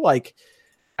cheap. Those are like,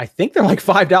 I think they're like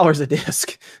 $5 a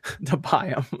disc to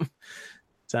buy them.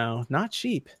 So not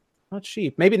cheap. Not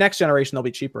cheap. Maybe next generation they'll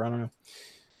be cheaper. I don't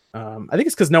know. I think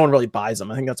it's because no one really buys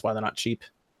them. I think that's why they're not cheap.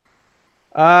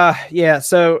 Yeah,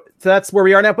 so that's where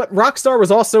we are now. But Rockstar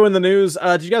was also in the news.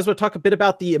 Did you guys want to talk a bit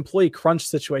about the employee crunch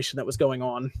situation that was going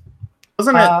on?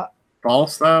 Wasn't it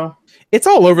false though? It's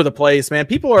all over the place, man.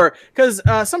 People are, because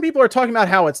some people are talking about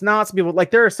how it's not. Some people, like,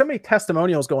 there are so many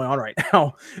testimonials going on right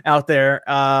now out there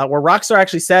where Rockstar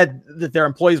actually said that their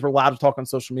employees were allowed to talk on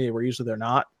social media, where usually they're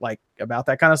not, like, about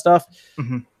that kind of stuff.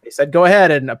 Mm-hmm. They said, go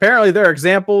ahead. And apparently there are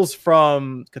examples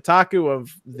from Kotaku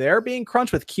of there being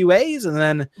crunch with QAs. And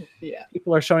then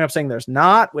people are showing up saying there's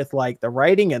not, with like the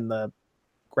writing and the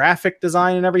graphic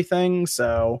design and everything.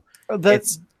 So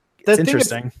it's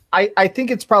interesting. I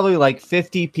think it's probably like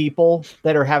 50 people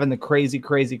that are having the crazy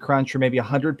crunch, or maybe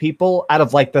 100 people out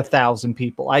of like the 1,000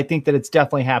 people. I think that it's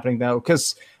definitely happening though,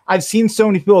 because I've seen so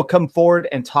many people come forward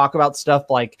and talk about stuff.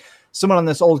 Like someone on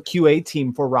this old QA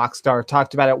team for Rockstar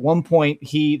talked about at one point,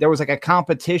 there was like a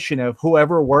competition of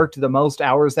whoever worked the most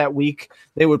hours that week,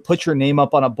 they would put your name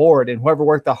up on a board, and whoever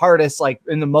worked the hardest, like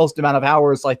in the most amount of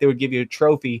hours, like they would give you a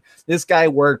trophy. This guy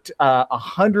worked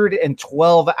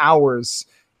 112 hours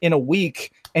in a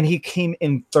week, and he came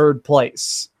in 3rd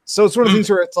place. So it's one of the things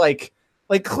where it's like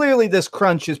clearly this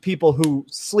crunch is people who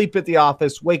sleep at the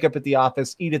office, wake up at the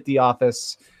office, eat at the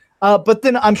office. But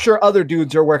then I'm sure other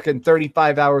dudes are working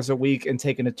 35 hours a week and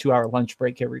taking a 2-hour lunch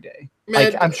break every day.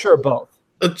 Man, I'm sure both.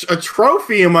 a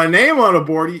trophy and my name on a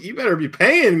board, you better be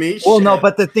paying me. Well, shit. No,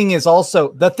 but the thing is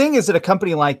at a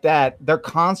company like that, they're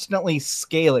constantly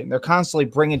scaling. They're constantly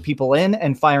bringing people in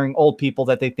and firing old people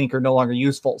that they think are no longer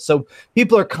useful. So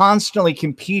people are constantly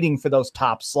competing for those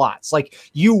top slots. Like,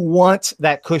 you want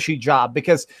that cushy job,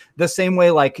 because the same way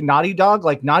like Naughty Dog,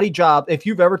 like Naughty Job, if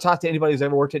you've ever talked to anybody who's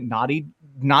ever worked at Naughty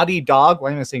Dog,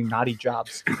 why am I saying Naughty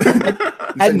Jobs?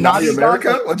 At Naughty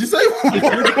America? Dog, what'd you say?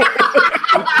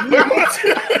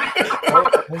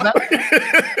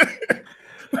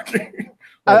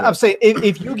 I'm saying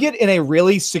if you get in a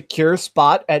really secure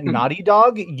spot at Naughty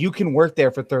Dog, you can work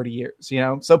there for 30 years, you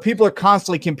know? So people are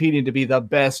constantly competing to be the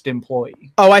best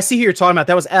employee. Oh, I see who you're talking about.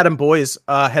 That was Adam Boyes,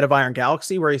 head of Iron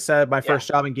Galaxy, where he said, my first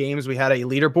job in games, we had a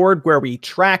leaderboard where we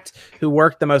tracked who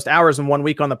worked the most hours in 1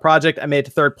 week on the project. I made it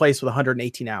to third place with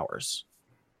 118 hours.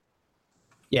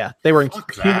 Yeah, they were in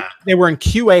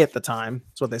QA at the time.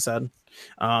 That's what they said.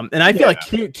 And I feel like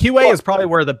QA is probably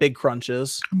where the big crunch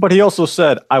is. But he also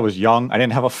said, I was young. I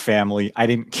didn't have a family. I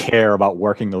didn't care about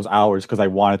working those hours because I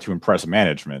wanted to impress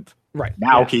management. Right.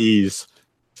 Now he's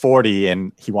 40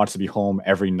 and he wants to be home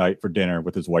every night for dinner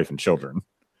with his wife and children.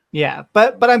 Yeah,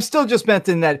 but I'm still just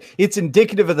mentioning that it's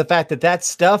indicative of the fact that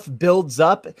stuff builds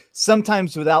up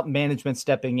sometimes without management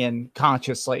stepping in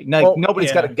consciously.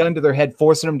 Nobody's got a gun to their head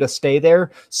forcing them to stay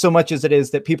there so much as it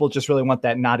is that people just really want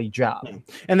that naughty job.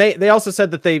 And they also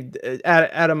said that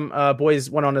Adam Boyes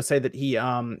went on to say that he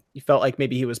felt like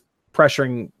maybe he was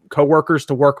pressuring coworkers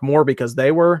to work more because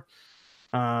they were.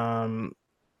 Yeah,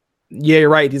 you're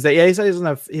right. He said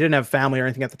he didn't have family or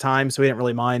anything at the time, so he didn't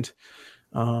really mind.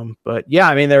 But yeah,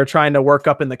 I mean, they were trying to work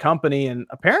up in the company, and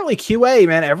apparently QA,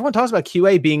 man, everyone talks about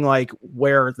QA being like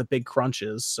where the big crunch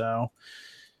is. So,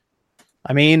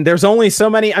 I mean, there's only so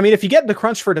many. I mean, if you get into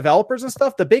crunch for developers and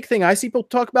stuff, the big thing I see people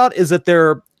talk about is that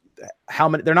they're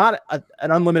not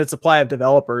an unlimited supply of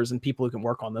developers and people who can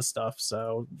work on this stuff.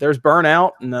 So there's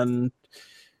burnout, and then,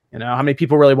 you know, how many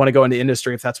people really want to go into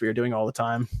industry if that's what you're doing all the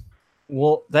time?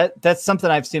 Well, that's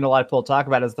something I've seen a lot of people talk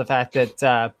about, is the fact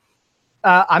that,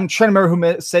 I'm trying to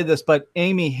remember who said this, but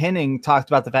Amy Hennig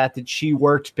talked about the fact that she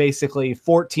worked basically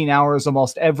 14 hours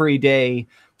almost every day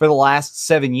for the last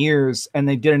 7 years, and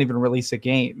they didn't even release a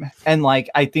game. And like,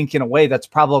 I think in a way that's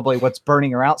probably what's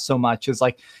burning her out so much, is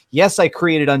like, yes, I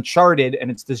created Uncharted and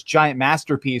it's this giant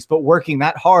masterpiece, but working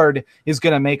that hard is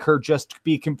going to make her just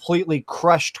be completely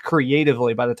crushed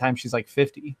creatively by the time she's like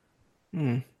 50.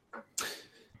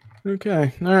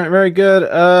 Okay. All right. Very good.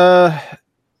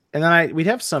 And then we'd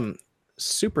have some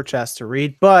super chats to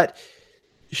read, but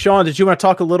Sean, did you want to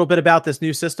talk a little bit about this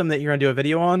new system that you're going to do a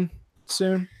video on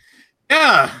soon?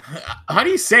 Yeah. How do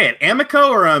you say it?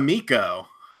 Amico or Amico?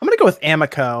 I'm going to go with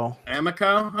Amico.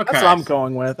 Amico? Okay. That's what I'm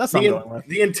going with. The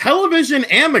Intellivision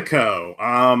Amico.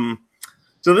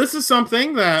 So this is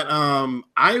something that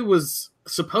I was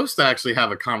supposed to actually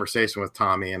have a conversation with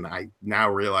Tommy, and I now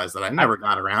realize that I never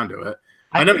got around to it.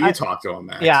 I know you talked to him,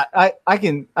 Max. Yeah, I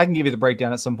can give you the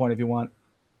breakdown at some point if you want.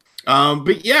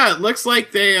 But yeah, it looks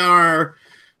like they are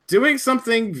doing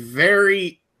something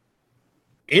very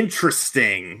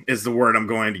interesting is the word I'm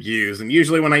going to use. And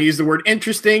usually when I use the word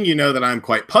interesting, you know that I'm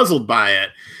quite puzzled by it.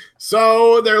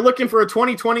 So they're looking for a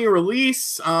 2020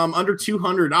 release, under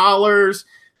 $200,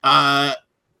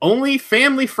 only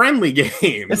family friendly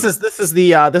game. This is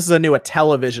a new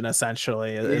Intellivision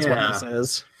essentially is what this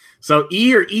is. So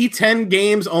E or E10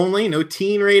 games only, no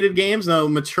teen rated games, no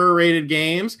mature rated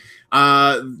games.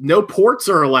 No ports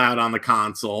are allowed on the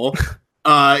console.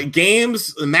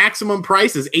 Games, the maximum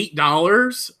price is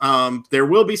 $8. There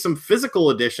will be some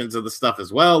physical editions of the stuff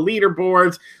as well.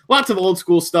 Leaderboards, lots of old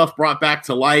school stuff brought back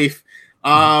to life.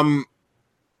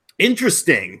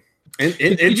 Interesting.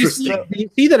 Interesting. You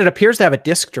see that it appears to have a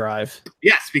disc drive.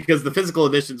 Yes, because the physical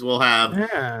editions will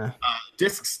have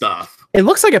disc stuff. It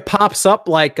looks like it pops up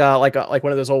like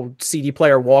one of those old CD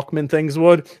player Walkman things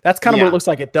would. That's kind of what it looks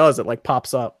like. It does. It like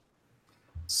pops up.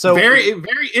 So very,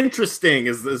 very interesting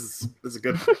is a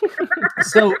good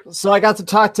So I got to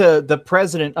talk to the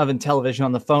president of Intellivision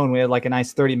on the phone. We had like a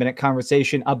nice 30-minute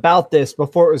conversation about this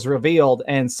before it was revealed.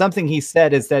 And something he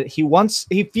said is that he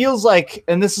feels like,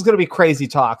 and this is going to be crazy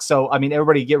talk, so I mean,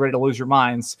 everybody get ready to lose your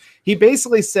minds. He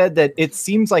basically said that it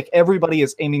seems like everybody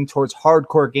is aiming towards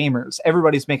hardcore gamers.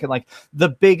 Everybody's making like the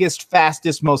biggest,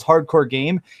 fastest, most hardcore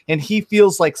game. And he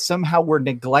feels like somehow we're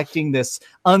neglecting this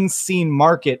unseen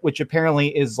market, which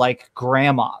apparently is like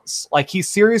grandmas. Like he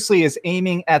seriously is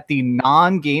aiming at the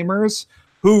non-gamers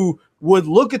who would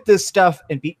look at this stuff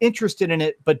and be interested in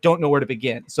it, but don't know where to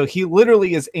begin. So he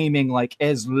literally is aiming like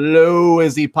as low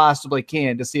as he possibly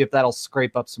can to see if that'll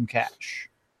scrape up some cash.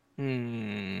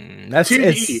 That's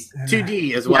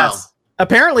 2D as well. Yes.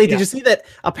 Apparently, did you see that?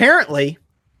 Apparently,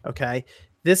 okay,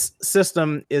 this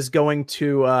system is going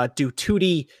to do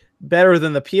 2D better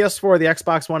than the PS4, the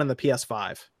Xbox One, and the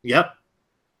PS5. Yep.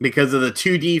 Because of the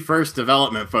 2D first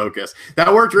development focus.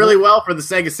 That worked really well for the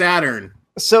Sega Saturn.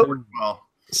 So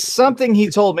something he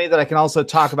told me that I can also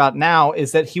talk about now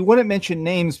is that he wouldn't mention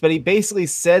names, but he basically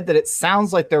said that it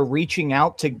sounds like they're reaching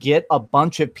out to get a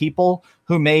bunch of people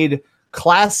who made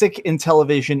classic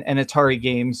Intellivision and Atari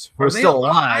games who are still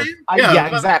alive. Yeah,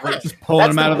 exactly. Just pulling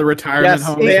them out of the retirement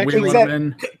home, wheeling them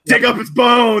in. Dig up his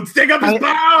bones. Dig up his bones.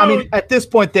 I mean, at this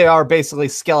point, they are basically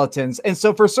skeletons. And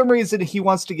so for some reason, he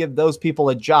wants to give those people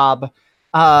a job.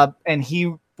 And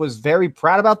he was very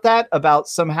proud about that, about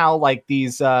somehow like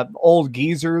these old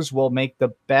geezers will make the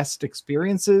best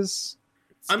experiences.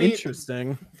 I mean,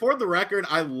 interesting. For the record,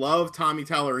 I love Tommy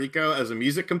Tallarico as a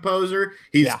music composer.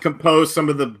 He's composed some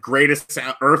of the greatest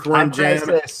Earthworm Jam,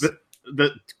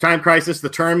 the Time Crisis, the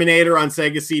Terminator on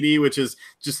Sega CD, which is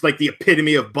just like the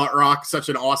epitome of butt rock. Such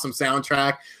an awesome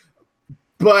soundtrack.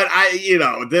 But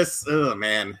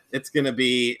man, it's gonna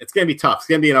be tough. It's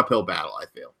gonna be an uphill battle, I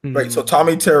feel. Right. So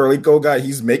Tommy Tallarico guy,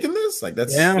 he's making this? Like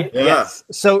that's Yes.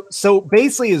 So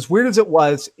basically, as weird as it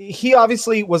was, he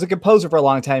obviously was a composer for a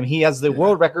long time. He has the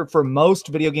world record for most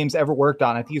video games ever worked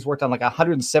on. I think he's worked on like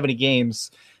 170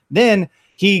 games. Then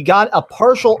he got a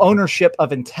partial ownership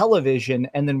of Intellivision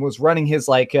and then was running his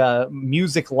like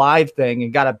music live thing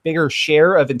and got a bigger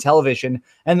share of Intellivision.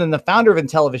 And then the founder of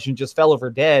Intellivision just fell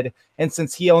over dead. And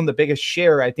since he owned the biggest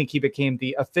share, I think he became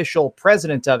the official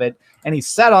president of it. And he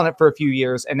sat on it for a few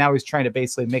years. And now he's trying to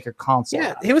basically make a console.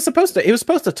 Yeah, he was supposed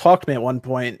to talk to me at one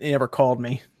point. He never called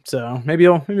me. So maybe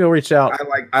he'll reach out.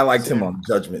 I liked him on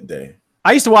Judgment Day.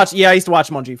 I used to watch him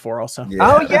on G4 also. Yeah.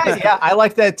 Oh yeah, I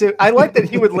like that too. I like that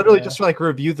he would literally just like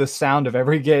review the sound of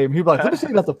every game. He'd be like, "Let me see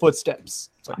about the footsteps."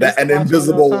 Like, that and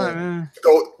invisible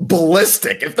go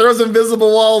ballistic. If there was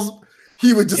invisible walls,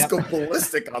 he would just go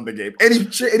ballistic on the game. And he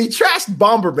trashed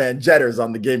Bomberman Jetters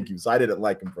on the GameCube, so I didn't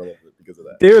like him for a little bit because of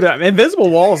that. Dude, invisible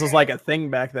walls was like a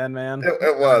thing back then, man.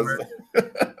 It was.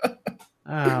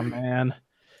 Oh man.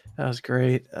 That was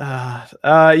great.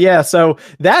 Yeah, so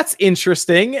that's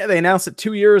interesting. They announced it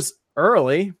 2 years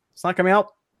early. It's not coming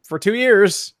out for 2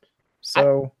 years.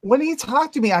 So when he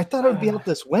talked to me, I thought it would be out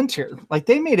this winter. Like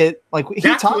they made it like he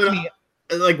talked to me.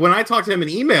 Like when I talked to him in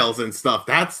emails and stuff,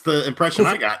 that's the impression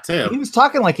I got too. He was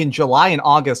talking like in July and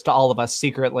August to all of us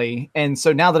secretly. And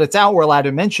so now that it's out, we're allowed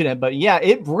to mention it. But yeah,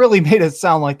 it really made it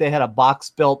sound like they had a box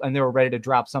built and they were ready to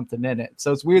drop something in it.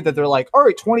 So it's weird that they're like, all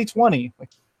right, 2020. Like,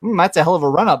 that's a hell of a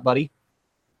run up, buddy.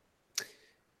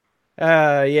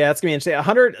 Yeah, it's gonna be interesting.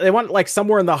 100. They want like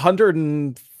somewhere in the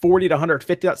 140 to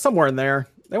 150, somewhere in there.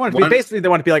 They want it to be basically. They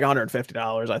want it to be like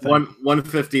 $150. I think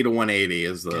 150 to 180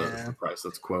 is the price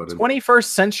that's quoted. 21st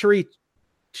century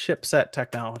chipset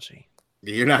technology.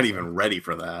 You're not even ready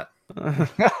for that.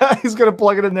 He's gonna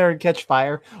plug it in there and catch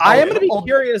fire. I am gonna be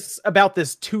curious about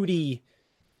this 2D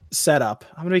setup.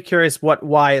 I'm gonna be curious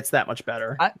why it's that much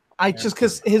better. I just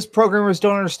because his programmers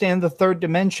don't understand the third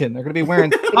dimension. They're going to be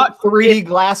wearing 3D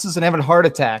glasses and having heart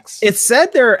attacks. It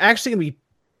said they're actually going to be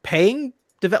paying,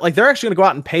 like they're actually going to go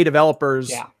out and pay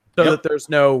developers so that there's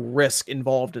no risk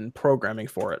involved in programming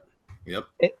for it. Yep.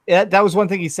 That was one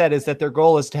thing he said is that their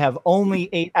goal is to have only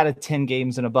 8 out of 10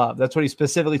 games and above. That's what he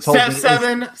specifically told me.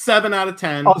 7 out of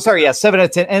 10. Oh, sorry. Yeah. 7 out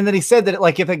of 10. And then he said that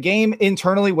like if a game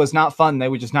internally was not fun, they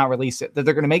would just not release it. That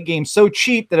they're going to make games so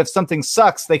cheap that if something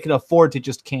sucks, they can afford to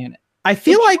just can it. I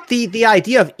feel like the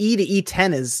idea of E to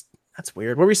E10 that's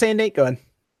weird. What were you saying, Nate? Go ahead.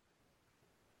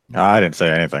 I didn't say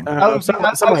anything.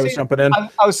 Somebody was jumping in.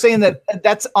 I was saying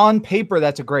that's on paper.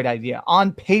 That's a great idea.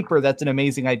 On paper, that's an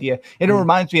amazing idea. And it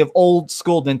reminds me of old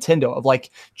school Nintendo of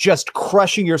like just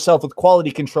crushing yourself with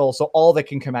quality control. So all that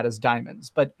can come out is diamonds.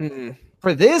 But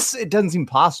for this, it doesn't seem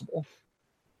possible.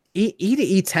 E to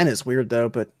E10 is weird though,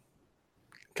 but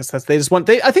because they just want,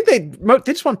 I think they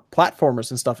just want platformers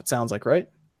and stuff. It sounds like, right?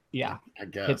 Yeah. I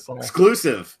guess.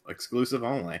 Exclusive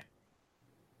only.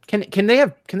 Can they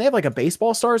have like a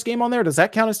Baseball Stars game on there? Does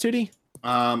that count as 2D?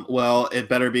 Well, it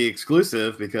better be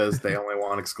exclusive because they only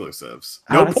want exclusives.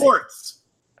 No ports.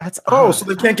 That's so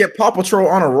they can't get Paw Patrol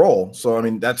on a roll. So I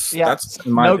mean that's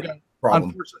my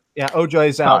problem. Yeah,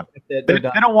 Ojoy's out. They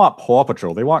don't want Paw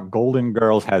Patrol. They want Golden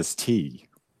Girls Has Tea.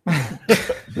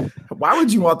 Why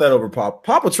would you want that over Paw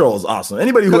Patrol? Is awesome.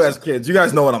 Anybody who has kids, you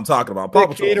guys know what I'm talking about. Paw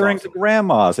Patrol catering to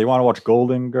grandmas. They want to watch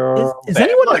Golden Girls. Is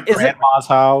anyone like grandma's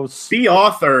house? The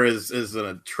author is an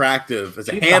attractive,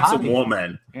 a handsome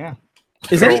woman. Yeah.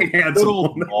 Is anyone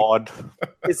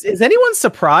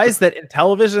surprised that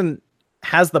Intellivision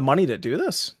has the money to do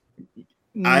this?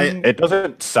 It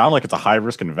doesn't sound like it's a high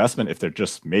risk investment if they're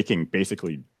just making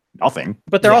basically nothing.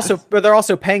 But they're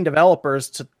also paying developers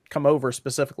to come over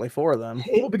specifically for them.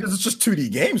 Well, because it's just 2D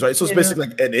games, right? So it's basically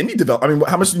like an indie develop. I mean,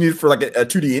 how much do you need for like a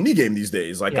 2D indie game these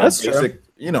days? Like that's basic,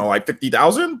 like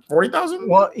 50,000, 40,000.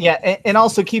 Well, yeah, and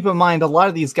also keep in mind a lot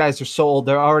of these guys are so old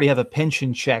they already have a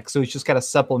pension check, so he's just got to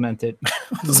supplement it.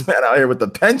 This man out here with the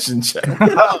pension check.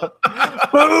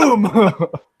 Boom.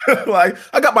 Like,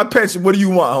 I got my pension. What do you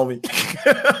want, homie?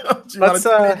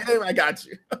 I got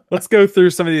you. Let's go through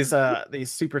some of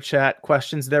these super chat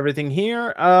questions and everything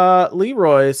here.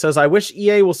 Leroy says, I wish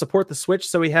EA will support the Switch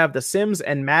so we have The Sims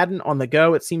and Madden on the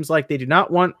go. It seems like they do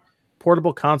not want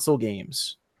portable console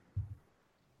games.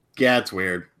 Yeah, it's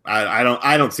weird. I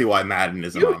don't see why Madden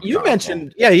isn't on you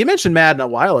mentioned Madden a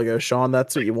while ago, Sean.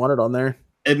 That's what you wanted on there.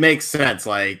 It makes sense.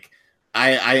 Like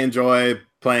I enjoy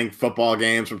playing football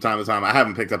games from time to time. I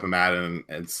haven't picked up a Madden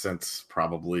since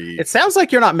probably. It sounds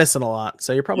like you're not missing a lot,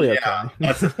 so you're probably okay.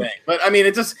 That's the thing. But I mean,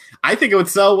 I think it would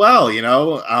sell well,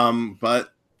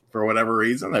 but for whatever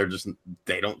reason,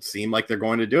 they don't seem like they're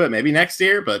going to do it. Maybe next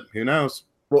year, but who knows?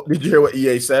 Well, did you hear what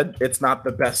EA said? It's not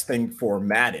the best thing for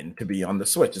Madden to be on the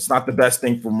Switch. It's not the best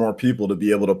thing for more people to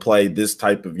be able to play this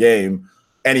type of game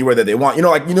anywhere that they want.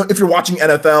 If you're watching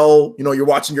NFL, you're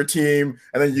watching your team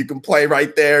and then you can play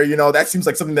right there. That seems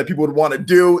like something that people would want to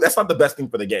do. That's not the best thing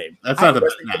for the game. That's not the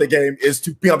best thing for the game is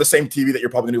to be on the same TV that you're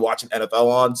probably going to be watching NFL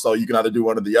on. So you can either do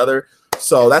one or the other.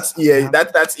 So that's EA.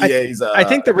 That's EA's. I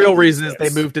think the real reason is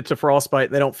they moved it to Frostbite.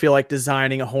 They don't feel like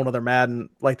designing a whole nother Madden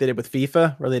like they did with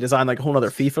FIFA, where they designed like a whole nother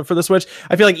FIFA for the Switch.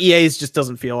 I feel like EA's just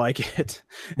doesn't feel like it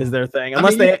is their thing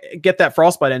unless they get that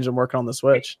Frostbite engine working on the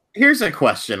Switch. Here's a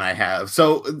question I have.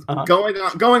 So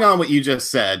going on what you just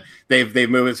said, they've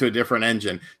moved it to a different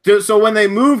engine. So when they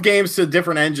move games to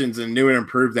different engines and new and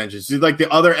improved engines, do like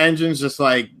the other engines just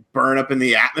like burn up in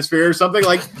the atmosphere or something?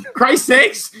 Like, Christ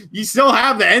sakes, you still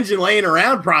have the engine laying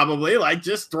around probably. Like,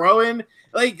 just throw in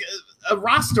like a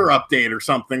roster update or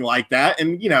something like that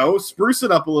and, spruce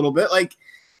it up a little bit. Like,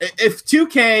 if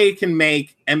 2K can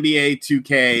make NBA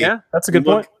 2K that's a good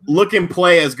point. Look and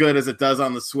play as good as it does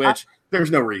on the Switch, there's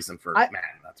no reason for Madden.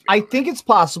 I think it's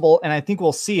possible, and I think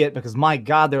we'll see it because, my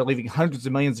God, they're leaving hundreds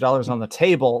of millions of dollars on the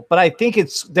table. But I think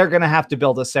they're going to have to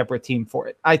build a separate team for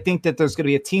it. I think that there's going to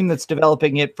be a team that's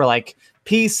developing it for like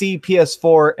PC,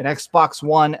 PS4, and Xbox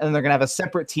One, and they're going to have a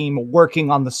separate team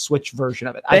working on the Switch version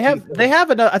of it. I think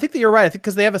that you're right. I think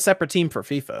because they have a separate team for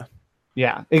FIFA.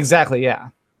 Yeah, exactly. Yeah.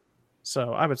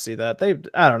 So I would see that.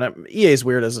 I don't know. EA's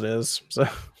weird as it is. So.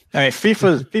 I mean,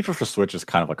 FIFA for Switch is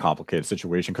kind of a complicated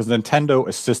situation because Nintendo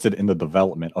assisted in the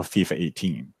development of FIFA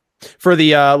 18 for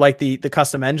the the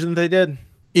custom engine they did.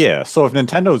 Yeah, so if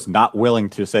Nintendo's not willing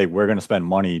to say we're going to spend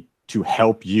money to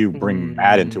help you bring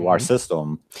Madden to our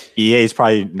system, EA's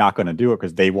probably not going to do it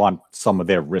because they want some of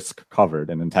their risk covered,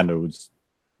 and Nintendo's.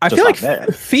 I feel like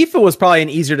FIFA was probably an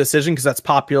easier decision because that's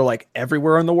popular like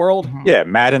everywhere in the world. Yeah,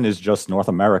 Madden is just North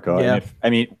America. Yeah.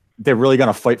 And they're really going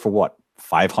to fight for what?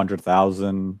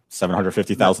 500,000,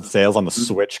 750,000 sales on the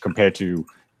Switch compared to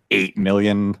 8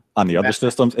 million on the other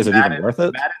systems. Is it even worth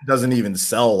it? Madden doesn't even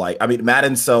sell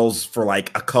Madden sells for like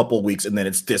a couple weeks and then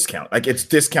it's discounted. Like it's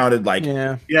discounted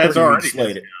it's already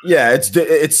later. Yeah,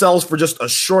 it sells for just a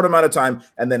short amount of time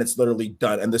and then it's literally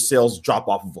done and the sales drop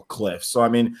off of a cliff. So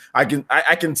I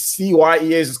can see why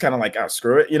EA is just kind of like, oh,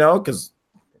 screw it, because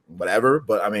whatever.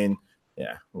 But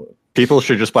yeah. People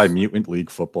should just buy Mutant League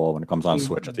Football when it comes on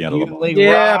Switch at the end of the month.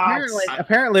 Yeah,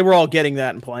 apparently we're all getting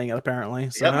that and playing it. Apparently,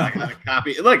 so. Yep, I got a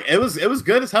copy. Look, it was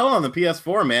good as hell on the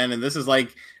PS4, man. And this is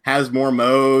has more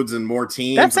modes and more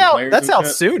teams. That's out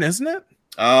soon, isn't it?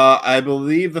 I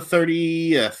believe the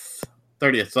 30th.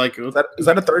 30th. Like, is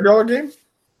that a $30 game?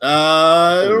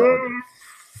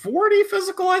 40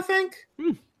 physical, I think.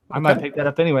 I might pick that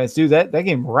up anyways, dude. That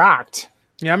game rocked.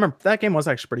 Yeah, I remember that game was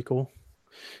actually pretty cool.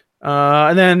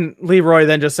 And then Leroy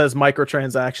then just says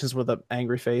microtransactions with an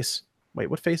angry face. Wait,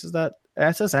 what face is that?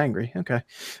 It says angry. Okay.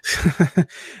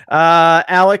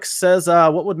 Alex says,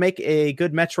 what would make a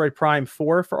good Metroid Prime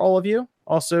 4 for all of you?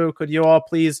 Also, could you all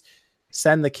please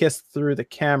send the kiss through the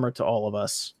camera to all of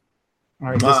us? All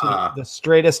right, this is the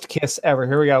straightest kiss ever.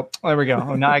 Here we go. There we go.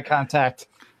 Oh, now eye contact.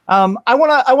 I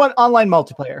want online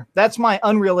multiplayer. That's my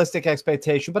unrealistic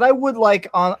expectation. But I would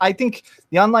I think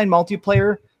the online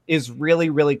multiplayer is really,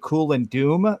 really cool in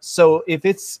Doom. So if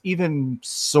it's even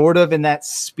sort of in that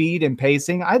speed and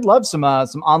pacing, I'd love some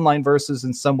online versus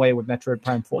in some way with Metroid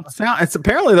Prime 4. It's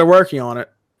apparently they're working on it.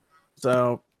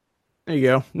 So there you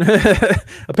go.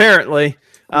 Apparently,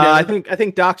 I think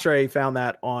Doctray found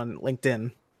that on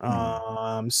LinkedIn.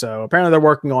 So apparently they're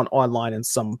working on online in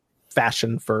some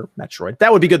fashion for Metroid.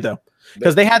 That would be good though.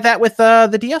 because they had that with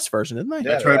the DS version, didn't they?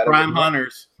 Yeah, Metroid Prime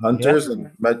Hunters. And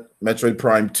Metroid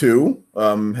Prime 2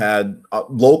 had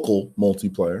local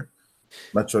multiplayer.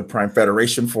 Metroid Prime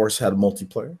Federation Force had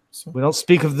multiplayer. So. We don't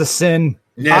speak of the sin.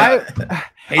 Yeah.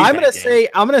 I'm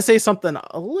gonna say something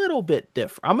a little bit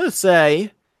different. I'm gonna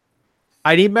say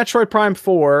I need Metroid Prime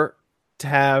 4 to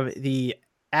have the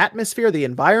atmosphere, the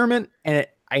environment, and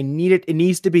it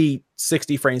needs to be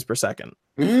 60 frames per second.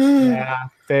 Yeah,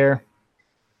 fair.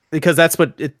 Because that's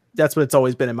what it's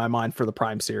always been in my mind for the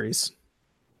Prime series.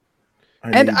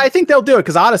 I think they'll do it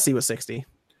because Odyssey was 60.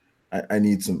 I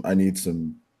need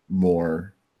some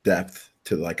more depth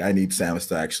to, like, I need Samus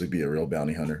to actually be a real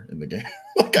bounty hunter in the game.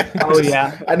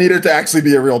 I need her to actually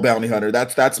be a real bounty hunter.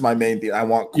 That's my main thing. I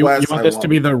want quests. You want this to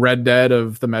be the Red Dead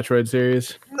of the Metroid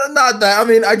series? Not that. I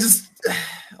mean, I just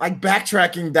like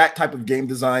backtracking. That type of game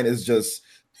design is just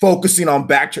focusing on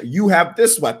backtrack. You have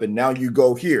this weapon, now you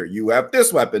go here. You have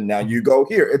this weapon, now you go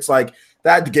here. It's like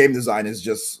that game design is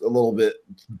just a little bit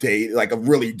dated, like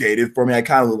really dated for me.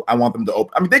 I want them to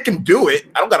open. I mean, they can do it.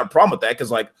 I don't got a problem with that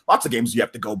because like lots of games you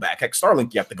have to go back. Heck,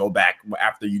 Starlink, you have to go back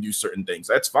after you do certain things.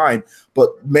 That's fine.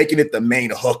 But making it the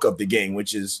main hook of the game,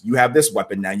 which is you have this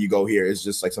weapon, now you go here, is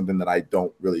just like something that I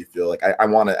don't really feel like. I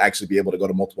want to actually be able to go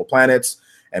to multiple planets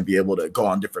and be able to go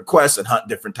on different quests and hunt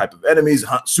different type of enemies,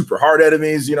 hunt super hard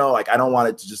enemies. You know, like I don't want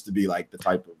it to just to be like the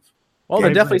type of. Well,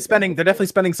 they're definitely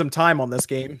spending some time on this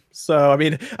game. So, I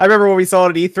mean, I remember when we saw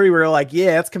it at E3, we were like,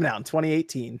 yeah, it's coming out in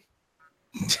 2018.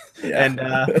 Yeah. And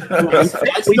I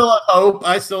still have hope.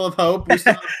 We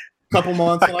still have a couple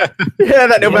months left. Yeah,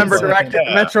 that November Direct.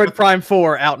 Metroid Prime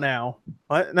 4 out now.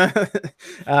 What?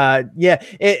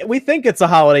 We think it's a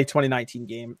holiday 2019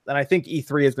 game, and I think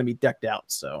E3 is going to be decked out,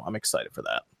 so I'm excited for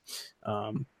that.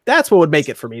 That's what would make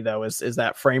it for me, though, is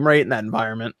that frame rate and that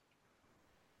environment.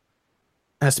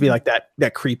 It has to be like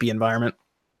that creepy environment.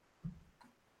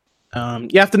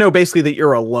 You have to know basically that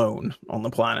you're alone on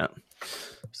the planet.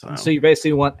 So you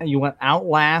basically want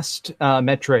Outlast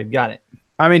Metroid. Got it.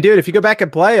 I mean, dude, if you go back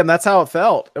and play them, that's how it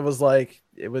felt. It was like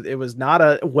it was not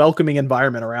a welcoming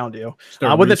environment around you.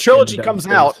 When the trilogy comes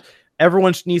out,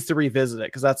 everyone needs to revisit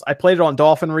it because I played it on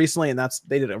Dolphin recently, and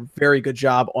they did a very good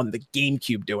job on the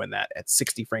GameCube doing that at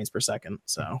 60 frames per second.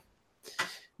 So.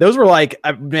 Those were like,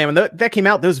 man, when that came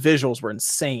out, those visuals were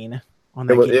insane.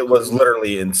 It was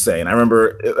literally insane. I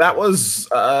remember that was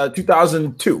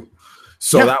 2002.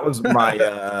 So yeah.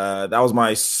 that was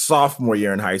my sophomore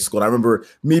year in high school. And I remember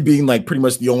me being like pretty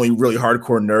much the only really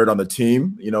hardcore nerd on the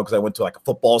team, you know, because I went to like a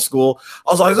football school.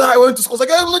 I was like, I went to school. I was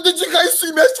like, hey, did you guys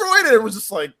see Metroid? And it was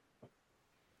just like,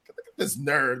 look at this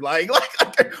nerd. Like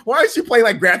why is she playing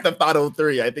like Grand Theft Auto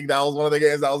 3? I think that was one of the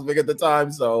games that was big at the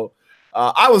time. So.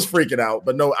 I was freaking out,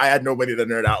 but I had nobody to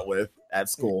nerd out with at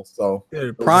school. So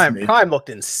dude, Prime looked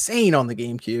insane on the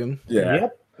GameCube. Yeah,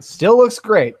 yep. Still looks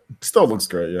great.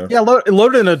 Yeah. Yeah,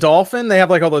 loaded in a Dolphin. They have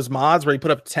like all those mods where you put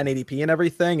up 1080p and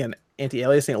everything, and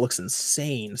anti-aliasing. It looks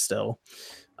insane still.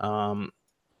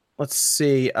 Let's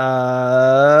see.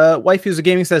 Wifey's a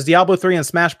Gaming says Diablo 3 and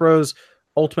Smash Bros.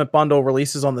 Ultimate Bundle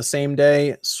releases on the same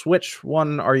day. Which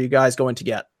one are you guys going to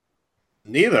get?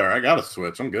 Neither. I got a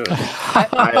Switch. I'm good.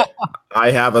 I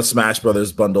have a Smash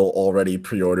Brothers bundle already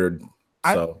pre-ordered.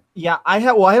 So I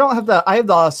have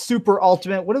the Super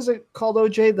Ultimate. What is it called,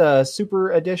 OJ? The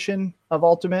Super Edition of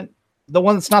Ultimate, the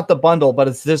one that's not the bundle, but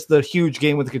it's just the huge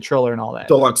game with the controller and all that.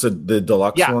 The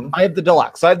deluxe one. I have the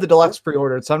deluxe. I have the deluxe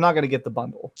pre-ordered, so I'm not going to get the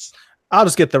bundle. I'm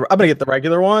gonna get the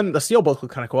regular one. The steelbook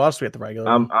look kind of cool. I'll just get the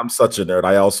regular one. I'm such a nerd.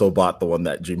 I also bought the one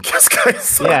that Dreamcast guys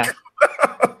suck. Yeah.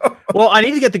 Well, I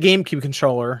need to get the GameCube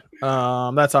controller.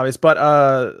 That's obvious. But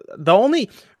the only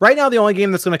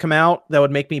game that's going to come out that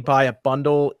would make me buy a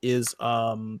bundle is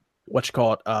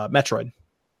Metroid.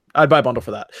 I'd buy a bundle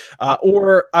for that.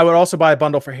 Or I would also buy a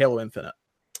bundle for Halo Infinite.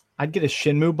 I'd get a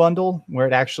Shenmue bundle where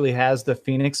it actually has the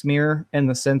Phoenix mirror in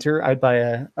the center. I'd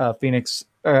buy a Phoenix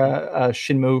a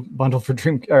Shenmue bundle for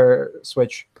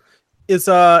Switch. Is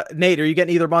Nate, are you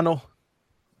getting either bundle?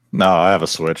 No, I have a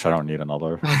Switch. I don't need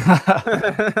another.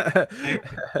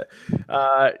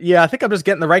 Yeah, I think I'm just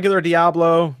getting the regular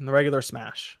Diablo and the regular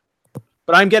Smash.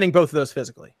 But I'm getting both of those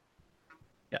physically.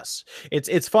 Yes.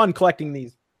 It's fun collecting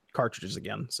these cartridges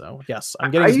again. So yes,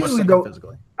 I'm getting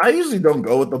physically. I usually don't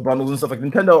go with the bundles and stuff. Like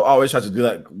Nintendo always tries to do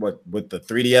that with the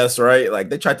 3DS, right? Like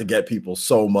they tried to get people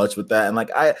so much with that, and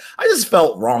like I just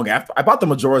felt wrong after I bought the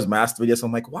Majora's Mask 3DS.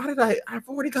 I'm like, why did I've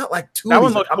already got like two. That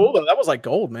one looked cool though. That was like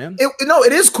gold, man.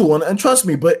 It is cool, and trust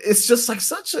me, but it's just like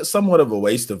somewhat of a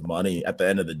waste of money at the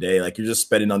end of the day. Like you're just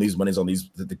spending on these monies on these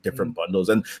the different bundles,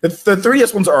 and the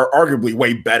 3DS ones are arguably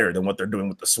way better than what they're doing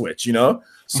with the Switch, you know.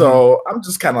 So I'm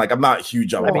just kind of like I'm not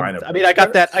huge on.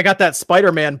 I got that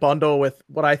Spider-Man bundle with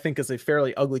what I think is a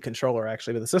fairly ugly controller,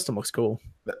 actually, but the system looks cool.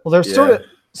 Well, they're sort of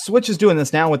Switch is doing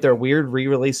this now with their weird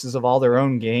re-releases of all their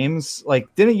own games. Like,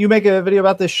 didn't you make a video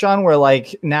about this, Sean? Where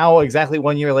like now, exactly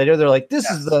 1 year later, they're like, "This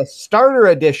is the starter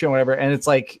edition, or whatever," and it's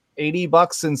like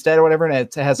 $80 instead or whatever, and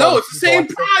it has it's the same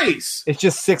price. It's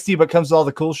just 60, but comes with all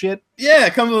the cool shit. Yeah,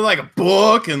 it comes with like a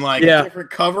book and like different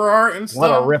cover art and stuff.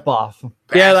 What a ripoff!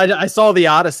 Yeah, I saw the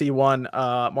Odyssey one,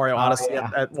 Mario Odyssey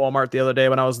at Walmart the other day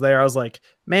when I was there. I was like,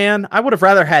 man, I would have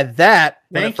rather had that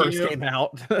when it first came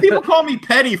out. People call me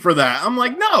petty for that. I'm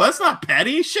like, no, that's not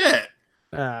petty. Shit.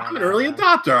 I'm an early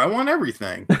adopter. I want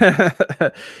everything.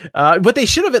 What they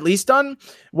should have at least done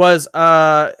was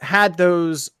had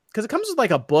those, because it comes with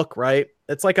like a book, right?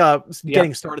 It's like a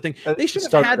getting started thing. They should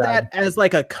have had that as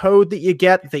like a code that you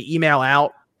get, they email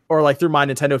out, or like through My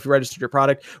Nintendo if you registered your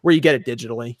product, where you get it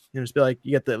digitally. You know, just be like,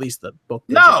 you get at least the book.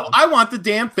 Digitally. No, I want the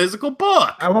damn physical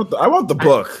book. I want the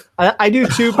book. I do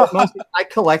too, but mostly I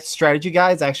collect strategy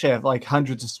guides. Actually, I have like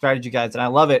hundreds of strategy guides, and I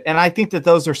love it. And I think that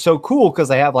those are so cool because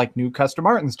they have like new custom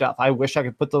art and stuff. I wish I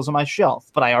could put those on my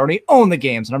shelf, but I already own the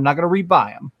games, and I'm not going to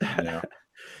rebuy them.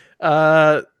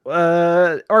 Yeah.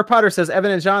 R Potter says,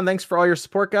 Evan and John, thanks for all your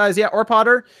support, guys. Yeah, R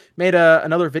Potter made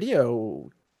another video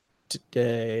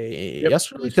today.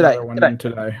 Yesterday, today.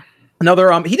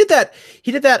 Another he did that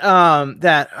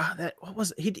what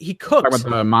was it? He cooked. Talking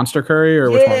about the monster curry,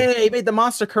 or which one? He made the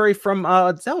monster curry from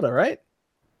Zelda, right?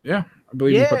 Yeah, I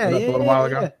believe you put that up a little while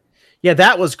ago. Yeah,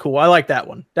 that was cool. I like that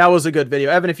one. That was a good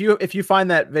video. Evan, if you find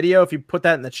that video, if you put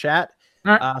that in the chat,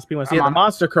 the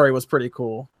monster curry was pretty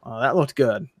cool. That looked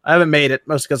good. I haven't made it,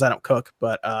 mostly because I don't cook,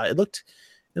 but it looked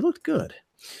good.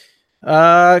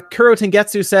 Kuro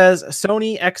Tengetsu says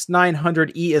Sony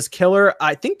X900E is killer.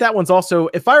 I think that one's also,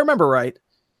 if I remember right,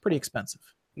 pretty expensive.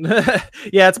 Yeah,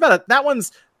 it's about that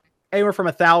one's anywhere from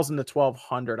 1,000 to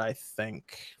 1,200, I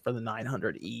think, for the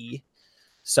 900E.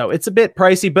 So it's a bit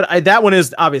pricey, but that one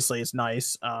is obviously it's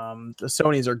nice. The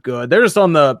Sonys are good. They're just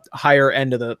on the higher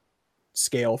end of the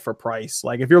scale for price.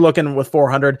 Like if you're looking with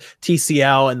 400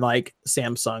 TCL and like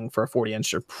Samsung for a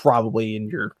 40-inch, you're probably in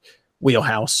your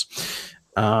wheelhouse.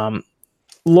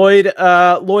 Lloyd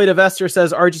of Esther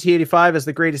says RGT85 is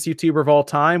the greatest YouTuber of all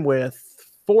time with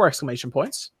 4 exclamation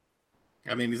points.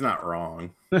 I mean, he's not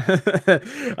wrong.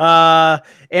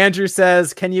 Andrew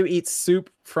says, can you eat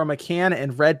soup from a can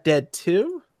in Red Dead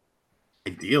 2?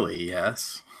 Ideally,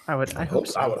 yes. I hope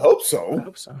so. I would hope so. I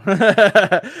hope so.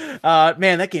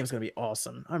 Man, that game's going to be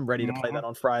awesome. I'm ready to play that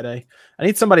on Friday. I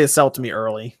need somebody to sell it to me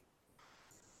early.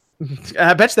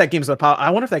 I bet you that game's going to pop. I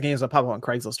wonder if that game's going to pop up on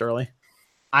Craigslist early.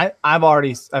 I've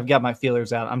got my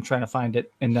feelers out. I'm trying to find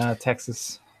it in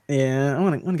Texas. Yeah, I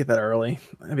want to get that early.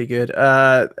 That'd be good.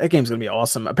 That game's going to be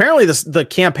awesome. Apparently the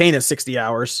campaign is 60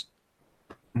 hours.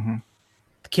 Mm-hmm.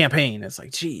 The campaign is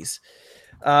like, geez.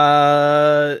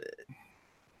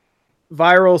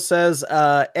 Viral says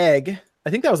egg. I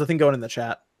think that was the thing going in the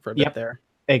chat for a bit there.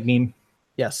 Egg meme.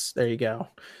 Yes, there you go.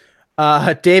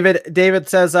 David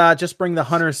says just bring the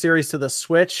Hunter series to the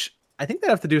Switch. I think they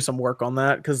have to do some work on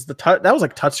that because that was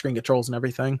like touchscreen controls and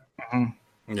everything.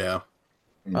 Mm-hmm. Yeah.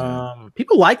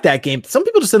 People like that game. Some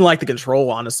people just didn't like the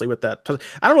control, honestly, with that.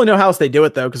 I don't really know how else they do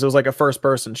it though, because it was like a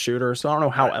first-person shooter. So I don't know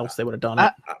how else they would have done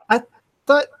it. I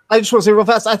just want to say real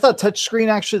fast. I thought the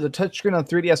touchscreen on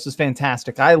 3DS was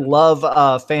fantastic. I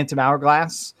love Phantom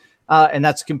Hourglass, and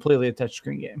that's completely a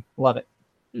touchscreen game. Love it.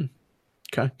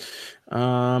 Okay.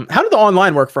 How did the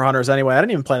online work for Hunters anyway? I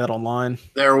didn't even play that online.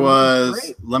 There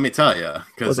was, let me tell you,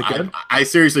 because I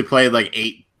seriously played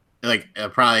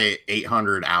probably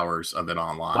 800 hours of it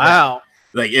online. Wow.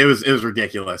 Like it was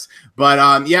ridiculous.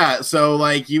 But so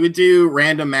like you would do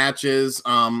random matches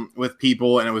with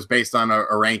people, and it was based on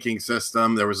a ranking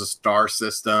system. There was a star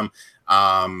system,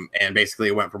 and basically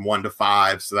it went from 1 to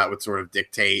 5, so that would sort of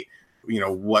dictate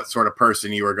what sort of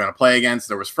person you were going to play against.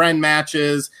 There was friend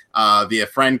matches via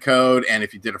friend code, and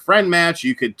if you did a friend match,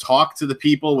 you could talk to the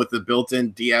people with the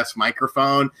built-in DS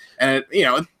microphone, and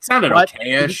it sounded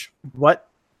okay-ish. What?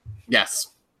 Yes.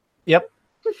 Yep.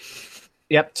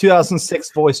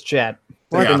 2006 voice chat.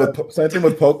 Same thing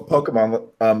with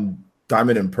Pokemon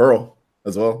Diamond and Pearl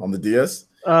as well on the DS.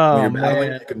 Oh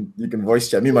man, you can voice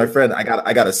chat. Me and my friend, I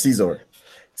got a Caesar.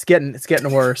 It's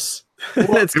getting worse.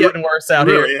 It's getting worse out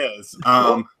here. It really is.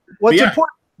 What's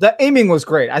important? The aiming was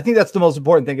great. I think that's the most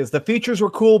important thing. Is the features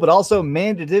were cool, but also,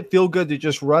 man, did it feel good to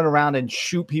just run around and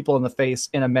shoot people in the face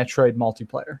in a Metroid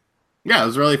multiplayer. Yeah, it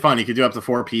was really fun. You could do up to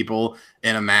 4 people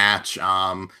in a match.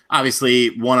 Obviously,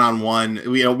 one-on-one.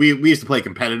 We used to play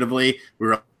competitively. We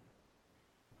were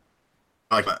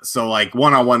like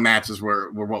one-on-one matches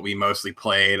were what we mostly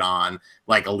played on,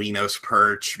 like Alinos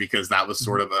Perch, because that was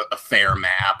sort of a fair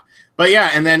map. But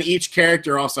yeah, and then each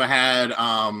character also had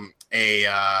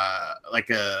like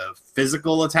a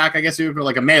physical attack, I guess you would call,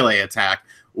 like a melee attack,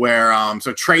 where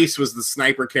so Trace was the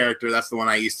sniper character. That's the one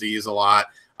I used to use a lot.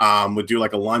 Would do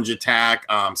like a lunge attack.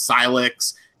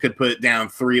 Silex could put down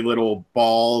 3 little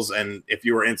balls, and if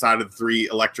you were inside of the 3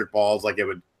 electric balls, like it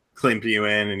would clamp you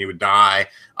in and you would die.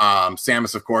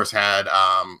 Samus, of course, had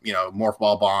morph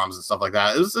ball bombs and stuff like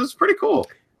that. It was pretty cool.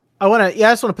 I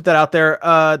just want to put that out there.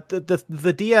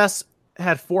 The DS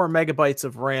had 4 megabytes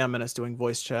of RAM and it's doing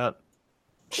voice chat.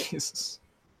 Jesus.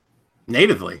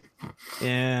 Natively.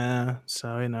 Yeah,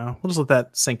 so we'll just let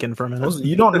that sink in for a minute.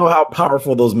 You don't know how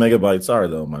powerful those megabytes are,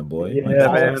 though, my boy.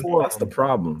 Yeah, man. That's the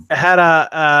problem. It had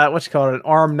an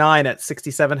ARM 9 at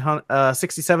 67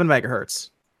 megahertz.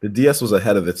 The DS was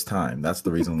ahead of its time. That's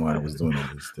the reason why I was doing all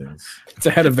these things. It's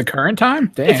ahead of the current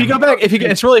time. Damn. If you go back,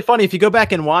 it's really funny. If you go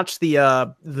back and watch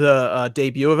the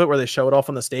debut of it, where they show it off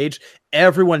on the stage,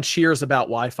 everyone cheers about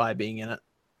Wi-Fi being in it.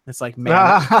 It's like,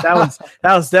 man, that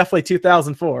was definitely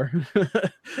 2004.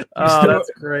 Oh,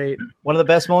 that's great. One of the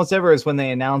best moments ever is when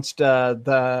they announced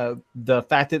the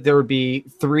fact that there would be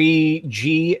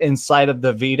 3G inside of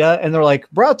the Vita, and they're like,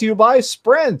 brought to you by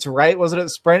Sprint, right? Wasn't it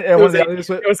Sprint? It was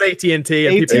AT&T.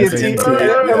 AT&T.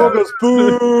 Everyone goes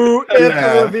boo. And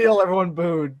the reveal, everyone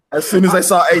booed. As soon as I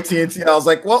saw AT&T, I was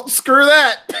like, well, screw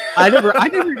that. I never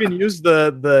even used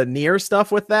the Near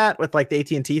stuff with that, with like the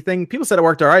AT&T thing. People said it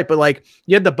worked all right, but like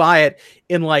you had to buy it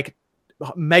in like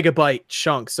megabyte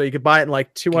chunks, so you could buy it in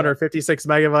like 256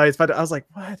 megabytes. But I was like,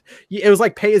 what? It was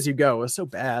like pay as you go. It was so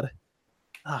bad.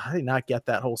 I did not get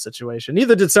that whole situation.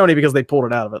 Neither did Sony, because they pulled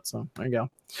it out of it. So there you go.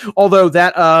 Although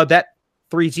that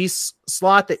 3G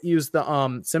slot that used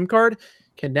the SIM card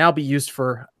can now be used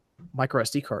for micro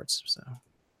SD cards. So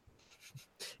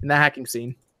in the hacking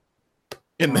scene.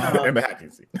 In the hacking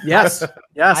scene. Yes.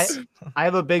 I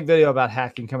have a big video about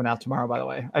hacking coming out tomorrow, by the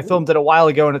way. I filmed it a while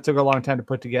ago and it took a long time to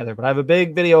put together, but I have a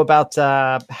big video about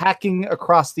hacking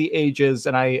across the ages,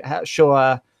 and I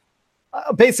show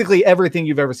basically everything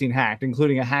you've ever seen hacked,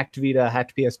 including a hacked Vita, a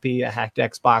hacked PSP, a hacked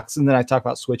Xbox, and then I talk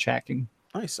about Switch hacking.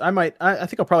 Nice. I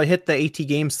think I'll probably hit the AT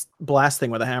Games blast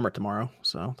thing with a hammer tomorrow.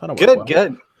 So that'll work well.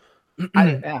 Good.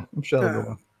 I'm sure that'll go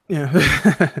well.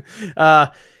 Yeah.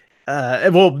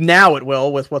 Well, now it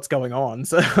will with what's going on.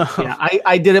 So yeah,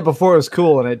 I did it before it was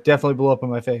cool, and it definitely blew up in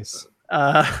my face.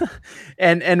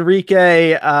 And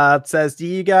Enrique says, do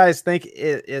you guys think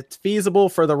it's feasible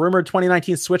for the rumored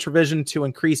 2019 Switch revision to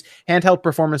increase handheld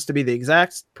performance to be the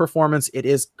exact performance it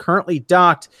is currently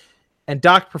docked, and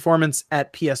docked performance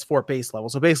at PS4 base level?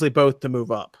 So basically both to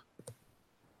move up.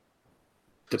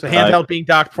 So handheld being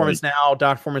docked performance now,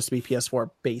 docked performance to be PS4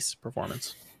 base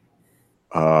performance.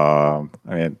 I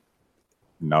mean,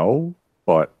 no,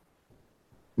 but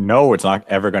no, it's not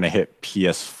ever going to hit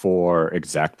PS4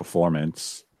 exact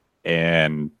performance.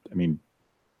 And I mean,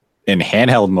 in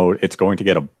handheld mode, it's going to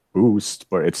get a boost,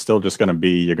 but it's still just going to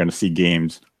be, you're going to see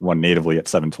games run natively at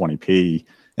 720p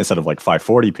instead of like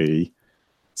 540p.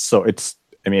 So it's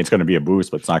going to be a boost,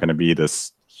 but it's not going to be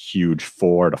this huge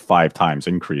 4 to 5 times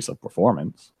increase of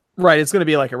performance. Right, it's going to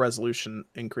be like a resolution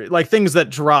increase. Like things that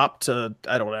drop to,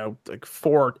 I don't know, like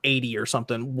 480 or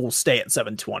something will stay at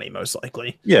 720 most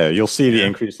likely. Yeah, you'll see the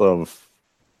increase of,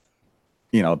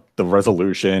 the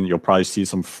resolution. You'll probably see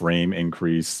some frame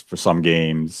increase for some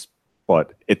games,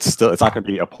 but it's not going to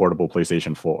be a portable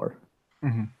PlayStation 4.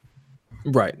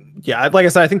 Mm-hmm. Right. Yeah, like I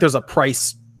said, I think there's a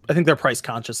price. I think they're price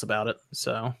conscious about it.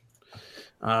 So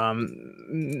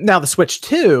now the Switch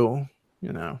 2,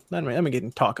 let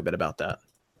me talk a bit about that.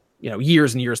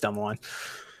 Years and years down the line.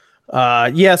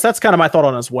 Yes, that's kind of my thought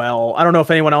on it as well. I don't know if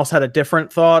anyone else had a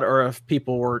different thought, or if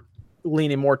people were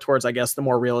leaning more towards, I guess, the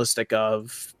more realistic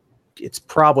of it's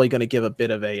probably going to give a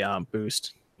bit of a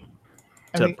boost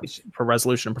for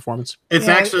resolution and performance. It's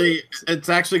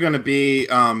actually going to be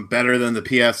better than the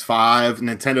PS5.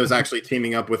 Nintendo's actually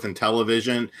teaming up with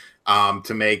Intellivision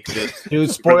to make this.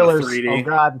 Dude, spoilers! Oh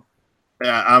God.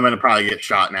 Yeah, I'm gonna probably get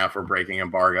shot now for breaking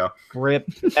embargo. Rip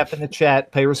F in the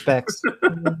chat. Pay respects.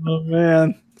 Oh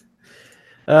man,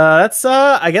 that's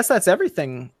I guess that's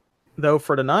everything though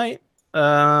for tonight. Do we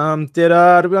want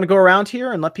to go around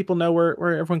here and let people know where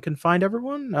everyone can find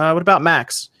everyone? What about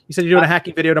Max? You said you're doing a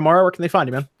hacking video tomorrow. Where can they find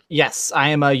you, man? Yes, I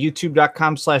am a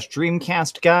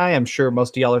youtube.com/Dreamcast guy. I'm sure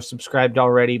most of y'all are subscribed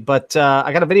already, but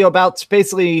I got a video about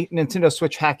basically Nintendo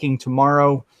Switch hacking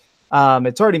tomorrow.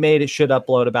 It's already made. It should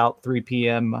upload about 3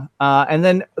 p.m. And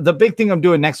then the big thing I'm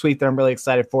doing next week that I'm really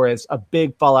excited for is a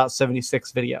big Fallout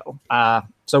 76 video.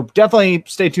 So definitely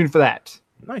stay tuned for that.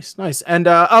 Nice. And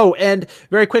and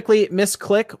very quickly, Miss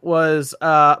Click was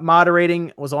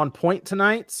moderating, was on point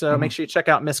tonight. So make sure you check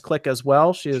out Miss Click as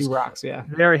well. She rocks, yeah.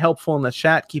 Very helpful in the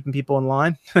chat, keeping people in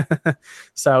line.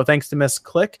 So thanks to Miss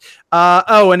Click.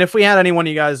 And if we had anyone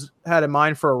you guys had in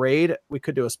mind for a raid, we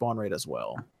could do a spawn raid as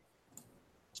well.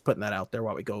 Just putting that out there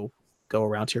while we go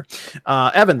around here.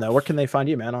 Evan, though, where can they find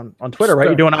you, man? On Twitter, right?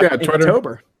 You're doing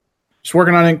Inktober. Just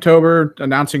working on Inktober,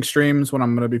 announcing streams when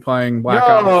I'm going to be playing Black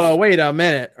Ops. Oh, wait a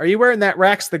minute. Are you wearing that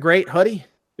Rax the Great hoodie?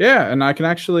 Yeah, and I can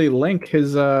actually link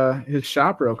his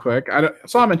shop real quick. I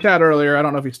saw him in chat earlier. I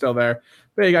don't know if he's still there.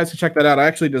 But you guys can check that out. I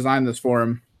actually designed this for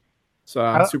him.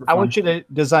 So super fun. I want you to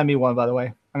design me one, by the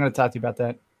way. I'm going to talk to you about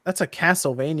that. That's a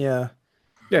Castlevania.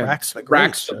 Yeah, Rax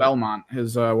the Belmont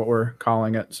is what we're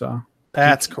calling it. So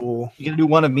that's cool. You can do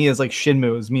one of me as like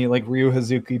Shinmu, as me like Ryu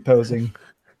Hazuki posing.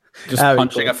 Just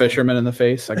punching a fisherman in the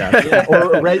face. I got it.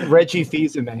 Or Reggie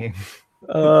Fils-Aimé.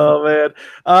 Oh man.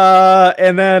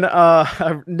 And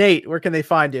then Nate, where can they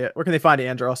find you? Where can they find you,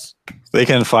 Andros? They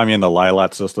can find me in the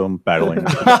Lilat system battling.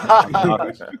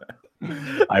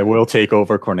 I will take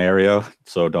over Corneria,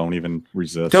 so don't even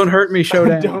resist. Don't hurt me,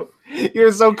 Showdown.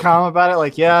 You're so calm about it.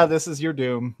 Like, yeah, this is your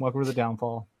doom. Welcome to the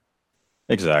downfall.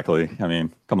 Exactly. I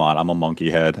mean, come on. I'm a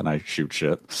monkey head and I shoot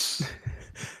shit.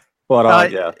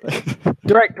 But yeah.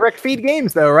 direct feed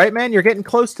games though, right, man? You're getting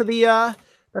close to the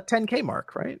 10K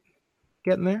mark, right?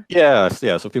 Getting there? Yeah.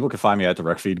 So people can find me at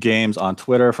Direct Feed Games on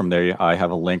Twitter. From there, I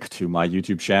have a link to my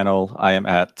YouTube channel. I am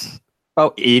at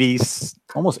about 80,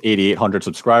 almost 8,800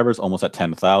 subscribers, almost at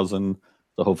 10,000.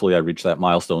 So hopefully I reach that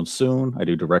milestone soon. I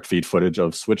do direct feed footage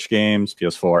of Switch games,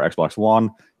 PS4, Xbox One,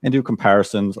 and do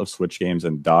comparisons of Switch games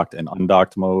in docked and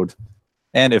undocked mode.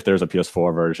 And if there's a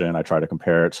PS4 version, I try to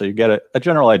compare it so you get a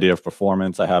general idea of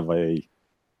performance. I have a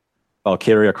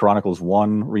Valkyria Chronicles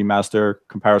 1 remaster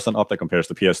comparison up that compares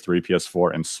to PS3,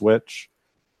 PS4, and Switch.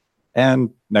 And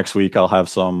next week, I'll have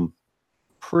some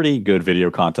pretty good video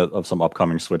content of some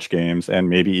upcoming Switch games and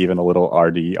maybe even a little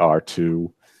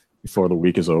RDR2 before the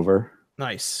week is over.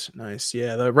 Nice.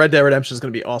 Yeah, the Red Dead Redemption is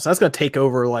going to be awesome. That's going to take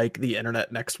over like the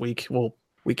internet next week. Well,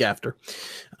 week after. It's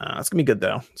going to be good,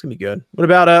 though. It's going to be good. What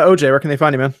about OJ? Where can they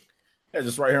find you, man? Yeah,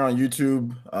 just right here on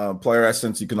YouTube, Player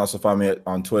Essence. You can also find me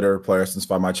on Twitter, Player Essence.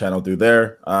 Find my channel through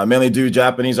there. Mainly do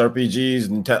Japanese RPGs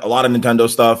and a lot of Nintendo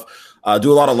stuff.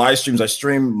 Do a lot of live streams. I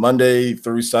stream Monday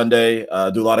through Sunday.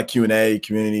 Do a lot of Q&A,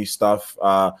 community stuff.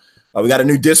 We got a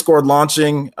new Discord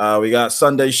launching. We got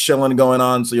Sunday shilling going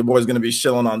on. So your boy's going to be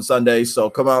shilling on Sunday. So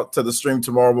come out to the stream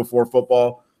tomorrow before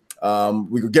football.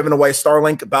 We were giving away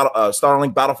Starlink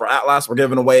Battle for Atlas. We're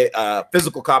giving away a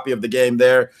physical copy of the game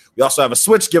there. We also have a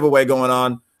Switch giveaway going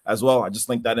on as well. I just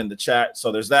linked that in the chat.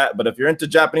 So there's that. But if you're into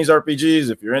Japanese RPGs,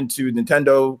 if you're into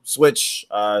Nintendo Switch,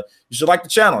 you should like the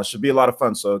channel. It should be a lot of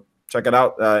fun. So check it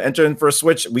out. Enter in for a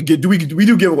Switch. We do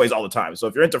giveaways all the time. So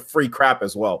if you're into free crap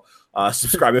as well,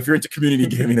 subscribe. If you're into community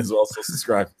gaming as well, so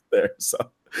subscribe there. So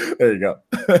there you go.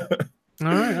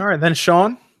 All right. Then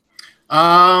Sean.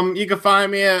 You can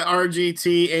find me at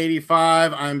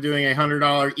RGT85. I'm doing a $100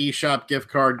 eShop gift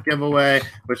card giveaway,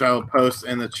 which I will post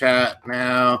in the chat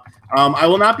now. I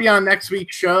will not be on next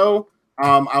week's show.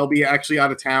 I'll be actually out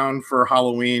of town for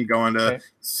Halloween, going to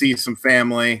see some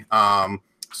family.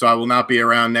 So I will not be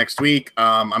around next week.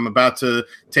 I'm about to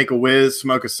take a whiz,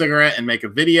 smoke a cigarette, and make a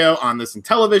video on this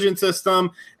Intellivision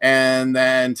system, and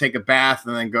then take a bath,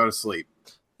 and then go to sleep.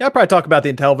 Yeah, I'll probably talk about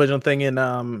the Intellivision thing in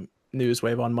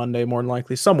Newswave on Monday, more than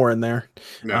likely, somewhere in there.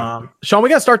 Yeah. Sean, we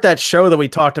got to start that show that we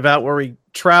talked about where we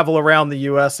travel around the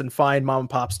U.S. and find mom and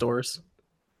pop stores.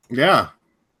 Yeah.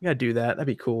 You got to do that. That'd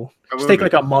be cool. Just take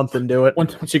like a month and do it.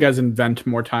 Once you guys invent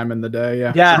more time in the day,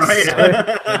 yeah. Yes.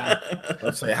 Right.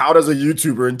 Let's say, how does a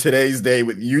YouTuber in today's day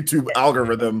with YouTube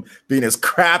algorithm being as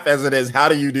crap as it is, how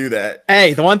do you do that?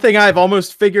 Hey, the one thing I've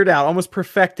almost figured out, almost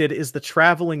perfected, is the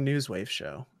traveling Newswave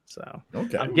show. So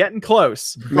I'm getting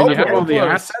close. I mean, you have all the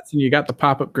assets and you got the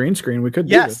pop-up green screen. We could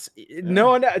do this.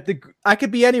 No, I could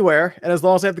be anywhere, and as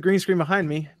long as I have the green screen behind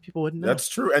me, people wouldn't know. That's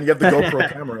true, and you have the GoPro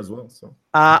camera as well. So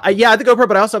I have the GoPro,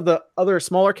 but I also have the other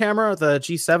smaller camera, the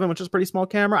G7, which is a pretty small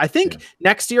camera. I think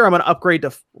next year I'm going to upgrade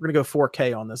to. We're going to go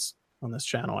 4K on this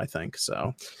channel, I think. So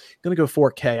I'm going to go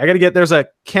 4K. I got to get. There's a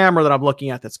camera that I'm looking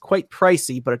at that's quite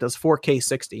pricey, but it does 4K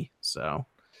 60. So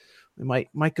we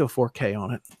might go 4K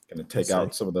on it. Gonna take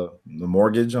out some of the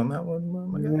mortgage on that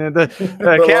one. Yeah,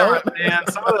 the camera, man.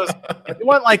 Some of those, if you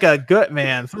want like a good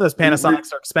man, some of those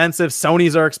Panasonics are expensive.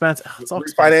 Sony's are expensive. It's all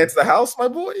refinance the house, my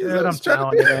boy. I'm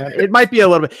telling you, man. It might be a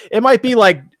little bit. It might be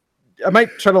like I might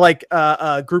try to like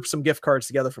group some gift cards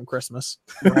together from Christmas.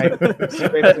 Right,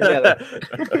 together.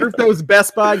 Group those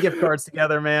Best Buy gift cards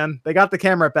together, man. They got the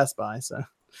camera at Best Buy, so.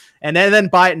 and then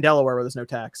buy it in Delaware where there's no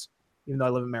tax, even though I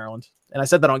live in Maryland. And I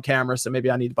said that on camera, so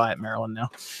maybe I need to buy it in Maryland now.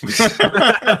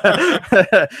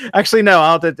 Actually, no,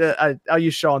 I'll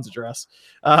use Sean's address.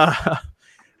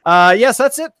 Yes,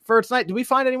 that's it for tonight. Do we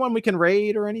find anyone we can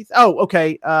raid or anything? Oh,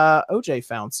 okay. OJ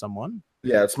found someone.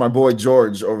 Yeah, it's my boy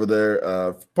George over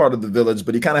there, part of the village,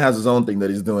 but he kind of has his own thing that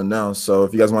he's doing now. So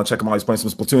if you guys want to check him out, he's playing some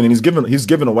Splatoon, and he's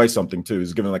giving away something too.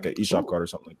 He's giving like an eShop card or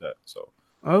something like that. So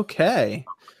okay,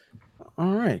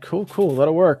 all right, cool,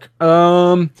 that'll work.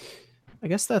 I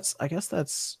guess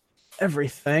that's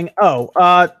everything.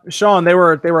 Oh, Sean, they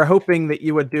were hoping that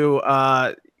you would do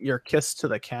your kiss to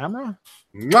the camera.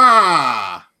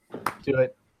 Mwah! Do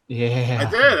it. Yeah, I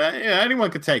did. Yeah,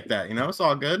 anyone could take that. It's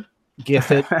all good.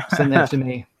 GIF it. Send that to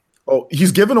me. Oh,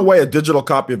 he's giving away a digital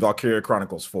copy of Valkyria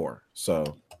Chronicles 4.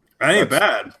 So that ain't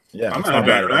bad. Yeah, I'm not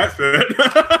bad at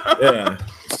that. Yeah.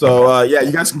 So yeah,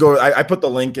 you guys can go. I put the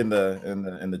link in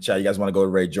the chat. You guys want to go to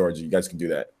Raid George? You guys can do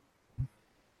that.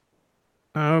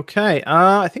 Okay.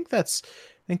 I think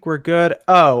we're good.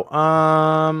 Oh,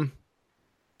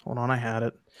 hold on. I had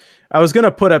it. I was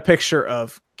gonna put a picture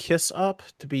of Kiss up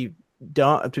to be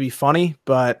funny,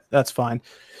 but that's fine.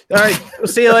 All right, we'll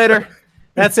see you later.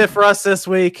 That's it for us this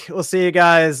week. We'll see you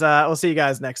guys.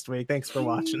 Next week. Thanks for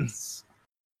watching.